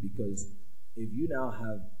remain? Because if you now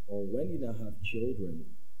have, or when you now have children,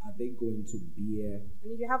 are they going to bear?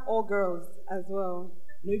 And if you have all girls as well.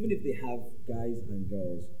 No, even if they have guys and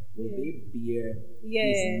girls, will they bear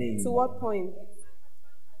his name? To what point?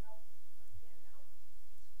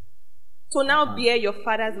 So now bear your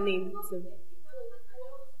father's name too.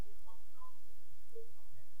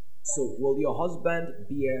 So will your husband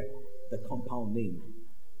bear the compound name?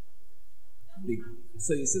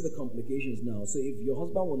 So you see the complications now. So if your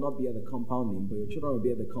husband will not bear the compound name, but your children will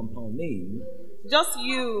bear the compound name. Just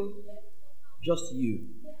you. Just you.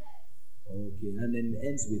 Okay, and then it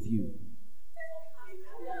ends with you.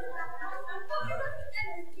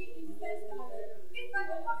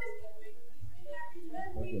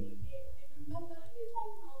 Okay.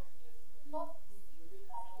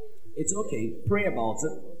 It's okay. Pray about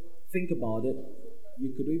it. Think about it.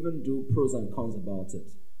 You could even do pros and cons about it.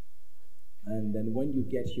 And then when you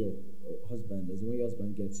get your husband, as when your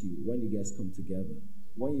husband gets you, when you guys come together,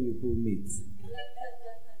 when you people meet,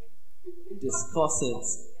 discuss it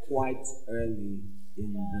quite early in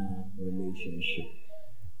the relationship.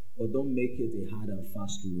 But don't make it a hard and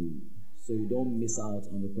fast rule. So you don't miss out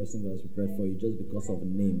on the person that is prepared for you just because of a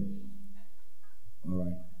name.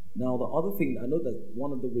 Alright. Now the other thing, I know that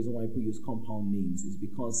one of the reasons why people use compound names is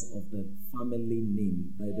because of the family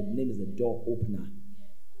name. Like the name is a door opener.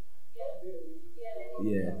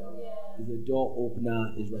 Yeah. It's a door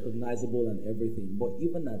opener, it's recognizable and everything. But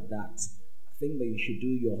even at that, I think that you should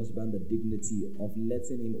do your husband the dignity of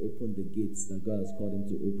letting him open the gates that God has called him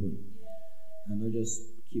to open. And not just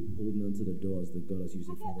keep holding on to the doors that God has used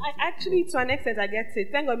for them. Actually, to an extent, I get it.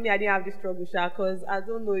 Thank God I didn't have this struggle, because I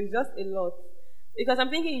don't know, it's just a lot. Because I'm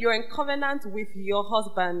thinking you're in covenant with your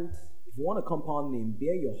husband. If you want a compound name,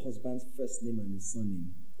 bear your husband's first name and his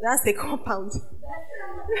surname. That's the compound.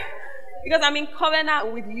 Because I'm in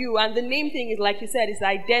covenant with you, and the name thing is, like you said, it's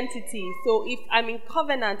identity. So if I'm in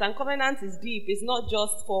covenant, and covenant is deep, it's not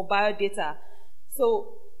just for biodata.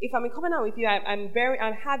 So if I'm in covenant with you, I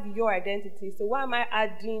have your identity. So why am I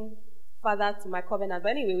adding further to my covenant?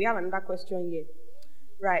 But anyway, we have another question here.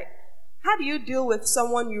 Right. How do you deal with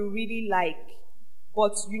someone you really like,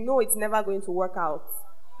 but you know it's never going to work out?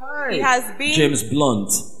 Hi. He has been James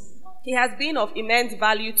Blunt. He has been of immense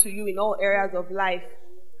value to you in all areas of life.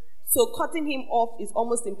 So cutting him off is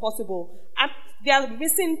almost impossible. And there are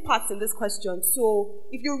missing parts in this question. So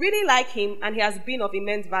if you really like him and he has been of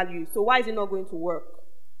immense value, so why is it not going to work?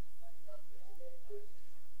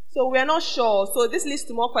 So we're not sure. So this leads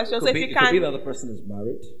to more questions. It could be that the person is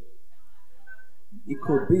married. It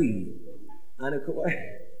could be. And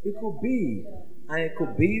it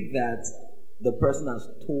could be that the person has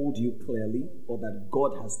told you clearly, or that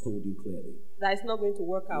God has told you clearly. That it's not going to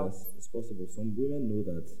work out. Yes, it's possible. Some women know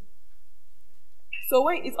that. So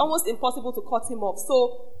it's almost impossible to cut him off.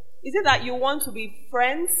 So is it that you want to be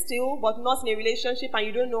friends still, but not in a relationship, and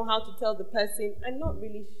you don't know how to tell the person? I'm not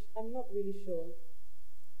really sure.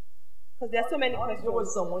 Because there are so many questions. You're with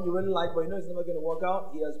someone you really like, but you know it's never going to work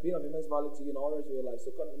out. He has been of immense value to you in all areas of your life,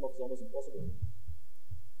 so cutting him off is almost impossible.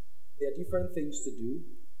 There are different things to do.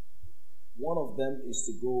 One of them is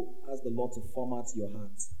to go ask the Lord to format your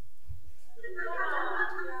heart.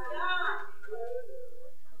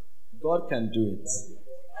 God can do it.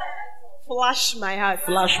 Flash my heart.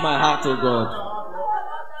 Flash my heart, oh God.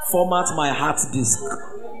 Format my heart disk.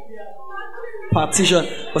 Partition.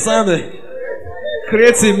 But sometimes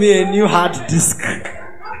creating me a new hard disk.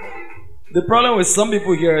 The problem with some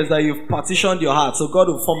people here is that you've partitioned your heart, so God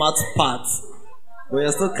will format parts, but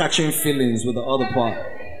you're still catching feelings with the other part.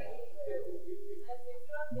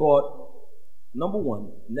 But number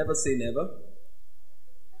one, never say never.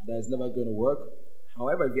 That is never going to work.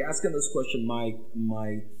 However, if you're asking this question,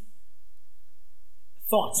 my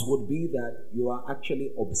thoughts would be that you are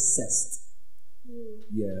actually obsessed.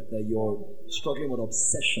 Yeah, that you're struggling with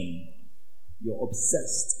obsession. You're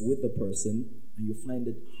obsessed with the person, and you find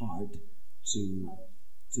it hard to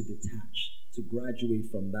detach, to graduate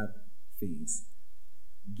from that phase.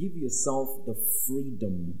 Give yourself the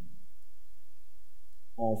freedom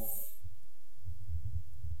of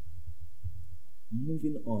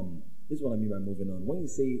moving on. This is what I mean by moving on. When you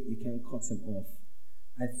say you can't cut him off,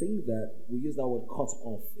 I think that we use that word cut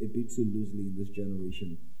off a bit too loosely in this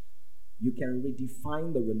generation. You can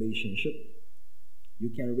redefine the relationship.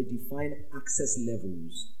 You can redefine access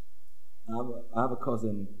levels. I have a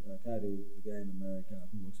cousin, a guy in America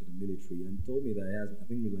who works with the military, and he told me that he has, I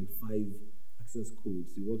think, like 5 access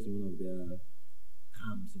codes. He works in one of their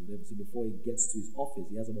camps or whatever. So before he gets to his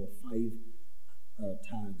office, he has about 5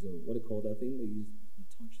 tags, or what do you call that thing? They use the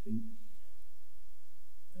touch thing,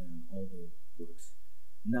 and all the works.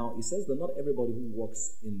 Now, it says that not everybody who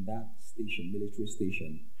works in that station, military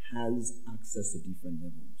station, has access to different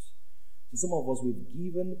levels. So some of us, we've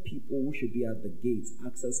given people who should be at the gate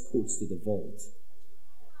access codes to the vault.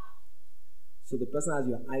 So the person has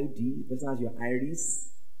your ID, the person has your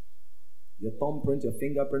iris, your thumbprint, your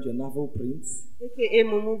fingerprint, your navel print. AKA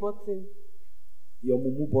Mumu button. Your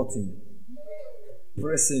Mumu button.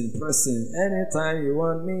 Pressing. Anytime you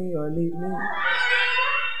want me or need me.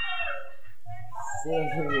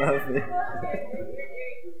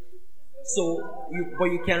 So, but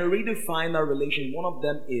you can redefine that relation. One of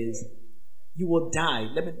them is you will die.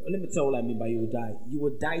 Let me tell you what I mean by you will die. You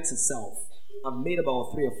will die to self. I've made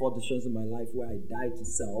about 3 or 4 decisions in my life where I died to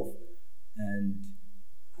self, and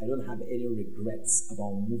I don't have any regrets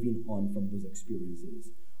about moving on from those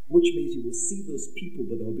experiences. Which means you will see those people,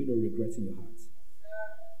 but there will be no regrets in your heart.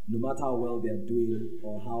 no matter how well they're doing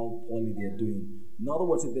or how poorly they're doing. In other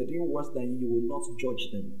words, if they're doing worse than you, you will not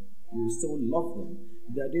judge them. You will still love them.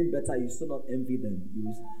 If they're doing better, you still not envy them.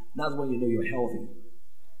 That's when you know you're healthy.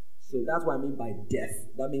 So that's what I mean by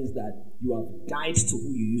death. That means that you have died to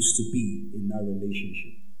who you used to be in that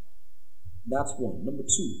relationship. That's one. Number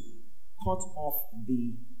two, cut off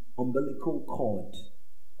the umbilical cord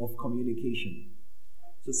of communication.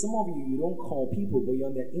 So some of you don't call people, but you're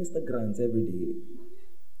on their Instagrams every day.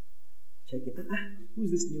 Checking,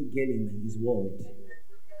 who's this new girl in his world?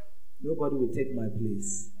 Nobody will take my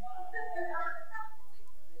place.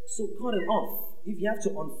 So cut it off. If you have to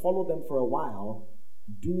unfollow them for a while,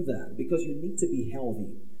 do that, because you need to be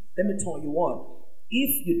healthy. Let me tell you what,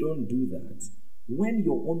 if you don't do that, when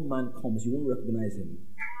your own man comes, you won't recognize him.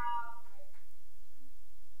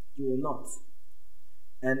 You will not.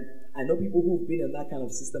 And I know people who've been in that kind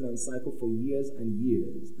of system and cycle for years and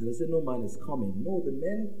years, and they say no man is coming. No, the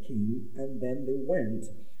men came and then they went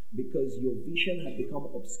because your vision had become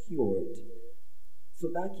obscured. So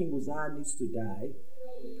that King Uzziah needs to die,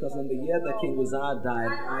 because in the year that King Uzziah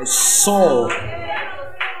died, I saw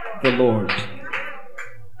the Lord.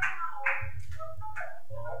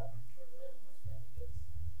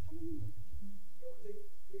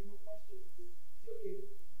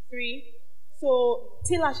 Three. So,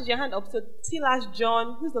 Tilash, is your hand up? So, Tilash,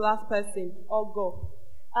 John, who's the last person? Or go.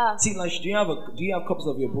 Tilash, do you have copies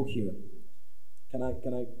of your book here? Can I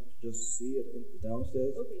just see it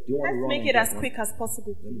downstairs? Okay. Do you want Let's to make it as quick as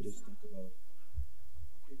possible. Let me just talk about it.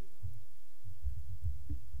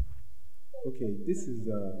 Okay, this is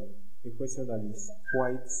a question that is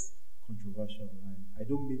quite controversial, and I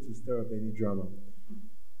don't mean to stir up any drama,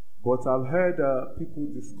 but I've heard people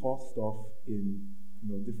discuss stuff in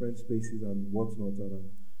different spaces and whatnot, and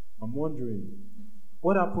I'm wondering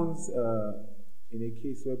what happens in a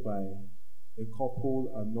case whereby a couple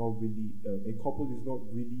is not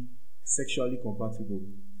really sexually compatible,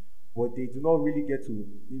 but they do not really get to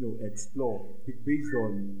explore based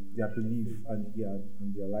on their belief and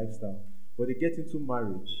their lifestyle. But they get into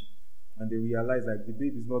marriage and they realize like the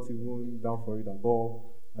babe is not even down for it at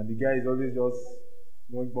all, and the guy is always just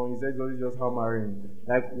hammering.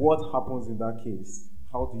 Like, what happens in that case?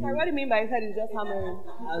 How do you? What do you mean by head is just hammering?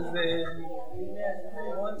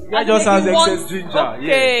 That just has excess ginger.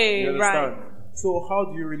 Okay, you understand? right. So how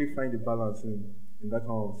do you really find the balance in that kind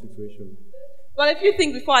of situation? Well, if you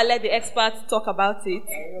think before I let the experts talk about it.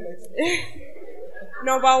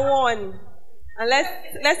 Number one, and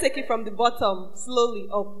let's take it from the bottom slowly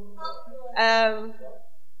up.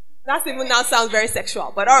 That even now sounds very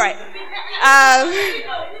sexual, but all right.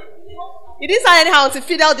 It didn't sound anyhow until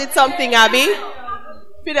Fidel did something, Abby.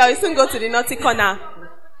 Fidel, you soon go to the naughty corner.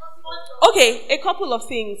 Okay, a couple of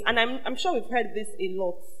things, and I'm sure we've heard this a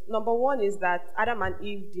lot. Number one is that Adam and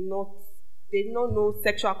Eve did not know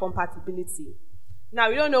sexual compatibility. Now,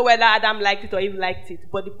 we don't know whether Adam liked it or Eve liked it,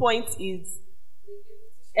 but the point is,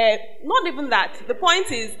 not even that. The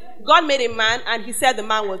point is, God made a man and he said the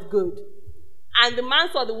man was good. And the man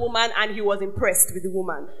saw the woman and he was impressed with the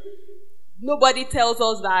woman. Nobody tells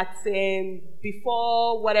us that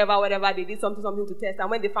before whatever, they did something to test, and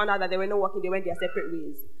when they found out that they were not working, they went their separate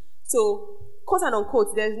ways. So, quote and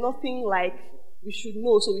unquote, there's nothing like we should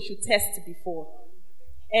know, so we should test before.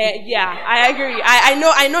 Yeah, I agree. I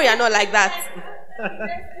know you're not like that.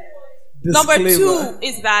 Number two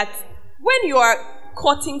is that when you are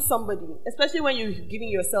courting somebody, especially when you're giving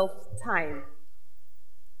yourself time,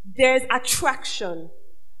 there's attraction.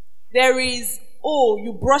 There is,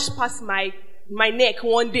 you brushed past my neck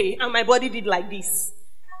one day and my body did like this.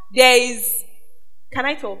 There is, can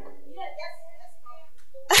I talk?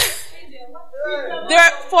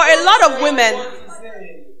 For a lot of women,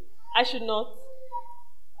 I should not.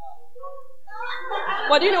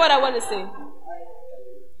 But do you know what I want to say?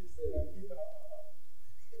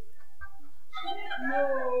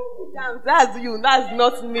 Damn, that's you, that's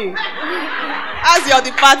not me. That's your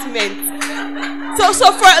department. So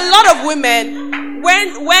for a lot of women,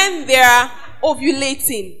 when they're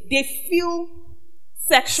ovulating, they feel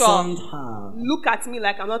sexual. Somehow. Look at me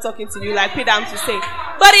like I'm not talking to you, like Pedam to say.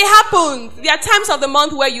 But it happens. There are times of the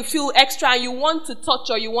month where you feel extra and you want to touch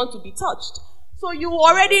or you want to be touched. So you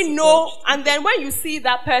already know, and then when you see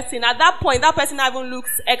that person, at that point, that person even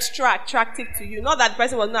looks extra attractive to you. Not that the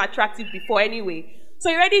person was not attractive before anyway. So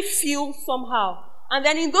you already feel somehow. And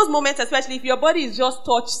then in those moments, especially if your body is just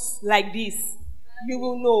touched like this, you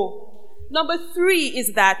will know. Number 3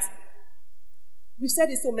 is that, we've said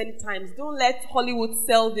it so many times, don't let Hollywood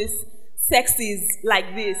sell this sexes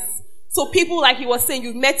like this. So people, like he was saying,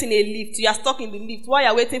 you've met in a lift, you are stuck in the lift while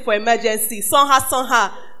you're waiting for emergency. Somehow,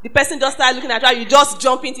 the person just started looking at you, you just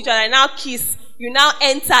jump into each other and now kiss. You now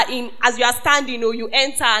enter in, as you are standing, you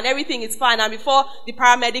enter and everything is fine. And before the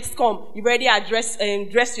paramedics come, you've already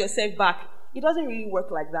dressed yourself back. It doesn't really work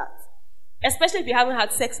like that. Especially if you haven't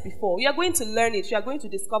had sex before. You are going to learn it. You are going to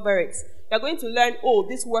discover it. You are going to learn, oh,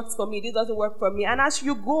 this works for me, this doesn't work for me. And as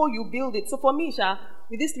you go, you build it. So for me, Sha,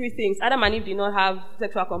 with these three things, Adam and Eve did not have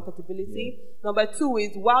sexual compatibility. Number two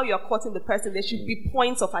is, while you're courting the person, there should be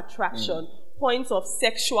points of attraction, points of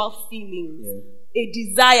sexual feelings, a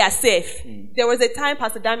desire safe. There was a time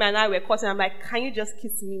Pastor Dami and I were courting. I'm like, can you just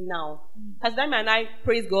kiss me now? Pastor Dami and I,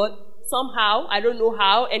 praise God, somehow, I don't know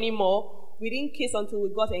how anymore, we didn't kiss until we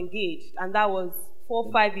got engaged, and that was 4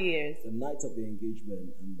 or 5 years. The night of the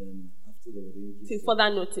engagement, and then after the wedding. Till further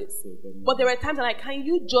notice. But there were times I'm like, can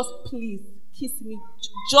you just please kiss me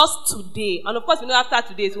just today? And of course, we know after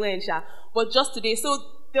today's when, Sha, but just today. So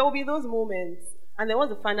there will be those moments. And then what's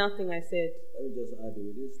the final thing I said? Let me just add,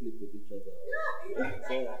 we didn't sleep with each other.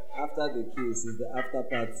 So after the kiss is the after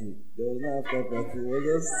party. There was no after party. It was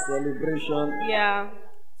just celebration. Yeah.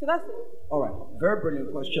 So that's all right. Very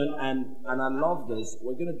brilliant question, and I love this.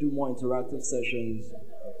 We're gonna do more interactive sessions,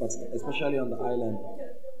 but especially on the island.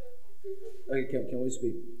 Okay, can we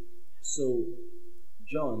speak? So,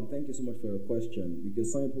 John, thank you so much for your question,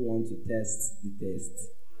 because some people want to test the test.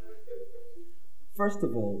 First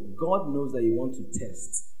of all, God knows that you want to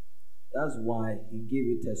test. That's why He gave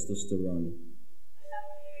you testosterone.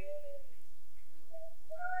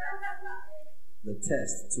 The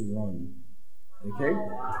test to run. Okay?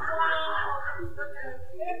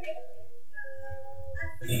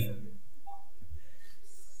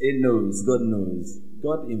 It knows, God knows.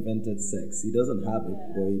 God invented sex. He doesn't have it,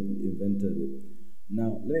 but He invented it.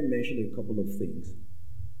 Now, let me mention a couple of things.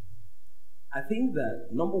 I think that,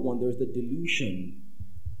 number one, there's the delusion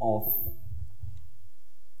of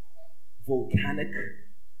volcanic,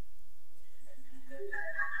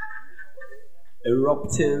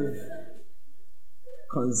 eruptive,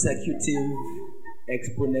 consecutive,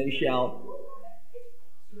 exponential.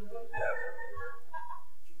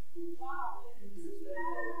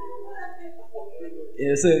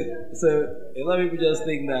 Yeah, so a lot of people just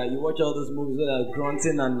think that you watch all those movies that are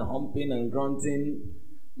grunting and humping and grunting.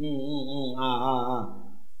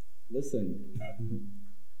 Listen,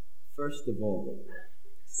 first of all,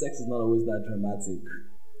 sex is not always that dramatic.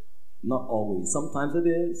 Not always. Sometimes it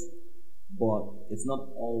is, but it's not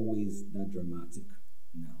always that dramatic.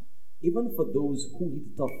 Now, even for those who hit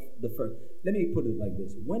it off the first, let me put it like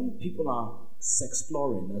this: when people are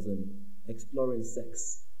sexploring, as in exploring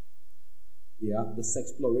sex, the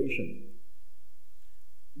sexploration,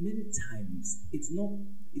 many times it's not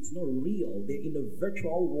real. They're in a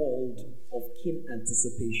virtual world of keen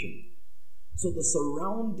anticipation. So the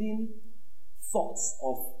surrounding thoughts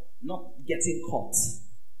of not getting caught,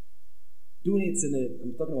 doing it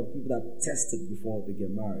I'm talking about people that test it before they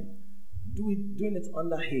get married, doing it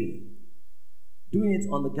under hay, doing it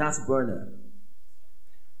on the gas burner,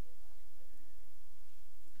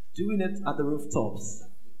 doing it at the rooftops,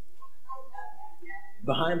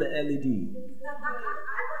 behind the LED.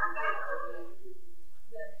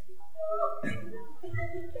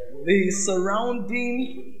 The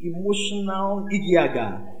surrounding emotional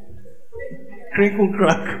igiaga, crinkle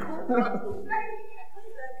crack.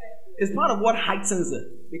 It's part of what heightens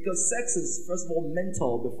it, because sex is first of all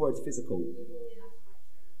mental before it's physical.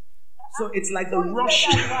 So it's like the rush.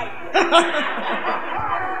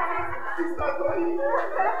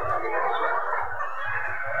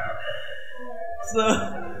 So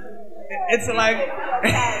it's like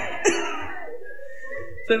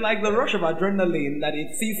the rush of adrenaline that a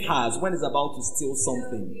thief has when he's about to steal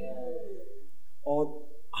something, or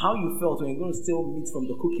how you felt when you're going to steal meat from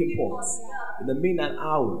the cooking pot in the midnight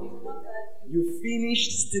hour. You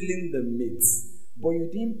finished stealing the meat, but you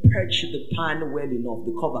didn't perch the pan well enough,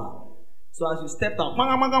 the cover. So as you stepped out,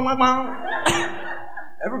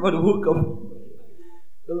 everybody woke up.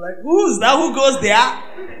 They're like, who's that? Who goes there?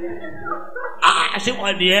 She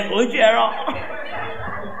went there. We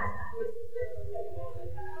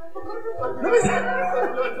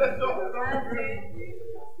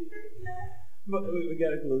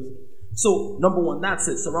gotta close. So, number one, that's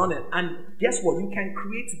it. Surround it. And guess what? You can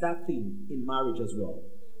create that thing in marriage as well.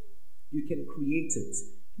 You can create it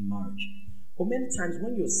in marriage. But many times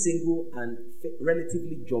when you're single and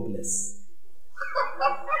relatively jobless,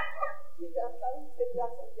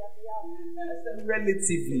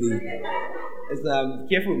 relatively,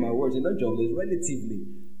 careful with my words, you're not jobless, relatively.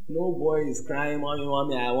 No boy is crying, mommy,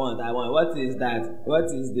 I want. What is that? What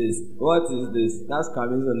is this? What is this? That's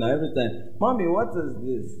coming so now every time. Mommy, what is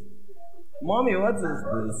this? Mommy, what is this?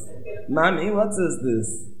 Mommy, what is this?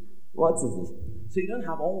 What is this? So you don't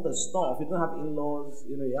have all the stuff. You don't have in-laws.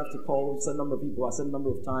 You have to call a certain number of people a certain number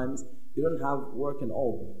of times. You don't have work and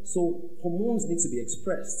all. So hormones need to be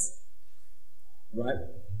expressed, right?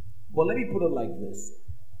 But let me put it like this.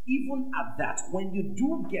 Even at that, when you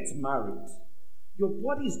do get married, your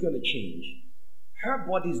body is going to change. Her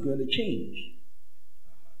body is going to change.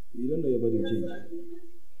 You don't know your body will change.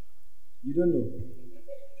 You don't know.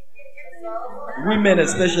 Women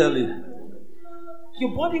especially.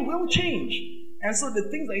 Your body will change. And so the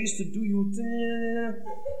things I used to do, you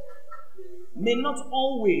may not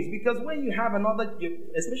always, because when you have another,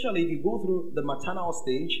 especially if you go through the maternal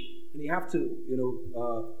stage and you have to,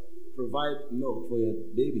 provide milk for your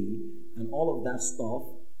baby and all of that stuff,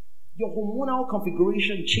 your hormonal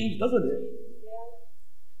configuration changes, doesn't it?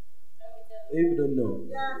 You don't know.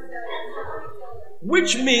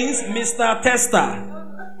 Which means, Mr. Tester,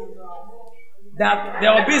 that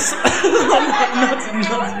there will be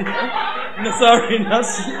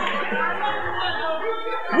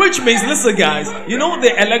Which means, listen, guys, you know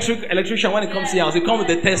the electrician when it comes to your house, you come with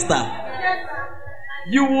the tester.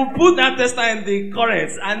 You will put that tester in the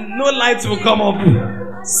current and no lights will come up.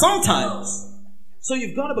 Sometimes. So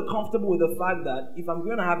you've got to be comfortable with the fact that if I'm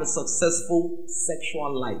going to have a successful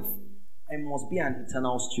sexual life, I must be an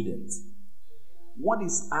eternal student.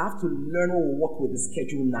 I have to learn what will work with the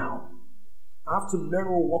schedule now. I have to learn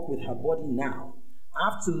what will work with her body now. I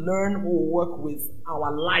have to learn what will work with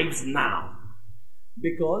our lives now.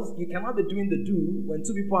 Because you cannot be doing the do when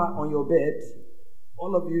two people are on your bed.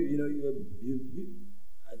 All of you,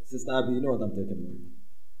 Sister Abby, you know what I'm talking about.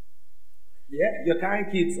 Yeah, you're carrying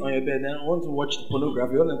kids on your bed and want to watch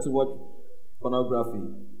pornography. You want them to watch pornography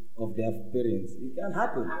of their parents. It can't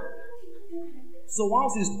happen. So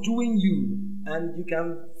whilst it's doing you, and you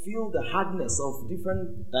can feel the hardness of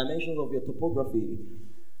different dimensions of your topography,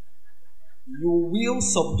 you will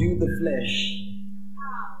subdue the flesh.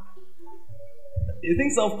 You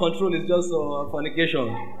think self-control is just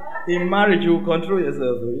fornication? In marriage, you will control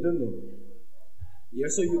yourself. You don't know. Yeah,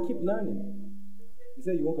 so you keep learning. You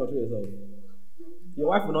say you won't control yourself. Your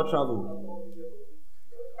wife will not travel.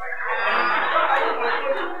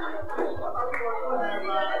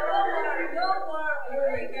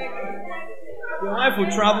 Your wife will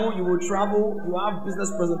travel, you will travel, you have business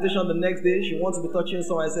presentation the next day, she wants to be touching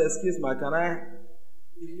someone and say, excuse me, can I?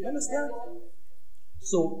 You understand?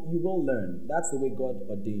 So you will learn. That's the way God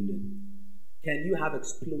ordained it. Can you have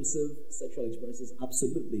explosive sexual experiences?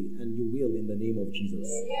 Absolutely. And you will in the name of Jesus.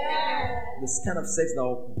 Yeah. This kind of sex that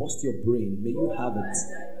will bust your brain, may you have it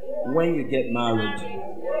when you get married.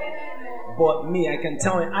 But me, I can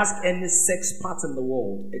tell you, ask any sex part in the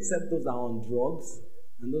world, except those that are on drugs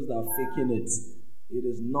and those that are faking it. It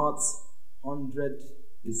is not 100%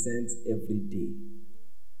 every day.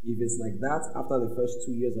 If it's like that after the first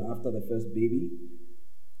 2 years or after the first baby,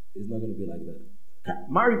 it's not going to be like that.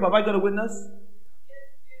 Mary, have I got a witness?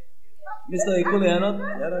 Mr. Ikuliana?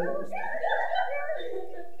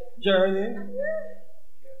 Jeremy?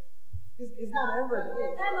 It's not ever.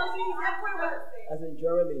 As in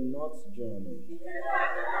Jeremy, not Johnny.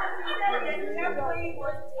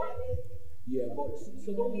 Yeah, but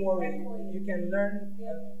so don't worry. You can learn.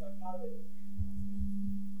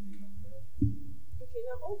 Okay,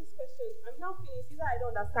 now all these questions, I'm now finished. Either I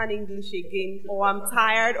don't understand English again, or I'm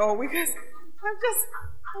tired, or because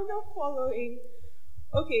I'm not following.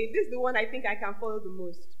 Okay, this is the one I think I can follow the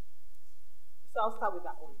most. So I'll start with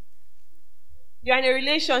that one. You're in a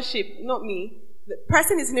relationship, not me. The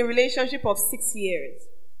person is in a relationship of 6 years.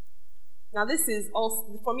 Now this is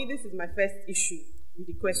also, for me, this is my first issue with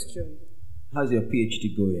the question. How's your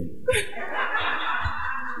PhD going?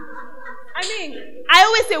 I mean, I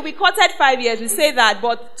always say we courted 5 years. We say that,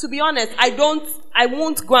 but to be honest, I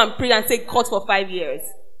won't go and pray and say court for 5 years.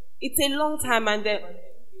 It's a long time, and then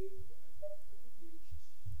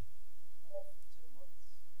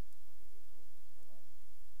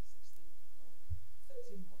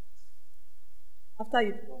after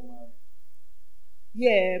you,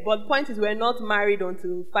 yeah. But the point is, we're not married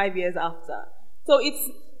until 5 years after. So it's.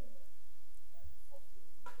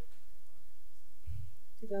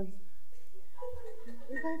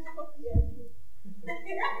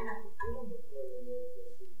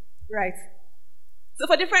 Right. So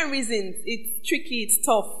for different reasons, it's tricky, it's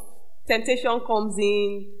tough. Temptation comes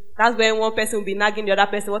in. That's when one person will be nagging the other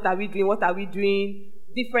person, what are we doing? What are we doing?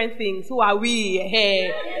 Different things. Who are we?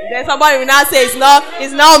 Hey. Then somebody will now say, it's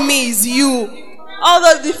not me, it's you. All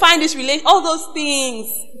those define this relation, all those things.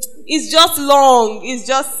 It's just long. It's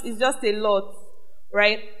just a lot.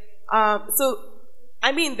 Right? So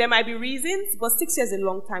I mean, there might be reasons, but 6 years is a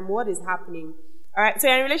long time. What is happening? All right, so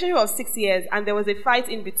you're in a relationship of 6 years, and there was a fight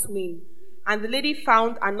in between, and the lady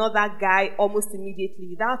found another guy almost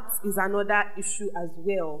immediately. That is another issue as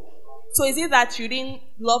well. So is it that you didn't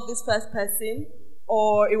love this first person,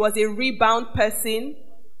 or it was a rebound person,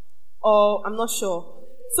 or I'm not sure.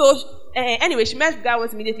 So anyway, she met the guy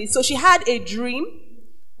almost immediately. So she had a dream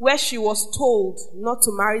where she was told not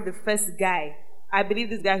to marry the first guy. I believe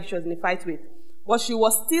this guy she was in a fight with. But she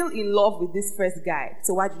was still in love with this first guy.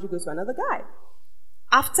 So why did you go to another guy?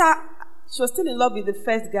 After she was still in love with the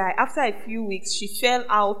first guy, after a few weeks, she fell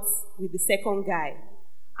out with the second guy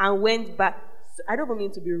and went back. I don't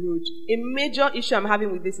mean to be rude. A major issue I'm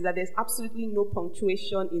having with this is that there's absolutely no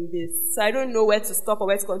punctuation in this. So I don't know where to stop or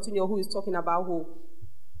where to continue or who is talking about who.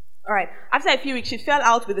 All right. After a few weeks, she fell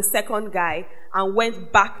out with the second guy and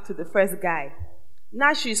went back to the first guy.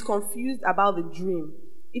 Now she's confused about the dream.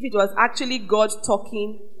 If it was actually God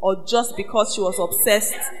talking or just because she was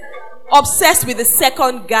obsessed with the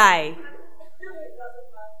second guy.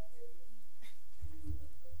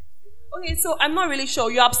 Okay, so I'm not really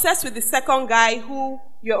sure. You're obsessed with the second guy who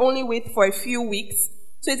you're only with for a few weeks.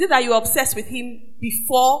 So is it that you're obsessed with him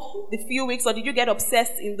before the few weeks, or did you get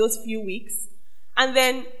obsessed in those few weeks? And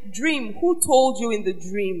then dream, who told you in the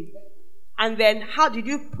dream? And then how did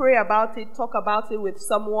you pray about it, talk about it with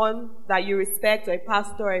someone that you respect, or a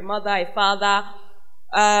pastor, or a mother, a father?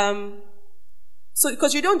 So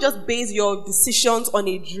because you don't just base your decisions on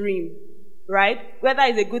a dream, right? Whether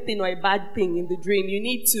it's a good thing or a bad thing in the dream, you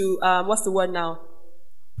need to, what's the word now?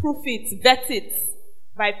 Proof it, vet it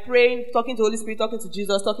by praying, talking to Holy Spirit, talking to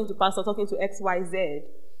Jesus, talking to pastor, talking to X, Y, Z.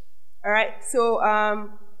 All right? So,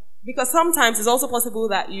 because sometimes it's also possible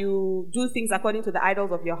that you do things according to the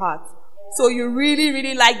idols of your heart. So you really,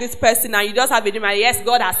 really like this person and you just have a dream and yes,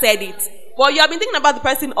 God has said it. But you have been thinking about the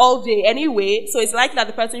person all day anyway, so it's likely that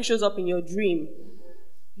the person shows up in your dream.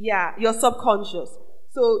 Yeah, your subconscious.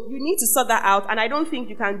 So you need to sort that out, and I don't think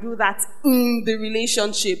you can do that in the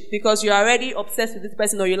relationship because you're already obsessed with this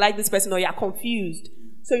person, or you like this person, or you're confused.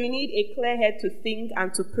 So you need a clear head to think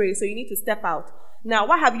and to pray. So you need to step out. Now,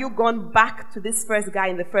 why have you gone back to this first guy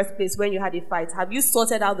in the first place when you had a fight? Have you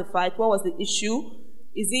sorted out the fight? What was the issue?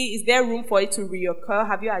 Is there room for it to reoccur?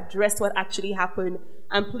 Have you addressed what actually happened?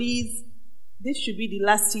 And please, this should be the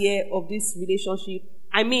last year of this relationship.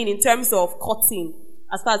 I mean, in terms of cutting,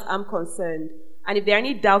 as far as I'm concerned. And if there are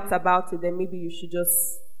any doubts about it, then maybe you should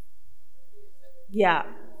just,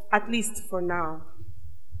 at least for now.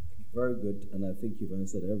 Very good. And I think you've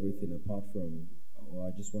answered everything apart from,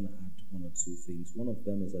 I just want to add one or two things. One of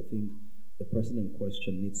them is I think the person in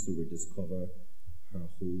question needs to rediscover her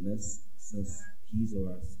wholeness, since he's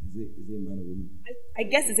or us. Is it a man or woman? I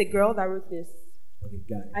guess it's a girl that wrote this. Okay,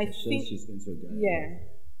 guy. I think she's going to a guy. Yeah. Right?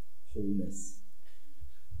 Wholeness.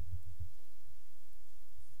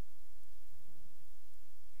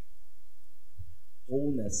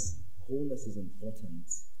 Wholeness is important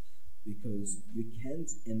because you can't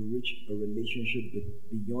enrich a relationship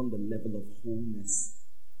beyond the level of wholeness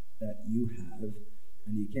that you have,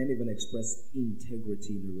 and you can't even express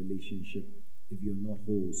integrity in a relationship if you're not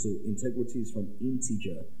whole. So integrity is from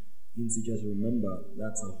integer. Integers, remember,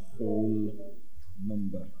 that's a whole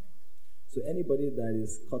number. So anybody that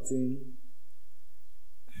is cutting,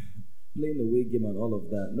 playing the away game and all of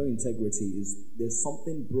that, no integrity, there's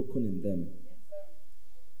something broken in them.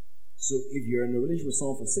 So if you're in a relationship with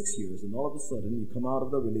someone for 6 years and all of a sudden you come out of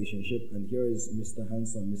the relationship and here is Mr.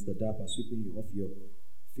 Handsome, Mr. Dapper sweeping you off your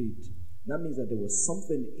feet, that means that there was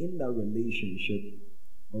something in that relationship,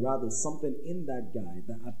 or rather something in that guy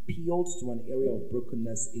that appealed to an area of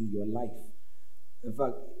brokenness in your life. In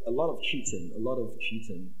fact, a lot of cheating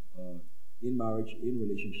in marriage, in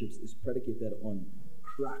relationships, is predicated on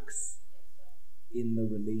cracks in the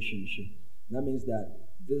relationship. That means that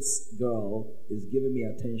this girl is giving me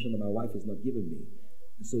attention that my wife is not giving me.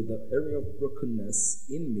 So the area of brokenness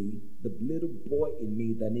in me, the little boy in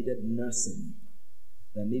me that needed nursing,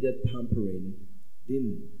 that needed pampering,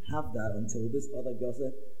 didn't have that until this other girl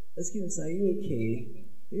said, "Excuse me, are you okay?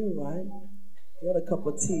 Are you alright? You want a cup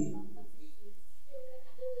of tea?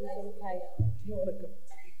 You want a cup of tea?"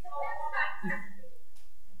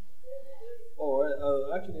 Or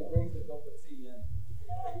actually brings the cup of tea and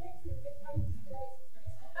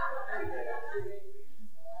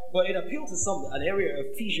but it appealed to something, an area,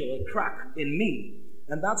 a fissure, a crack in me.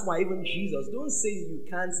 And that's why even Jesus, don't say you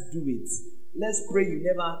can't do it. Let's pray you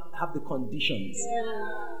never have the conditions.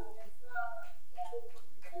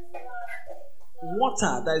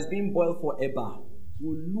 Water that is being boiled forever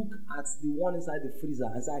will look at the one inside the freezer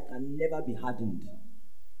and say, I can never be hardened.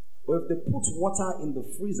 But if they put water in the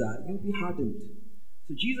freezer, you'll be hardened.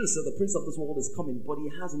 So Jesus said, the prince of this world is coming, but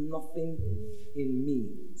he has nothing in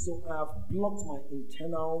me. So I've blocked my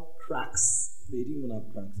internal cracks. They didn't even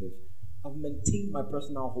have cracks. I've maintained my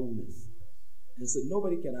personal wholeness. And so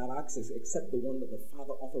nobody can have access except the one that the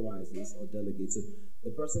Father authorizes or delegates. So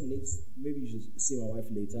the person needs, maybe you should see my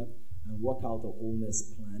wife later and work out a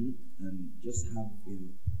wholeness plan and just have,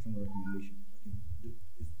 some recommendation.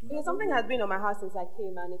 Something has been on my heart since I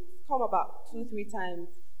came, and it's come about 2-3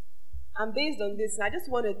 times. And based on this, I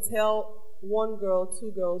just want to tell one girl,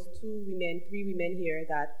 2 girls, 2 women, 3 women here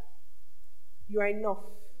that you are enough.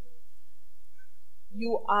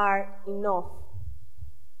 You are enough.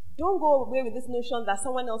 Don't go away with this notion that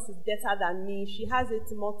someone else is better than me. She has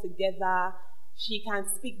it more together. She can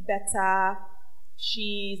speak better.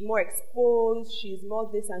 She's more exposed. She's more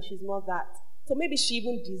this and she's more that. So maybe she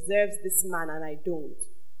even deserves this man and I don't.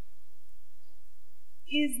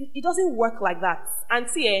 It doesn't work like that. And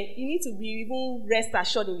see, you need to be even rest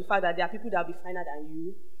assured in the fact that there are people that will be finer than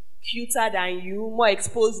you, cuter than you, more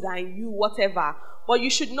exposed than you, whatever. But you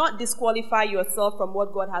should not disqualify yourself from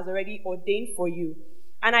what God has already ordained for you.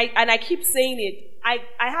 And I keep saying it.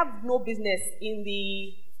 I have no business in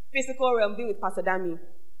the physical realm being with Pastor Dami.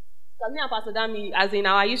 Because me and Pastor Dami, as in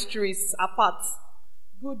our histories, apart.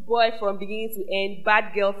 Good boy from beginning to end,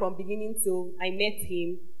 bad girl from beginning till I met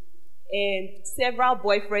him. And several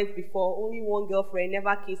boyfriends before, only one girlfriend,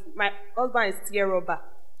 never kissed. My husband is tear rubber,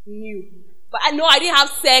 new. But I know I didn't have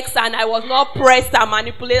sex and I was not pressed and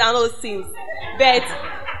manipulated and all those things. But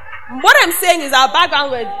what I'm saying is our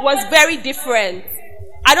background was very different.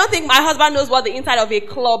 I don't think my husband knows what the inside of a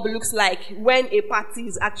club looks like when a party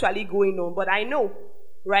is actually going on, but I know,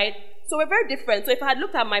 right? So we're very different. So if I had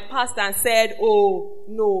looked at my past and said, oh,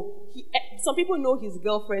 no, some people know his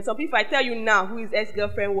girlfriend. Some people, if I tell you now who his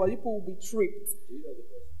ex-girlfriend was, people will be tripped.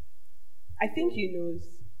 I think he knows.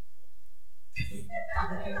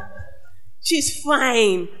 She's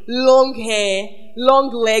fine. Long hair,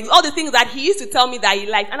 long legs, all the things that he used to tell me that he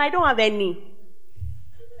liked, and I don't have any.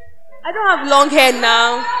 I don't have long hair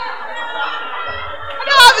now.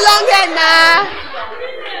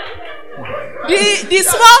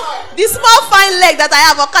 The small fine leg that I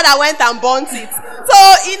have, Okada went and burnt it. So,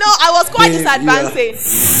 I was quite disadvantaged.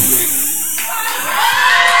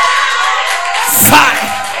 Fine.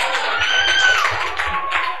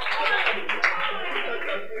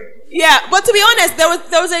 Yeah, but to be honest,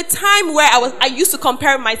 there was a time where I used to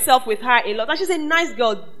compare myself with her a lot. And she's a nice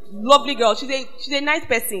girl, lovely girl. She's a nice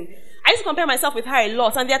person. I used to compare myself with her a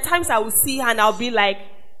lot, and there are times I will see her and I'll be like,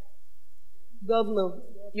 Governor,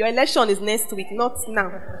 your election is next week, not now.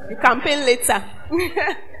 You campaign later.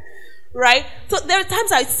 Right? So there are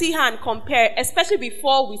times I see her and compare, especially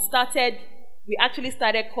before we actually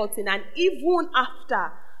started courting, and even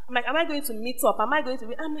after, I'm like, am I going to meet up? I'm like,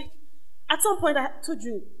 at some point I told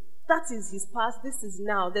you, that is his past, this is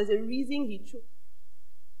now. There's a reason he chose.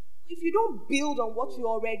 If you don't build on what you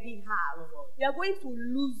already have, you're going to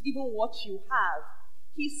lose even what you have.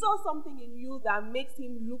 He saw something in you that makes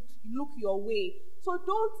him look your way. So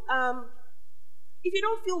don't, if you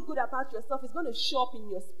don't feel good about yourself, it's going to show up in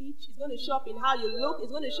your speech. It's going to show up in how you look.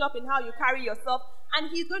 It's going to show up in how you carry yourself. And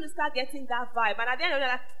he's going to start getting that vibe. And at the end of the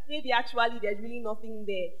day, maybe actually there's really nothing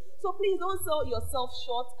there. So please don't sell yourself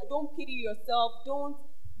short. Don't pity yourself.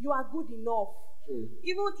 You are good enough.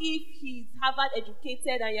 Even if he's Harvard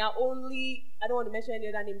educated and you're only, I don't want to mention any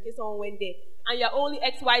other name in case someone went there, and you're only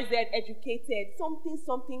XYZ educated, something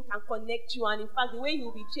can connect you, and in fact, the way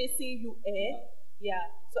he'll be chasing you, yeah.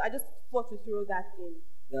 So I just thought to throw that in.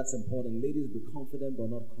 That's important. Ladies, be confident but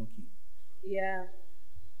not cocky. Yeah.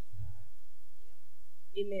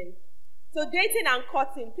 Amen. So dating and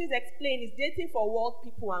courting, please explain. Is dating for world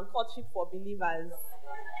people and courtship for believers?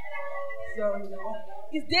 So,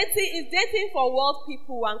 is dating for world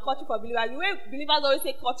people and courtship for believers? The way believers always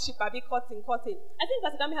say courtship, I be courting. I think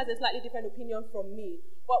Pastor Dami has a slightly different opinion from me.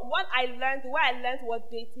 But the way I learned what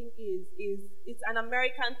dating is it's an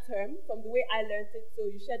American term from the way I learned it, so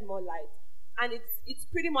you shed more light. And it's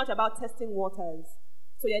pretty much about testing waters.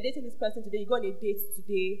 So you're dating this person today, you go on a date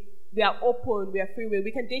today, we are open, we are free will,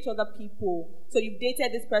 we can date other people. So you've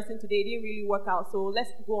dated this person today, it didn't really work out, so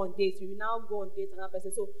let's go on dates. You now go on dates another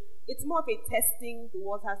person. So it's more of a testing the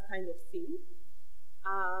waters kind of thing.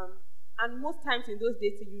 And most times in those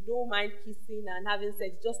dates, you don't mind kissing and having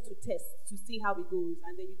sex just to test, to see how it goes,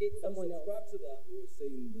 and then you date someone else. To that, we were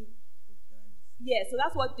saying the guys. Yeah, so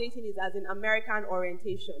that's what dating is as an American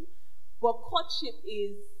orientation. But courtship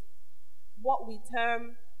is what we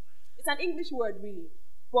term, it's an English word really,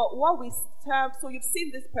 but what we term, so you've seen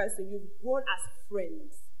this person, you've grown as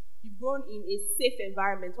friends. You've grown in a safe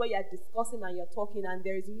environment where you're discussing and you're talking and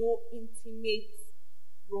there is no intimate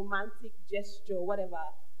romantic gesture, whatever,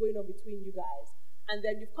 going on between you guys. And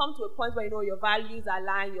then you've come to a point where you know your values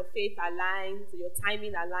align, your faith aligns, your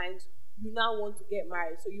timing aligns. You now want to get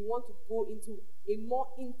married. So you want to go into a more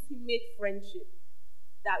intimate friendship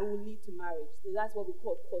that will lead to marriage. So that's what we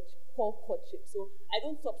call courtship. So I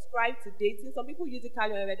don't subscribe to dating. Some people use it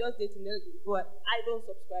casually, they're just dating, but I don't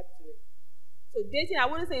subscribe to it. So dating, I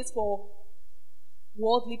wouldn't say it's for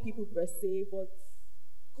worldly people per se, but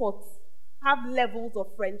courts have levels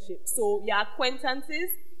of friendship. So your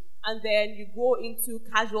acquaintances, and then you go into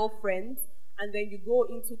casual friends, and then you go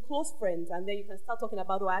into close friends, and then you can start talking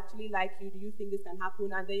about, oh, I actually like you, do you think this can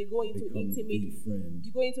happen? And then you go into intimate friends.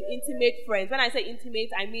 You go into intimate friends. When I say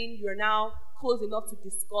intimate, I mean you're now close enough to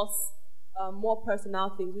discuss more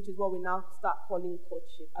personal things, which is what we now start calling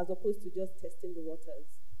courtship, as opposed to just testing the waters.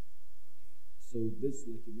 So this,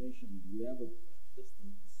 like you mentioned, we have just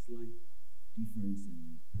a slight difference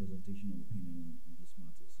in presentation of opinion on this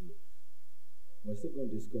matter. So we're still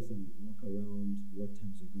going to discuss and walk around what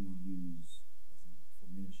terms we're going to use for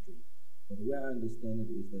ministry. But the way I understand it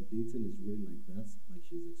is that dating is really like that, like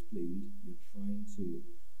she's explained. You're trying to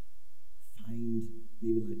find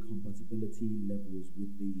maybe like compatibility levels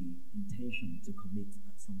with the intention to commit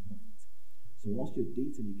at some point. So once you're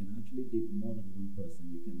dating, you can actually date more than one person.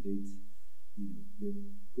 You can date, you're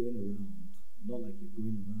going around, not like you're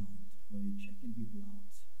going around, but you're checking people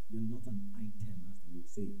out. You're not an item, as they would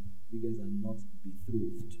say. You guys are not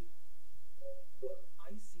betrothed. But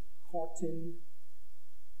I see courting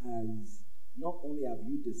as not only have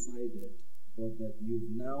you decided, but that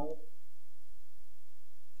you've now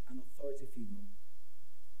an authority figure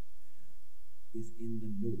is in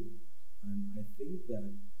the know. And I think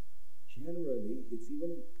that generally it's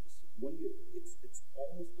even when it's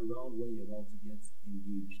almost around when you're about to get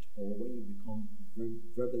engaged or when you become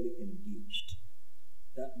verbally engaged.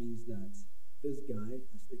 That means that this guy has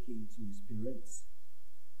taken to his parents.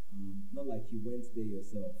 Not like you went there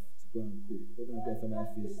yourself to go and cook. Go down there for my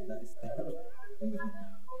face. That's that. Have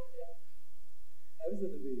you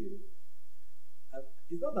seen the video?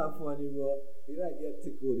 It's not that funny, but I get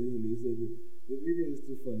tickled easily. So the video is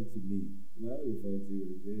too funny to me. It might not be funny to you,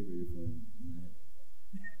 but it's very, very funny.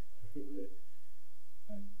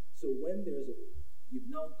 Right. So when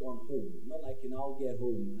you've now gone home, not like you now get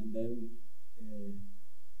home and then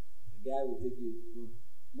the guy will take you,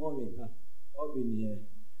 mommy, I've been here.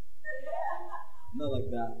 Not like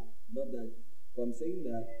that. Not that. But I'm saying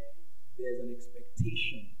that there's an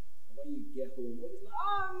expectation. And when you get home, what is like,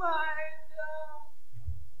 oh my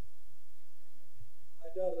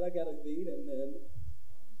God, that kind of thing. And then,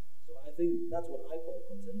 so I think that's what I call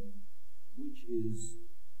content, which is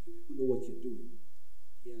you people know what you're doing.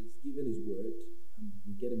 He has given his word, and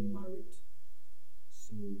we're getting married.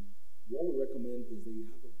 So what we recommend is that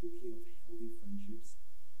you have a bouquet of healthy friendships,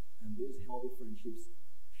 and those healthy friendships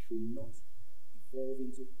should not evolve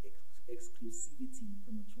into exclusivity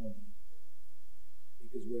prematurely.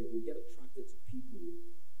 Because we get attracted to people,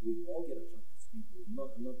 we all get attracted to people,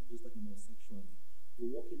 not just talking about sexually. We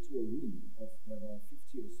walk into a room of there are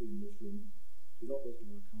 50 or so in this room, without us to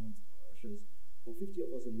account ushers, or 50 of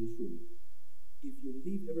us in this room. If you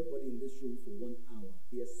leave everybody in this room for 1 hour,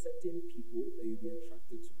 there are certain people that you'll be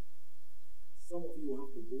attracted to. Some of you will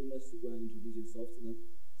have the boldness to go and introduce yourself to them.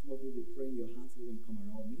 Some of you will pray in your hearts, let them come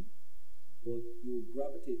around me. But you will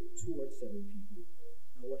gravitate towards certain people.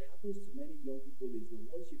 Now, what happens to many young people is that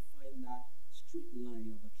once you find that straight line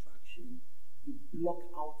of attraction, you block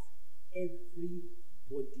out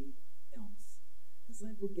everybody else. And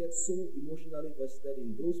some people get so emotionally invested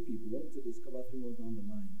in those people, only to discover 3 months down the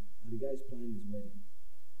line that the guy is planning his wedding.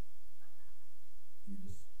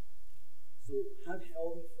 Yes. So have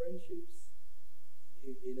healthy friendships.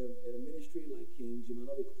 In a ministry like Kings, you might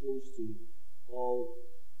not be close to all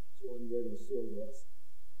 200 or so of us,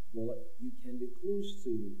 but you can be close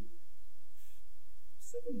to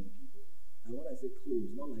 7 people. And when I say close,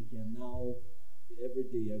 not like you're now every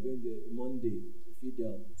day, you're going to Monday,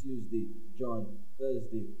 Fidel, Tuesday, John,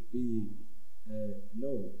 Thursday, B.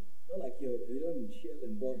 No, not like you don't share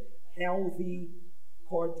them, but healthy,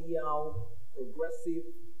 cordial, progressive,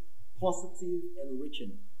 positive,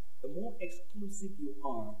 enriching. The more exclusive you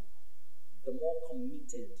are, the more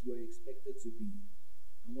committed you are expected to be.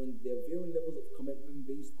 And when there are varying levels of commitment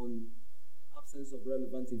based on absence of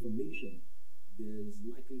relevant information, there's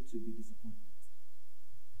likely to be disappointment.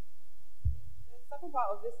 The second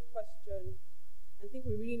part of this question, I think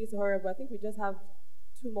we really need to hurry up, but I think we just have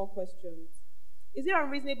 2 more questions. Is it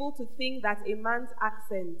unreasonable to think that a man's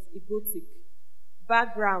accent, Igbotic,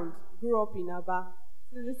 background, grew up in Aba?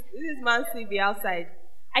 This is man's CV outside.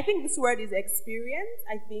 I think this word is experience,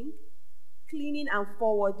 I think. cleaning and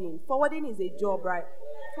forwarding. Forwarding is a job, right?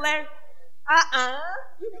 Clear.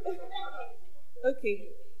 Okay.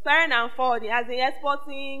 Clearing and forwarding, as in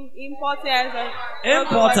exporting, importing,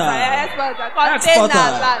 Importer. Exporter. Exporter.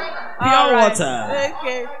 Pure water.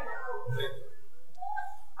 Okay.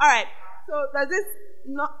 All right. So does this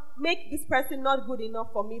not make this person not good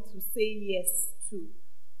enough for me to say yes to?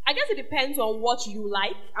 I guess it depends on what you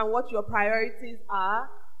like and what your priorities are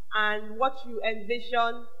and what you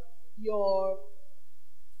envision your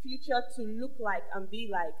future to look like and be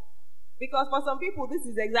like. Because for some people, this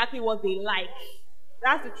is exactly what they like.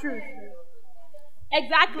 That's the truth.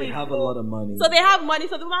 Exactly. They have a lot of money. So they have money,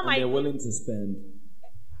 so the woman might... they're willing to spend.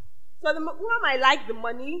 So the woman might like the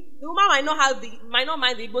money. The woman might not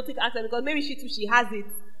mind the egotic accent because maybe she too, she has it.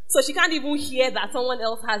 So she can't even hear that someone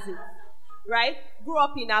else has it. Right? Grew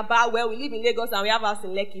up in Aba where we live in Lagos and we have house in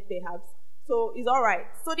Lekki perhaps. So it's alright.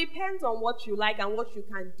 So depends on what you like and what you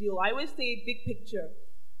can deal. I always say big picture.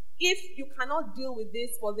 If you cannot deal with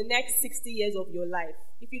this for the next 60 years of your life,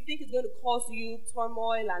 if you think it's going to cause you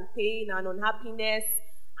turmoil and pain and unhappiness,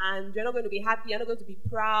 and you're not going to be happy, you're not going to be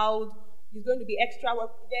proud, it's going to be extra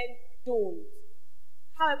work, then don't.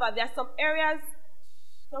 However, there are some areas.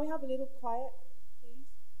 Can we have a little quiet, please?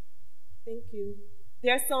 Thank you.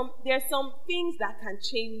 There are some things that can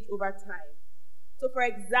change over time. So, for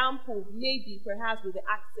example, maybe perhaps with the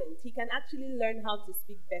accent, he can actually learn how to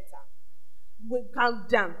speak better. We'll count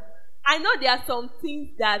down. I know there are some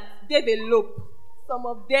things that develop. Some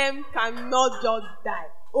of them cannot just die.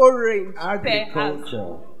 Orange,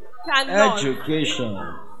 Agriculture, cannot. education.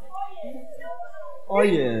 Oh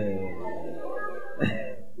yeah.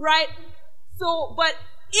 Right? So, but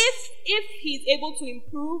if he's able to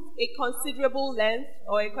improve a considerable length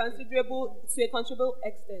or to a considerable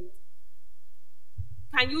extent,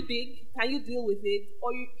 can you dig? Can you deal with it?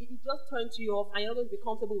 Or it just turns you off and you're not going to be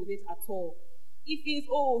comfortable with it at all. If he's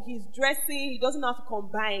dressing, he doesn't have to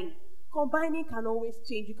combine. Combining can always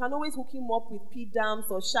change. You can always hook him up with P-Dams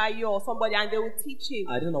or Shayo or somebody and they will teach him.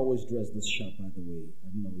 I didn't always dress this sharp, by the way. I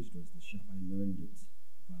learned it by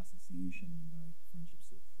association and by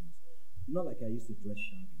friendships and things. Not like I used to dress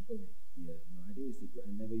shabby. Yeah, no, I never used to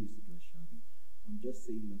dress shabby. I'm just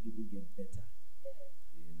saying that people get better.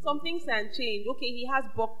 Some things can change. Okay, he has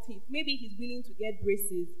buck teeth. Maybe he's willing to get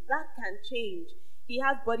braces. That can change. He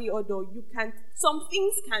has body odor. Some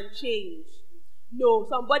things can change. No,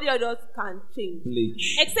 some body odors can change.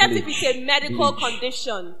 Bleach. Except if it's a medical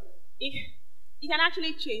condition. It can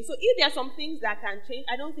actually change. So if there are some things that can change,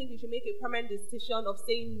 I don't think you should make a permanent decision of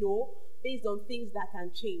saying no based on things that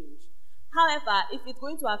can change. However, if it's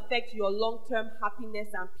going to affect your long-term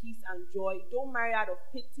happiness and peace and joy, don't marry out of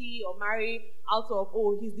pity or marry out of,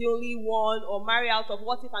 he's the only one, or marry out of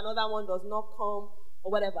what if another one does not come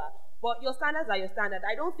or whatever. But your standards are your standard.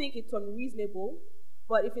 I don't think it's unreasonable,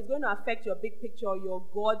 but if it's going to affect your big picture or your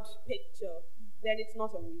God picture, then it's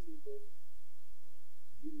not unreasonable.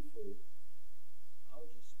 Beautiful. I'll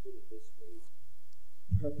just put it this way.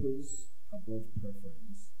 Purpose above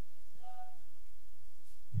preference.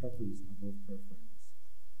 Purpose above preference.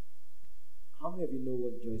 How many of you know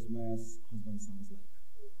what Joyce Meyer's husband sounds like?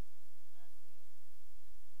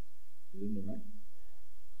 You don't know, right?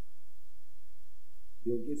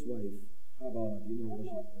 Bill Gates' wife, how about her? Do you know what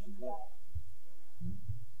she's like?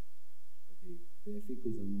 Okay, there are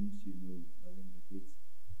ficus amongst you know Melinda Gates.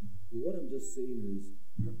 But what I'm just saying is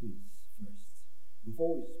purpose first.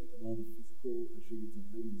 Before we speak about the physical attributes and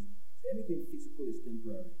elements, anything physical is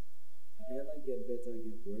temporary. It can either get better,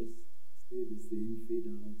 get worse, stay the same,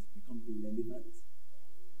 fade out, become irrelevant.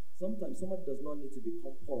 Sometimes someone does not need to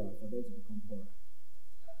become poorer for them to become poorer.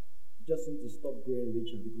 You just need to stop growing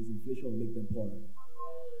richer because inflation will make them poorer.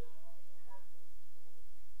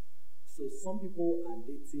 So some people are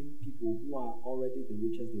dating people who are already the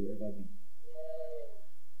richest they will ever be.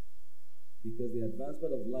 Because the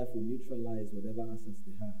advancement of life will neutralize whatever assets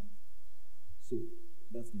they have. So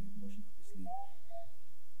that's my portion, obviously.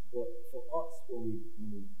 But for us, when we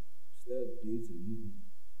started dating,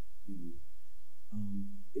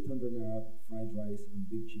 800 naira fried rice and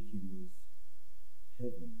big chicken was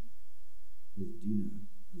heaven. It was dinner,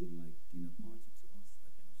 as in like dinner party to us,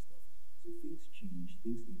 that kind of stuff. So things change,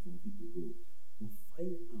 things evolve, people grow. But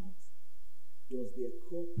find out, does their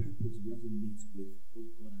core purpose resonate with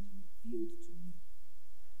what God has revealed to me?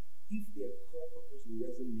 If their core purpose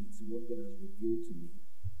resonates with what God has revealed to me,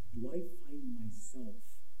 do I find myself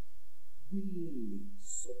willingly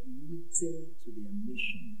submitting to their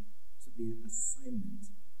mission, to their assignment,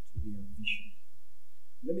 to their vision?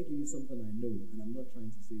 Let me give you something I know, and I'm not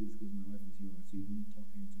trying to say this because my wife is here, so you don't talk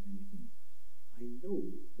her into anything. I I know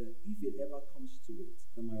that if it ever comes to it,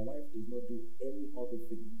 that my wife does not do any other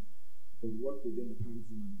thing but work within the parameters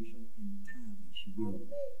of my vision entirely, she will. Do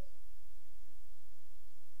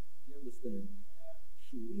you understand?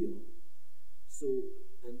 She will. So,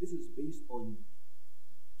 and this is based on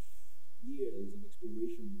years of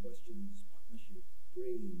exploration, questions, partnership,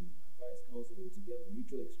 praying, advice, counsel, together,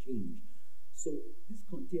 mutual exchange. So, this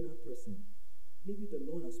container person, maybe the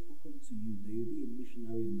Lord has spoken to you that you'll be a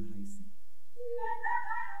missionary on the high sea.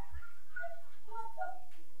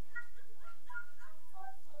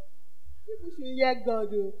 People should hear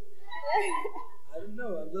God. Oh. I don't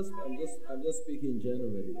know. I'm just speaking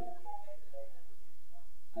generally.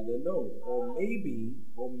 I don't know. Or maybe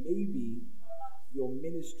your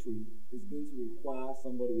ministry is going to require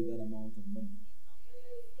somebody with that amount of money.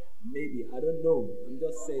 Maybe. I don't know. I'm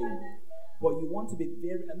just saying. But you want to be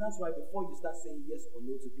very, and that's why before you start saying yes or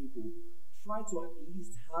no to people, try to at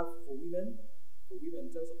least have for women in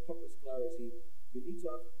terms of purpose clarity, you need to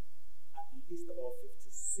have at least about 56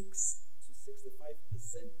 to 65%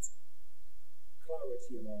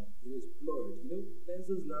 clarity about, it's blurred.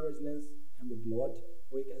 Lenses, Larry's lens can be blurred,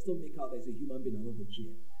 or you can still make out there's a human being under the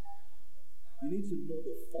chair. You need to know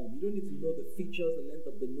the form. You don't need to know the features, the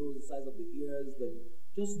length of the nose, the size of the ears.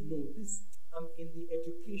 Just know this. I'm in the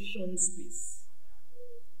education space.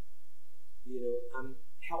 I'm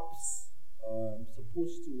helps. I'm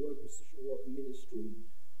supposed to work with social work ministry.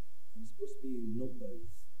 I'm supposed to be in numbers.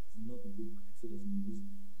 It's not the book, Exodus numbers.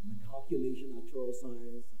 My calculation, actuarial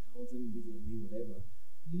science, accounting, business, whatever.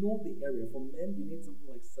 Know the area. For men, you need something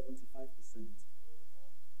like 75%.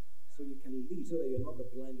 So you can lead, so that you're not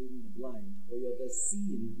the blind leading the blind, or you're the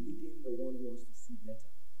seeing leading the one who wants to see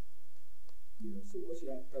better. So once you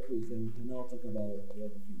have purpose, then we can now talk about the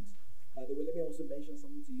other things. By the way, let me also mention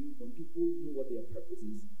something to you. When people know what their purpose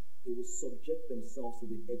is, they will subject themselves to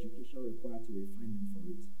the education required to refine them for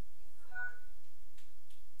it.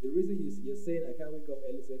 The reason you're saying I can't wake up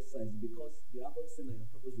early to exercise is because you haven't seen that your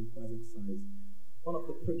purpose requires exercise. One of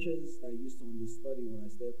the preachers that I used to understudy when I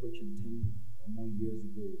started preaching 10 or more years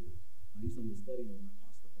ago, I used to understudy him. My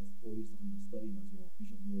pastor, Pastor Paul, used to understudy him as well,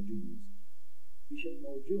 Bishop Noel Jones. Bishop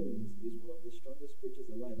Noel Jones is one of the strongest preachers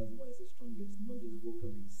alive. As why I say strongest, not just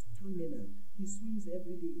vocally. Stamina. He swims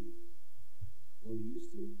every day. Well, he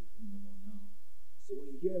used to. I don't know about now. So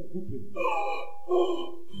when you hear him whooping,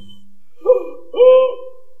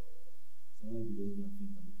 sometimes you just gonna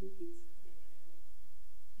think on the pulpit.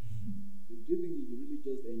 Do you think you really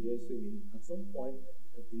just enjoy swimming? At some point,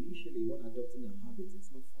 initially, when adopting a habit,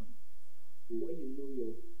 it's not fun. But when you know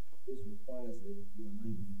your purpose requires it, you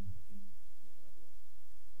align with it.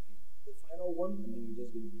 The final one, and then we're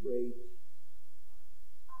just going to pray.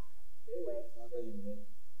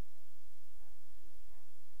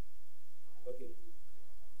 Okay.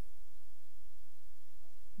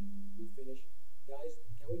 We finish. Guys,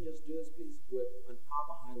 can we just do this, please? We're an hour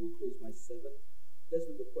behind. We'll close by 7. Let's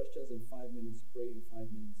do the questions in 5 minutes, pray in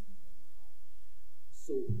 5 minutes, and then we're out.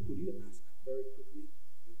 So, could you ask very quickly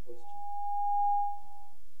your question?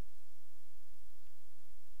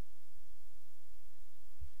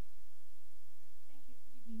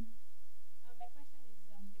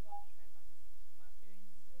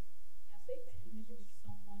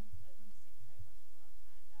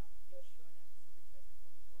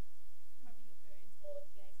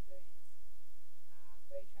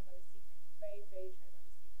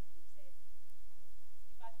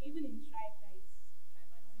 Even in tribe, there is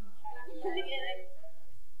tribalism in tribe.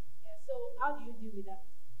 So how do you deal with that?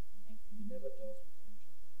 You never dealt with any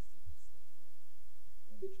tribalistic stuff.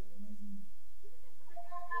 Were they tribalizing you?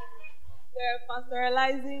 They're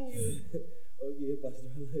pastoralizing you. Okay,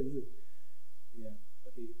 pastoralizing. Yeah.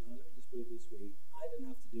 Okay, let me just put it this way. I didn't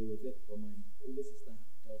have to deal with it, but my older sister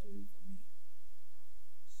dealt with it for me.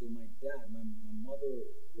 So my dad, my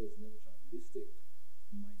mother was never tribalistic.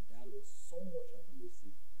 My dad was somewhat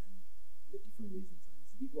tribalistic, and for different reasons. So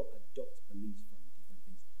people adopt beliefs from different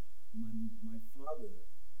things. My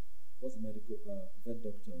father was a medical vet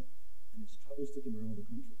doctor, and his travels took him around the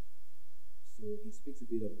country. So he speaks a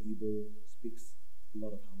bit of Igbo, speaks a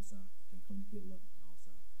lot of Hausa, he can communicate a lot in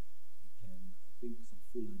Hausa. He can, I think, some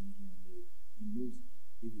Fulani here and there. He knows,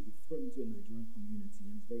 if you throw him into a Nigerian community,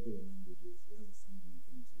 and he's very good at languages, he has a sanguine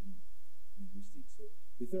thing, so linguistics. So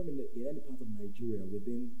if you throw him in any part of Nigeria,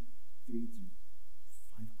 within 3 to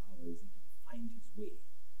 5 hours, he can find his way.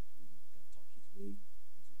 He can talk his way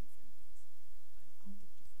into different things and out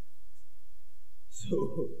of different things. So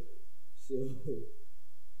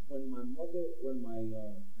when my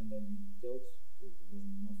and then we dealt with, it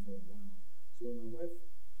wasn't enough for a while. So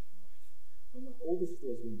when my oldest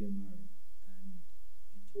sister was going to get married, and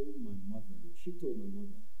he told my mother, she told my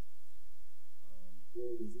mother, oh,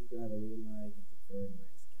 there's this guy that I really like. He's a very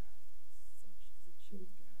nice guy. He's a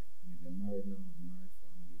chilled guy. I mean, they're married now. They're married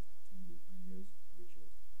for maybe 10 years, 9 years. Very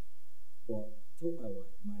chilled. But told my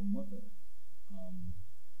wife, my mother, I'm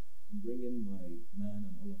bringing my man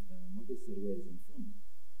and all of them. My mother said, where is he from?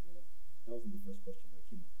 Well, that wasn't the first question that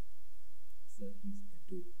came up. I said, he's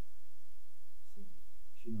Edo. So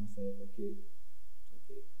she now said, okay.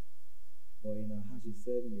 But in her heart, she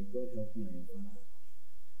said, may God help you and your father.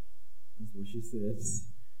 That's what she says.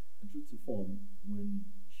 And true to form, when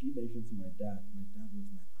she mentioned to my dad was like,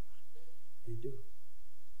 Edo.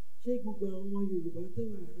 Ṣé gbogbo àwọn ọmọ Yorùbá tó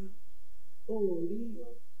wà rà ó rí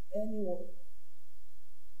anyone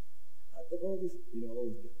at all this, all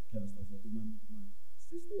this kind of stuff. So my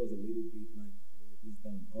sister was a little bit like, this,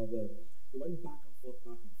 that, and other. They went back and forth.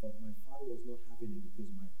 My father was not having it because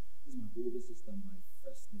this is my older sister,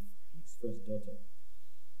 his first daughter.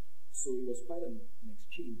 So it was quite an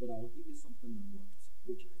exchange, but I will give you something that worked,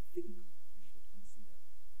 which I think you should consider.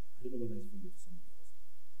 I don't know whether it's for you or for somebody else.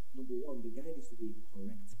 Number one, the guy needs to be a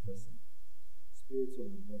correct person, spiritual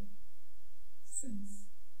and body. Sense.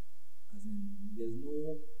 As in, there's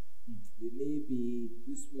no, it may be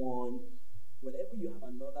this one. Whenever you have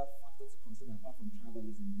another factor to consider apart from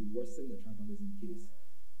tribalism, you worsen the tribalism case.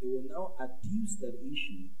 They will now adduce that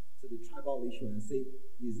issue to the tribal issue and say,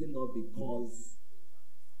 is it not because,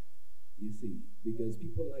 you see, because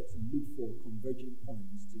people like to look for converging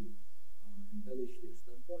points to embellish their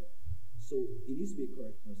standpoint. So it needs to be a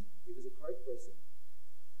correct person. If it's a correct person,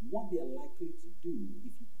 what they are likely to do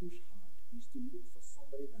if you push hard is to look for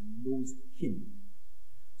somebody that knows him.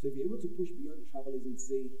 So if you're able to push beyond the tribalism,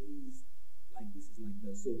 say he's like this is like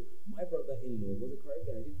that. So my brother-in-law was a correct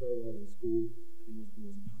guy. He did very well in school. I think he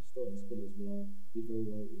was a pastor in school as well. Did very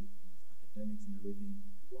well in his academics and everything.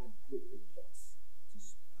 People had great reports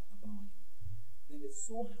about him. Then it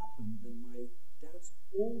so happened that my dad's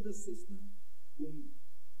older sister, whom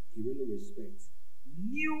he really respects,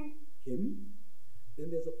 knew him.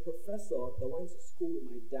 Then there's a professor that went to school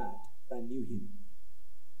with my dad that knew him.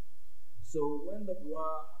 So when the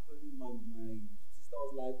bra happened, my sister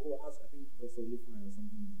was like, oh, ask, I think Professor Lufai or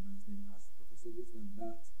something is his last name, ask Professor this and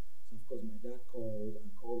that. So of course my dad called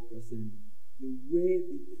the person. The way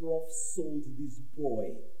the prof sold this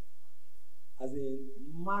boy, as in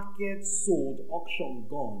market sold, auction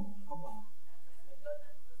gone, hammer.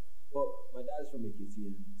 But my dad is from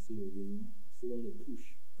Ekiti, so still want to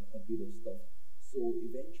push a bit of stuff. So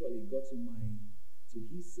eventually got to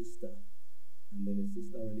his sister, and then his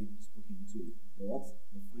sister really spoke into it. But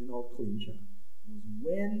the final clincher was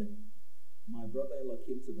when my brother-in-law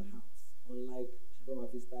came to the house. Unlike Shadow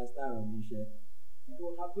Mafista Star and Misha, you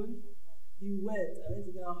know what happened? He went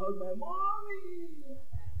to go and hug my mommy.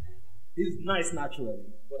 He's nice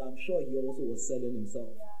naturally, but I'm sure he also was selling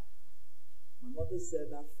himself. My mother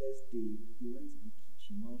said that first day he went to the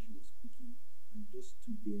kitchen while she was cooking and just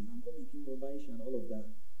stood there. I'm not making rubbish and all of that.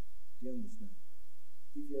 Do you understand?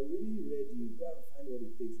 If you're really ready, go and find what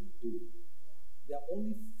it takes and do it. There are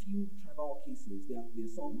only few tribal cases. There are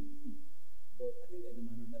some, but I think they're the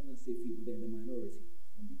minority. I'm not say few, but they're the minority.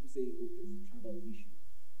 When people say, oh, this is a tribal issue,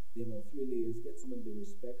 there are 3 layers. Get someone they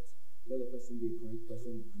respect, let the person be a correct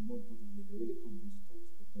person, and more importantly, they really come to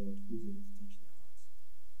talk to the God who's able to touch their hearts.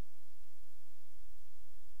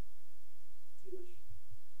 Tilash,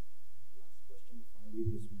 last question before I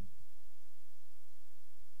read this one.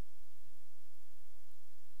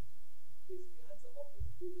 Please, if your hands are up,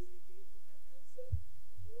 we'll do this again. If you can't answer,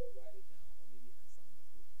 we'll write it down or maybe answer on the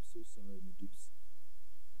group. I'm so sorry, my dupes.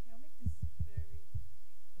 Okay, I'll make this very quick.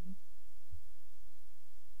 Hello?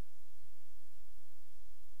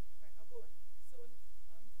 Right, I'll go on. So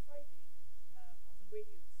on Friday, I was on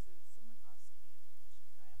radio, so someone asked me a question,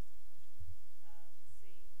 a guy asked me a question,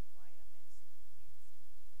 saying why are men so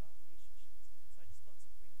confused about relationships. So I just thought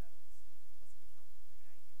to bring that up to possibly help the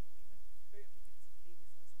guy here, or even very applicable to the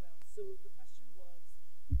ladies as well. So the question was,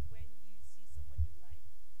 when you see someone you like,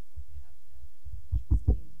 or you have interest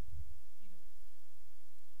in,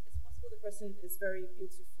 it's possible the person is very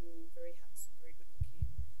beautiful, very handsome, very good looking,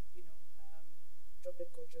 drop dead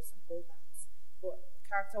gorgeous and all that, but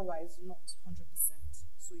character-wise, not 100%.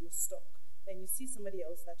 So you're stuck. Then you see somebody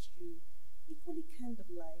else that you equally kind of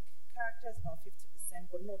like. Character is about 50%,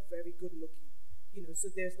 but not very good looking. So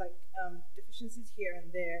there's like deficiencies here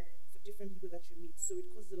and there for different people that you meet. So it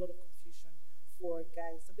causes a lot of confusion for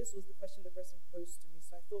guys. So this was the question the person posed to me.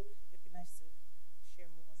 So I thought it'd be nice to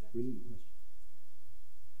share more on that. Brilliant question.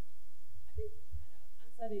 I think you kind of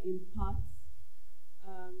answered it in parts.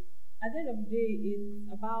 At the end of the day, it's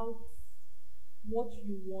about what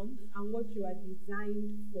you want and what you are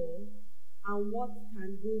designed for. and what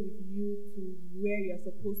can go with you to where you're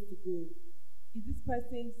supposed to go. Is this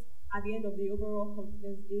person's, at the end of the overall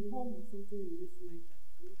confidence, a home or something in this life that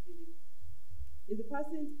I'm not feeling? Is the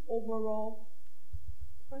person's overall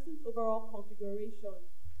configuration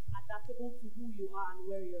adaptable to who you are and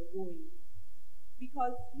where you're going?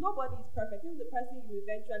 Because nobody is perfect. Even the person you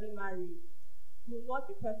eventually marry will not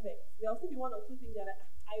be perfect. There'll still be one or two things that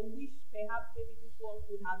I wish perhaps maybe this one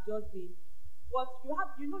could have just been. But you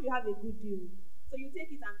have a good deal. So you take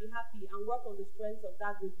it and be happy and work on the strengths of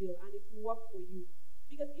that good deal, and it will work for you.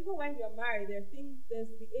 Because even when you're married, there's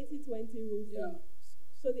the 80-20 rule. Yeah.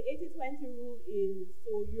 So the 80-20 rule is,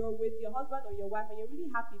 so you're with your husband or your wife and you're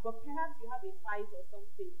really happy, but perhaps you have a fight or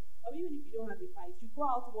something. Or even if you don't have a fight, you go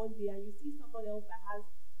out one day and you see someone else that has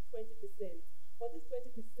 20%. But this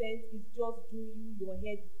 20% is just doing you your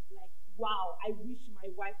head like, wow, I wish my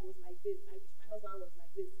wife was like this. I wish my husband was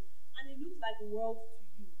like this. And it looks like the world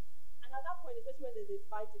to you. And at that point, especially when there's a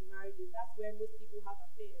fight in marriages, that's where most people have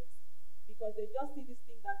affairs. Because they just see this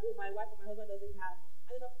thing that, oh, my wife or my husband doesn't have.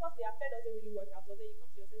 And then, of course, the affair doesn't really work out. So then you come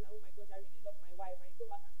to your sense that, oh my gosh, I really love my wife. And you go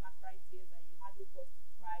back and start crying tears that you had no cause to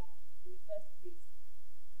cry in the first place.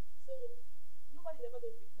 So nobody's ever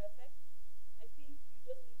going to be perfect. I think you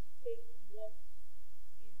just need to take what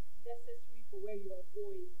is necessary for where you are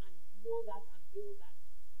going and grow that and build that.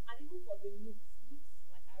 And even for the looks,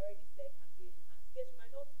 like I already said, can be enhanced. Yes, she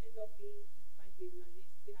might not end up being who's the fine baby. Now, they used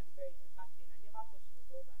to say Halle Berry back then. I never thought she was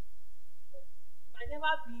all that. But you might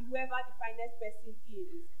never be whoever the finest person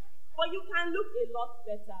is. But you can look a lot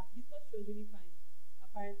better. You thought she was really fine,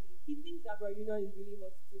 apparently. He thinks that Bro Union is really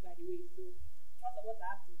hot too, by the way. So that's what I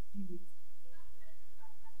have to deal with.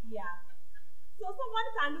 Yeah. So someone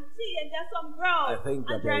can look, see, and there's some girls. I think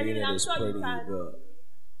Gabrielle is sure pretty, but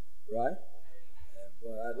right?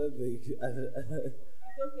 But I don't think. It's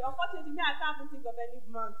okay. Unfortunately, I can't even think of any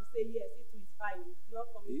man to say yes, it is fine. It's not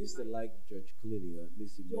coming. You used to like George Clooney, or at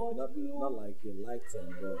least you not like you liked him,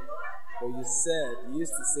 but you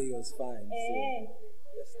used to say he was fine. So,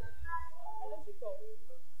 yes.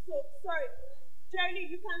 So sorry, Jerry,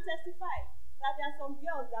 you can testify that there are some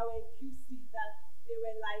girls that were in QC that they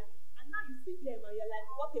were like, and now you see them and you're like,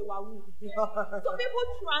 what a wahoo. So people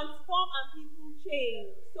transform and people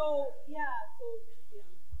change. So yeah.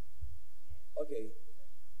 Okay.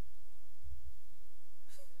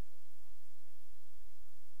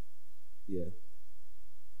 Yeah.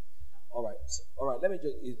 All right. Let me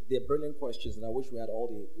just. They're brilliant questions, and I wish we had all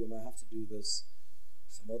the. We might have to do this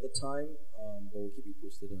some other time, but we'll keep you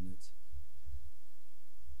posted on it.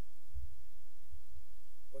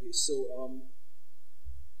 Okay, so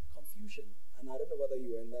confusion, and I don't know whether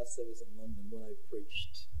you were in that service in London when I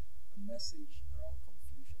preached a message around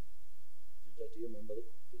confusion. Do you remember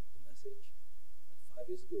the message? Like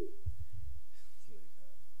 5 years ago.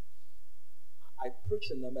 I preached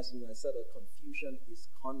in that message and I said that confusion is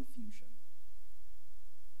confusion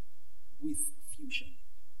with fusion.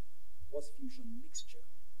 What's fusion? Mixture.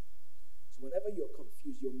 So whenever you're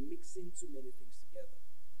confused, you're mixing too many things together.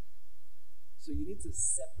 So you need to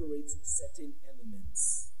separate certain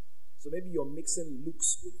elements. So maybe you're mixing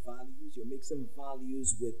looks with values, you're mixing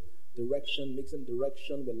values with direction, mixing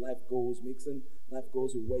direction with life goals, mixing life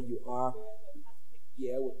goals with where you are.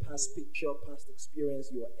 Yeah, with past picture, past experience,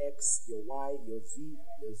 your X, your Y, your Z,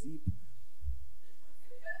 your zip.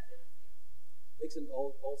 Mixing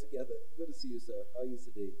all together. Good to see you, sir. How are you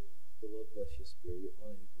today? The Lord bless your spirit. We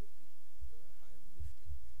honor you greatly. You're highly lifted.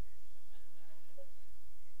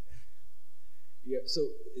 Yeah, so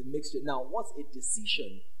it makes you. Now, what's a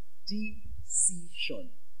decision? Decision.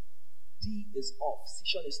 D is off.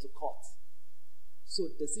 Decision is to cut. So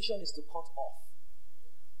decision is to cut off.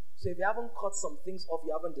 So if you haven't cut some things off,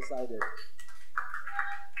 you haven't decided.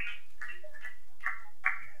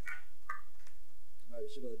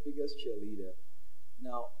 She's the biggest cheerleader.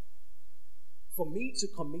 Now, for me to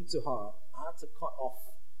commit to her, I had to cut off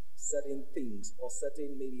certain things or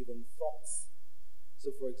certain maybe even thoughts.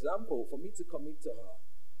 So for example, for me to commit to her,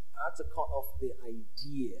 I had to cut off the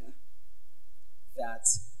idea that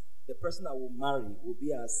the person I will marry will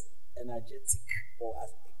be as energetic or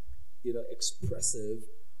as expressive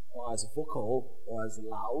or as vocal or as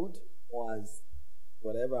loud or as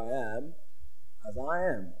whatever I am as I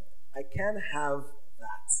am. I can't have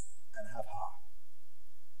that and have her.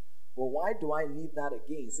 But why do I need that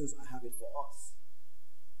again since I have it for us?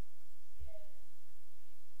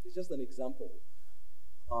 It's just an example.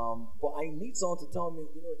 But I need someone to tell me,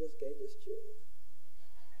 just chill.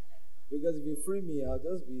 Because if you free me, I'll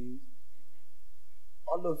just be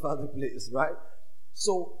all over the place, right?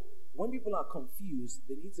 So when people are confused,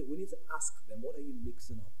 we need to ask them, what are you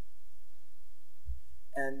mixing up?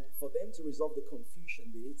 And for them to resolve the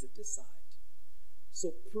confusion, they need to decide.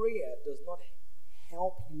 So prayer does not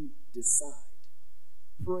help you decide.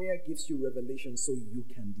 Prayer gives you revelation so you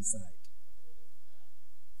can decide.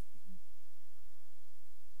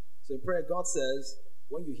 So in prayer, God says,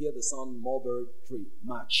 when you hear the sound mulberry tree,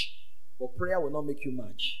 march. But prayer will not make you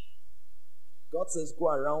march. God says, go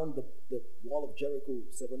around the wall of Jericho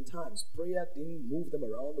 7 times. Prayer didn't move them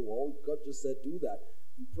around the wall. God just said, do that.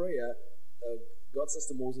 In prayer, God says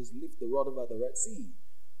to Moses, lift the rod over the Red Sea.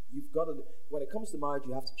 You've got to, when it comes to marriage,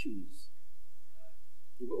 you have to choose.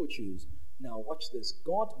 You will choose. Now, watch this.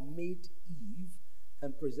 God made Eve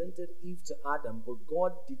and presented Eve to Adam, but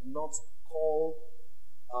God did not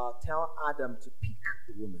tell Adam to pick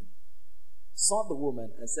the woman. Saw the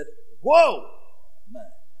woman and said, whoa,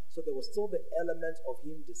 man. So there was still the element of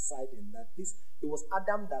him deciding that it was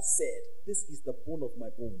Adam that said, this is the bone of my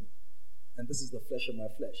bone, and this is the flesh of my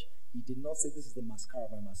flesh. He did not say, this is the mascara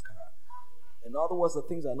of my mascara. In other words, the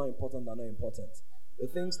things that are not important are not important. The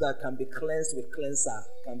things that can be cleansed with cleanser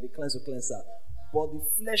can be cleansed with cleanser. But the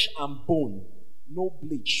flesh and bone, no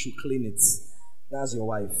bleach should clean it. That's your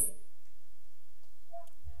wife.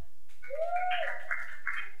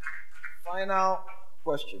 Final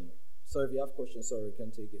question. So if you have questions, sorry, you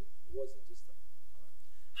can take it. What was it this time? All right.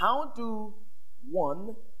 How do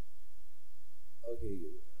one... Okay.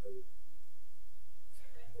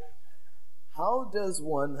 How does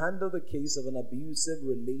one handle the case of an abusive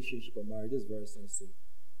relationship or marriage? This is very sensitive.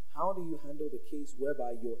 How do you handle the case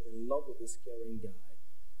whereby you're in love with this caring guy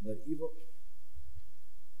that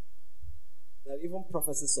even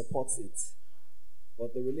prophecy supports it,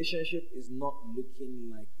 but the relationship is not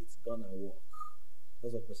looking like it's gonna work?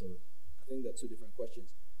 That's what person. I think they're two different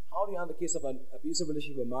questions. How do you handle the case of an abusive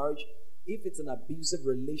relationship or marriage? If it's an abusive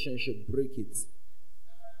relationship, break it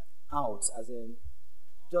out, as in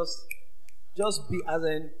just be, as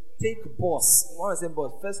in, take boss. What am I saying,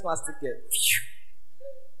 boss? First class ticket.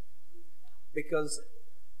 Because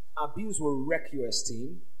abuse will wreck your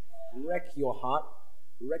esteem, wreck your heart,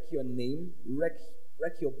 wreck your name, wreck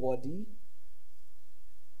your body.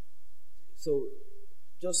 So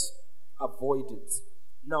just avoid it.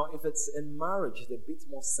 Now, if it's in marriage, it's a bit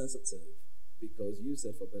more sensitive because you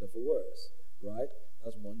said for better for worse, right?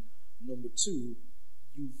 That's one. Number two,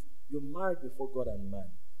 you're married before God and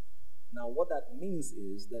man. Now, what that means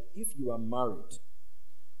is that if you are married,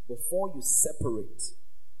 before you separate,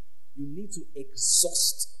 you need to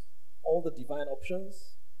exhaust all the divine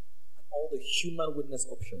options and all the human witness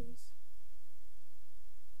options.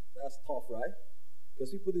 That's tough, right?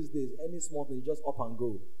 Because people these days, any small thing, just up and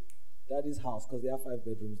go. Daddy's house, because they have 5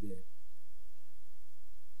 bedrooms there.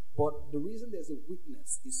 But the reason there's a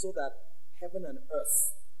witness is so that heaven and earth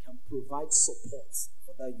can provide support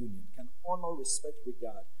for that union, can honor, respect,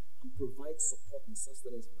 regard, and provide support and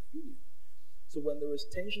sustenance for that union. So when there is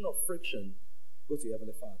tension or friction, go to your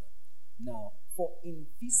Heavenly Father. Now, for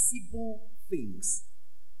invisible things,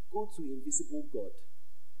 go to invisible God.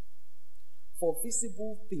 For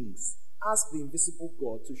visible things, ask the invisible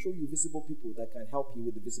God to show you visible people that can help you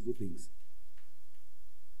with the visible things.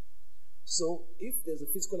 So, if there's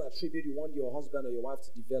a physical attribute you want your husband or your wife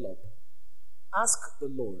to develop, ask the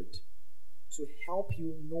Lord to help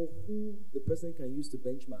you know who the person can use to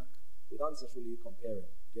benchmark without necessarily comparing.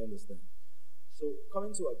 Do you understand? So,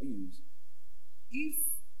 coming to abuse, if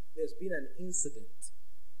there's been an incident,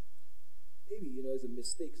 maybe, it's a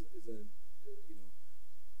mistake,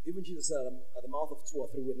 even Jesus said, at the mouth of 2 or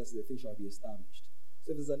 3 witnesses, the thing shall be established.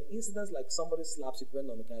 So if there's an incident like somebody slaps you,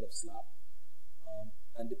 depending on the kind of slap,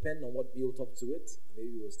 and depending on what built up to it,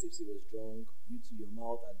 maybe it was tipsy, it was drunk, you to your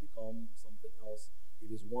mouth had become something else.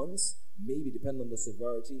 If it's once, maybe depending on the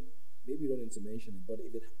severity, maybe you don't need to mention it, but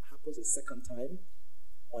if it happens a second time,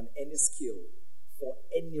 on any scale, for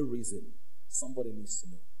any reason, somebody needs to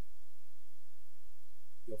know.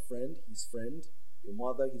 Your friend, his friend, your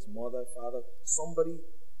mother, his mother, father, somebody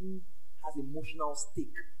who has emotional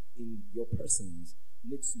stake in your persons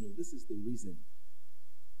needs to know. This is the reason.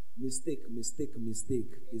 Mistake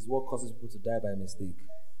is what causes people to die by mistake.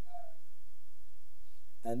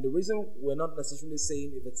 And the reason we're not necessarily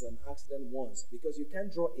saying if it's an accident once, because you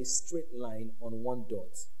can't draw a straight line on one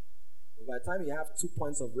dot. But by the time you have 2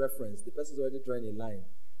 points of reference, the person's already drawing a line.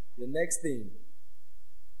 The next thing,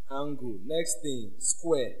 angle. Next thing,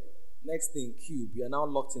 square. Next thing, cube. You are now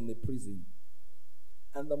locked in the prison.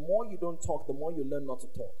 And the more you don't talk, the more you learn not to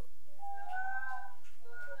talk.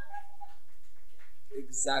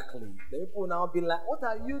 Exactly. The people now be like, what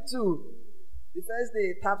are you two? The first day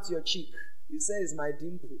he tapped your cheek. He says, my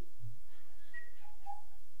dimple.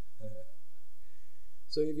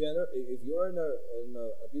 So if you're in an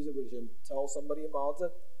abusive relationship, tell somebody about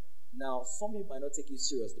it. Now, some people might not take you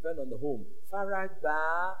serious, depending on the home.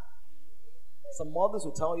 Faragba. Some mothers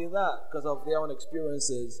will tell you that because of their own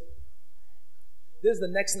experiences. This is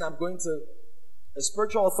the next thing I'm going to. A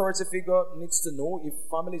spiritual authority figure needs to know if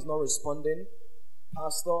family is not responding.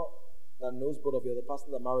 Pastor that knows both of you, the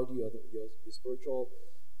pastor that married you, or your spiritual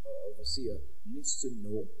overseer needs to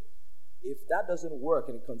know. If that doesn't work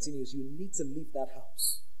and it continues, you need to leave that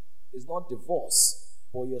house. It's not divorce,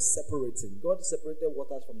 but you're separating. God separated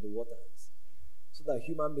waters from the waters so that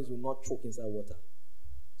human beings will not choke inside water.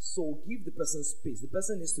 So give the person space. The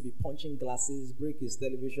person needs to be punching glasses, break his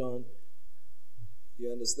television.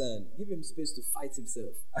 You understand? Give him space to fight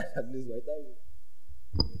himself. At least right now.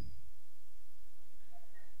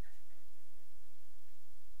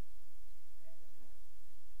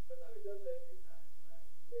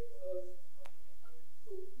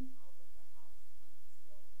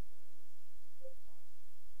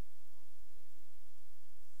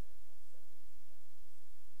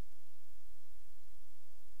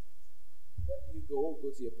 Go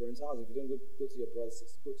to your parents' house. If you don't go to your brother's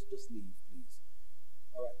sister, just leave, please.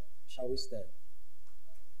 All right, shall we stand?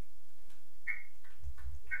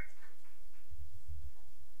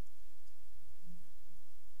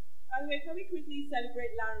 By the way, can we quickly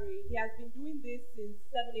celebrate Larry? He has been doing this since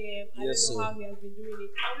 7 a.m. I don't know how he has been doing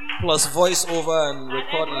it. Plus voiceover and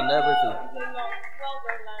recording and everything. Well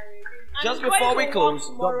done, Larry. Just before we close,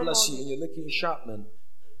 God bless you, and you're looking sharp, man.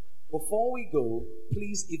 Before we go,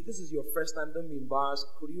 please, if this is your first time, don't be embarrassed.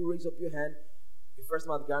 Could you raise up your hand? Your first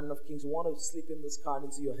time at the Garden of Kings, you want to slip in this card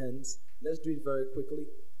into your hands. Let's do it very quickly.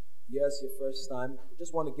 Yes, your first time. We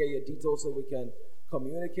just want to get your details so we can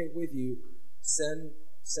communicate with you. Send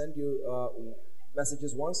you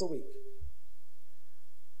messages once a week.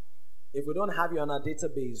 If we don't have you on our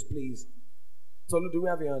database, please. Tolu, do we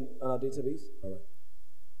have you on our database?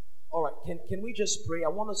 All right. Can we just pray? I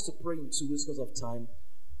want us to pray in 2 weeks because of time.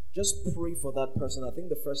 Just pray for that person. I think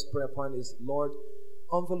the first prayer point is, Lord,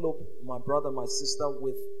 envelope my brother, my sister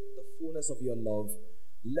with the fullness of your love.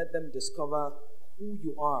 Let them discover who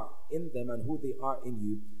you are in them and who they are in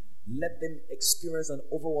you. Let them experience an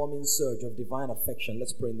overwhelming surge of divine affection.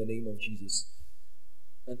 Let's pray in the name of Jesus.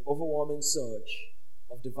 An overwhelming surge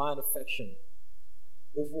of divine affection.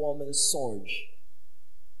 Overwhelming surge.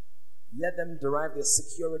 Let them derive their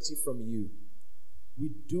security from you. We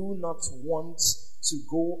do not want to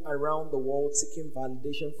go around the world seeking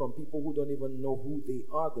validation from people who don't even know who they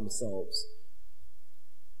are themselves.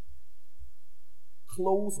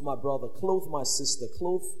 Clothe my brother, clothe my sister,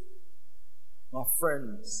 clothe my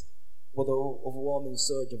friends with the overwhelming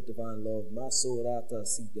surge of divine love. Masorata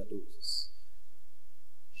Sigados.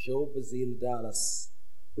 Show Bazil Dallas.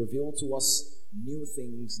 Reveal to us new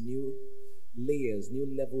things, new layers, new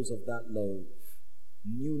levels of that love.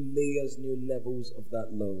 New layers, new levels of that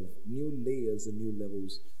love. New layers and new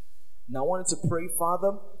levels. Now I wanted to pray,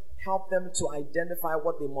 Father, help them to identify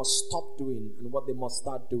what they must stop doing and what they must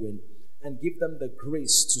start doing, and give them the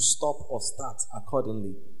grace to stop or start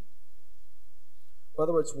accordingly.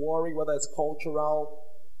 Whether it's worry, whether it's cultural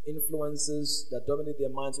influences that dominate their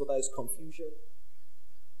minds, whether it's confusion.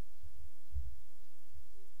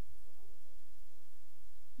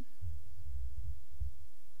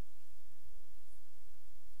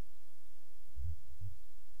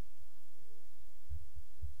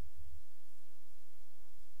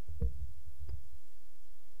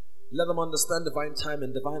 Let them understand divine time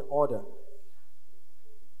and divine order.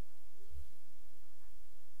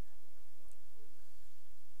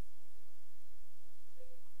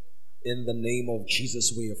 In the name of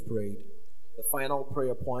Jesus, we have prayed. The final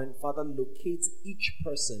prayer point, Father, locate each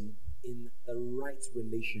person in the right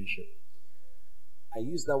relationship. I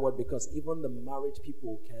use that word because even the married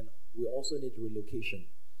people we also need relocation.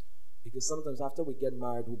 Because sometimes after we get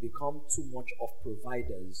married, we become too much of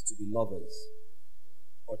providers to be lovers.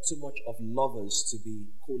 Or too much of lovers to be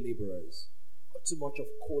co-laborers, or too much of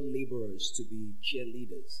co-laborers to be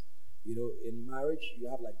cheerleaders. You know, in marriage, you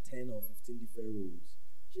have like 10 or 15 different roles.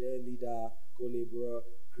 Cheerleader, co-laborer,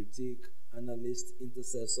 critique, analyst,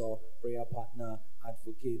 intercessor, prayer partner,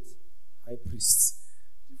 advocate, high priest.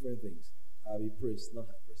 Different things. I'll be priest, not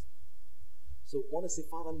high priest. So I want to say,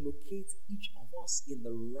 Father, locate each of us in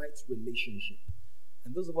the right relationship.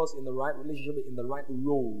 And those of us in the right relationship, in the right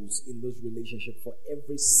roles in those relationships for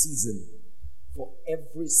every season. For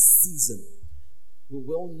every season. We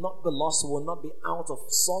will not be lost. We will not be out of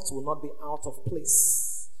sort. We will not be out of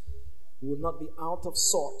place. We will not be out of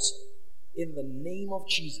sort. In the name of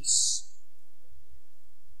Jesus.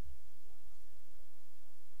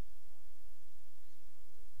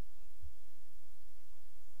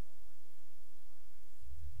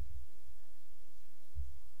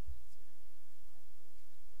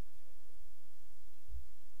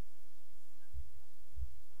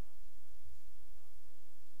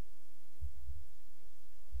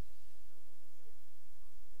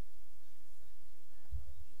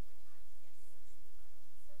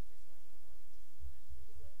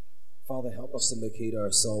 Father, help us to locate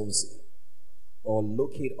ourselves or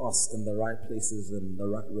locate us in the right places and the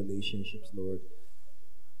right relationships, Lord.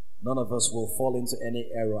 None of us will fall into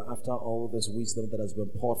any error after all this wisdom that has been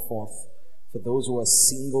poured forth. For those who are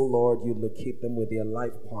single, Lord, you locate them with their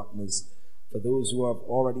life partners. For those who have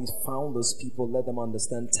already found those people, let them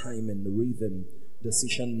understand timing, rhythm,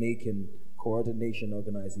 decision-making, coordination,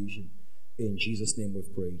 organization. In Jesus' name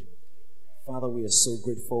we've prayed. Father, we are so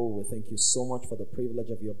grateful. We thank you so much for the privilege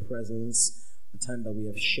of your presence, the time that we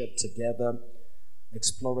have shared together,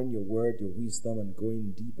 exploring your word, your wisdom, and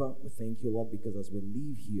going deeper. We thank you, Lord, because as we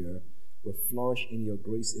leave here, we flourish in your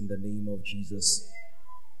grace in the name of Jesus.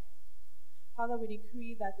 Father, we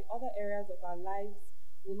decree that the other areas of our lives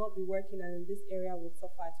will not be working, and in this area will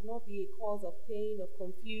suffer. It will not be a cause of pain, of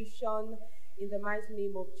confusion, in the mighty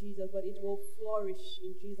name of Jesus, but it will flourish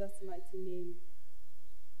in Jesus' mighty name.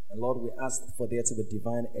 And Lord, we ask for there to be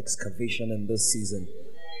divine excavation in this season.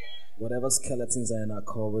 Whatever skeletons are in our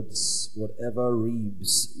cupboards, whatever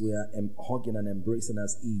ribs we are hugging and embracing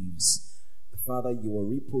as Eves, Father, you will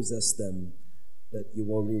repossess them, that you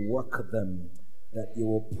will rework them, that you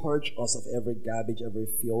will purge us of every garbage, every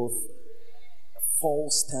filth,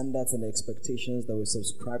 false standards and expectations that we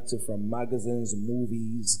subscribe to from magazines,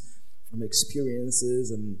 movies, from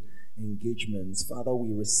experiences and engagements. Father,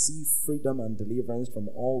 we receive freedom and deliverance from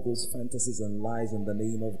all those fantasies and lies in the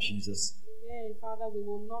name of Jesus. Amen. Father, we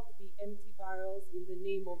will not be empty barrels in the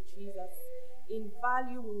name of Jesus. In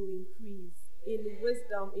value, we will increase. In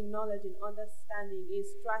wisdom, in knowledge, in understanding, in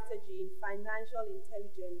strategy, in financial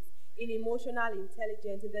intelligence, in emotional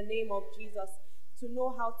intelligence, in the name of Jesus. To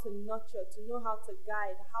know how to nurture, to know how to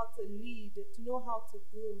guide, how to lead, to know how to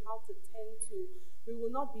groom, how to tend to. We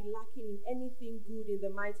will not be lacking in anything good in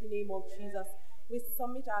the mighty name of Jesus. We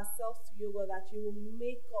submit ourselves to you, God, that you will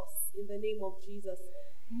make us in the name of Jesus.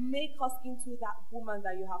 Make us into that woman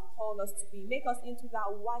that you have called us to be. Make us into that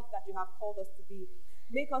wife that you have called us to be.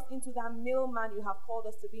 Make us into that mailman you have called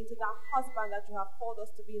us to be, into that husband that you have called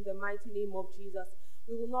us to be in the mighty name of Jesus.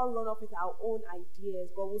 We will not run off with our own ideas,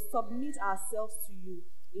 but we'll submit ourselves to you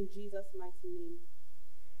in Jesus' mighty name.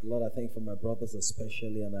 Lord, I thank for my brothers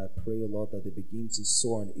especially, and I pray, Lord, that they begin to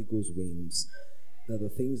soar on eagle's wings, that the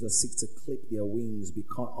things that seek to clip their wings be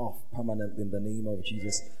cut off permanently in the name of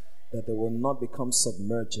Jesus, that they will not become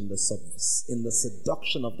submerged in the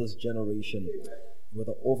seduction of this generation, with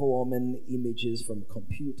the overwhelming images from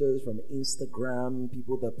computers, from Instagram,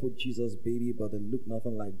 people that put Jesus baby, but they look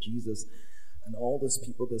nothing like Jesus. And all those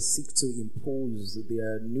people that seek to impose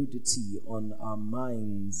their nudity on our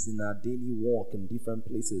minds in our daily walk in different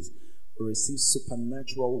places will receive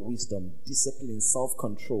supernatural wisdom, discipline,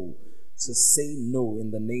 self-control to say no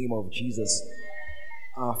in the name of Jesus.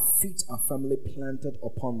 Our feet are firmly planted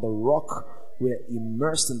upon the rock. We're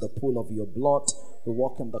immersed in the pool of your blood. We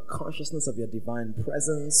walk in the consciousness of your divine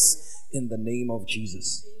presence in the name of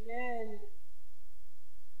Jesus. Amen.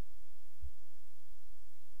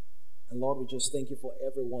 And Lord, we just thank you for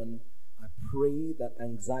everyone. I pray that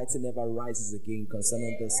anxiety never rises again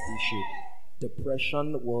concerning this issue.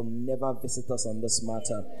 Depression will never visit us on this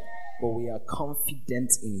matter, but we are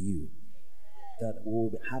confident in you that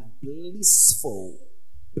we'll have blissful,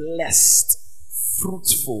 blessed,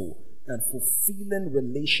 fruitful, and fulfilling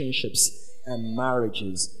relationships and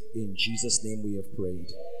marriages. In Jesus' name we have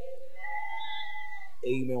prayed.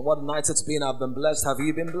 Amen. What a night it's been. I've been blessed. Have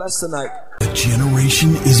you been blessed tonight? A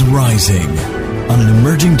generation is rising on an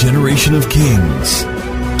emerging generation of kings.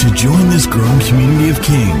 To join this growing community of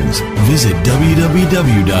kings, visit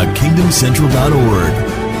www.kingdomcentral.org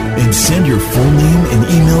and send your full name and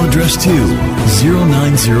email address to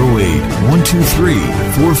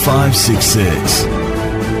 0908-123-4566.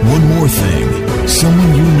 One more thing.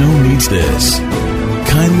 Someone you know needs this.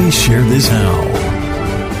 Kindly share this now.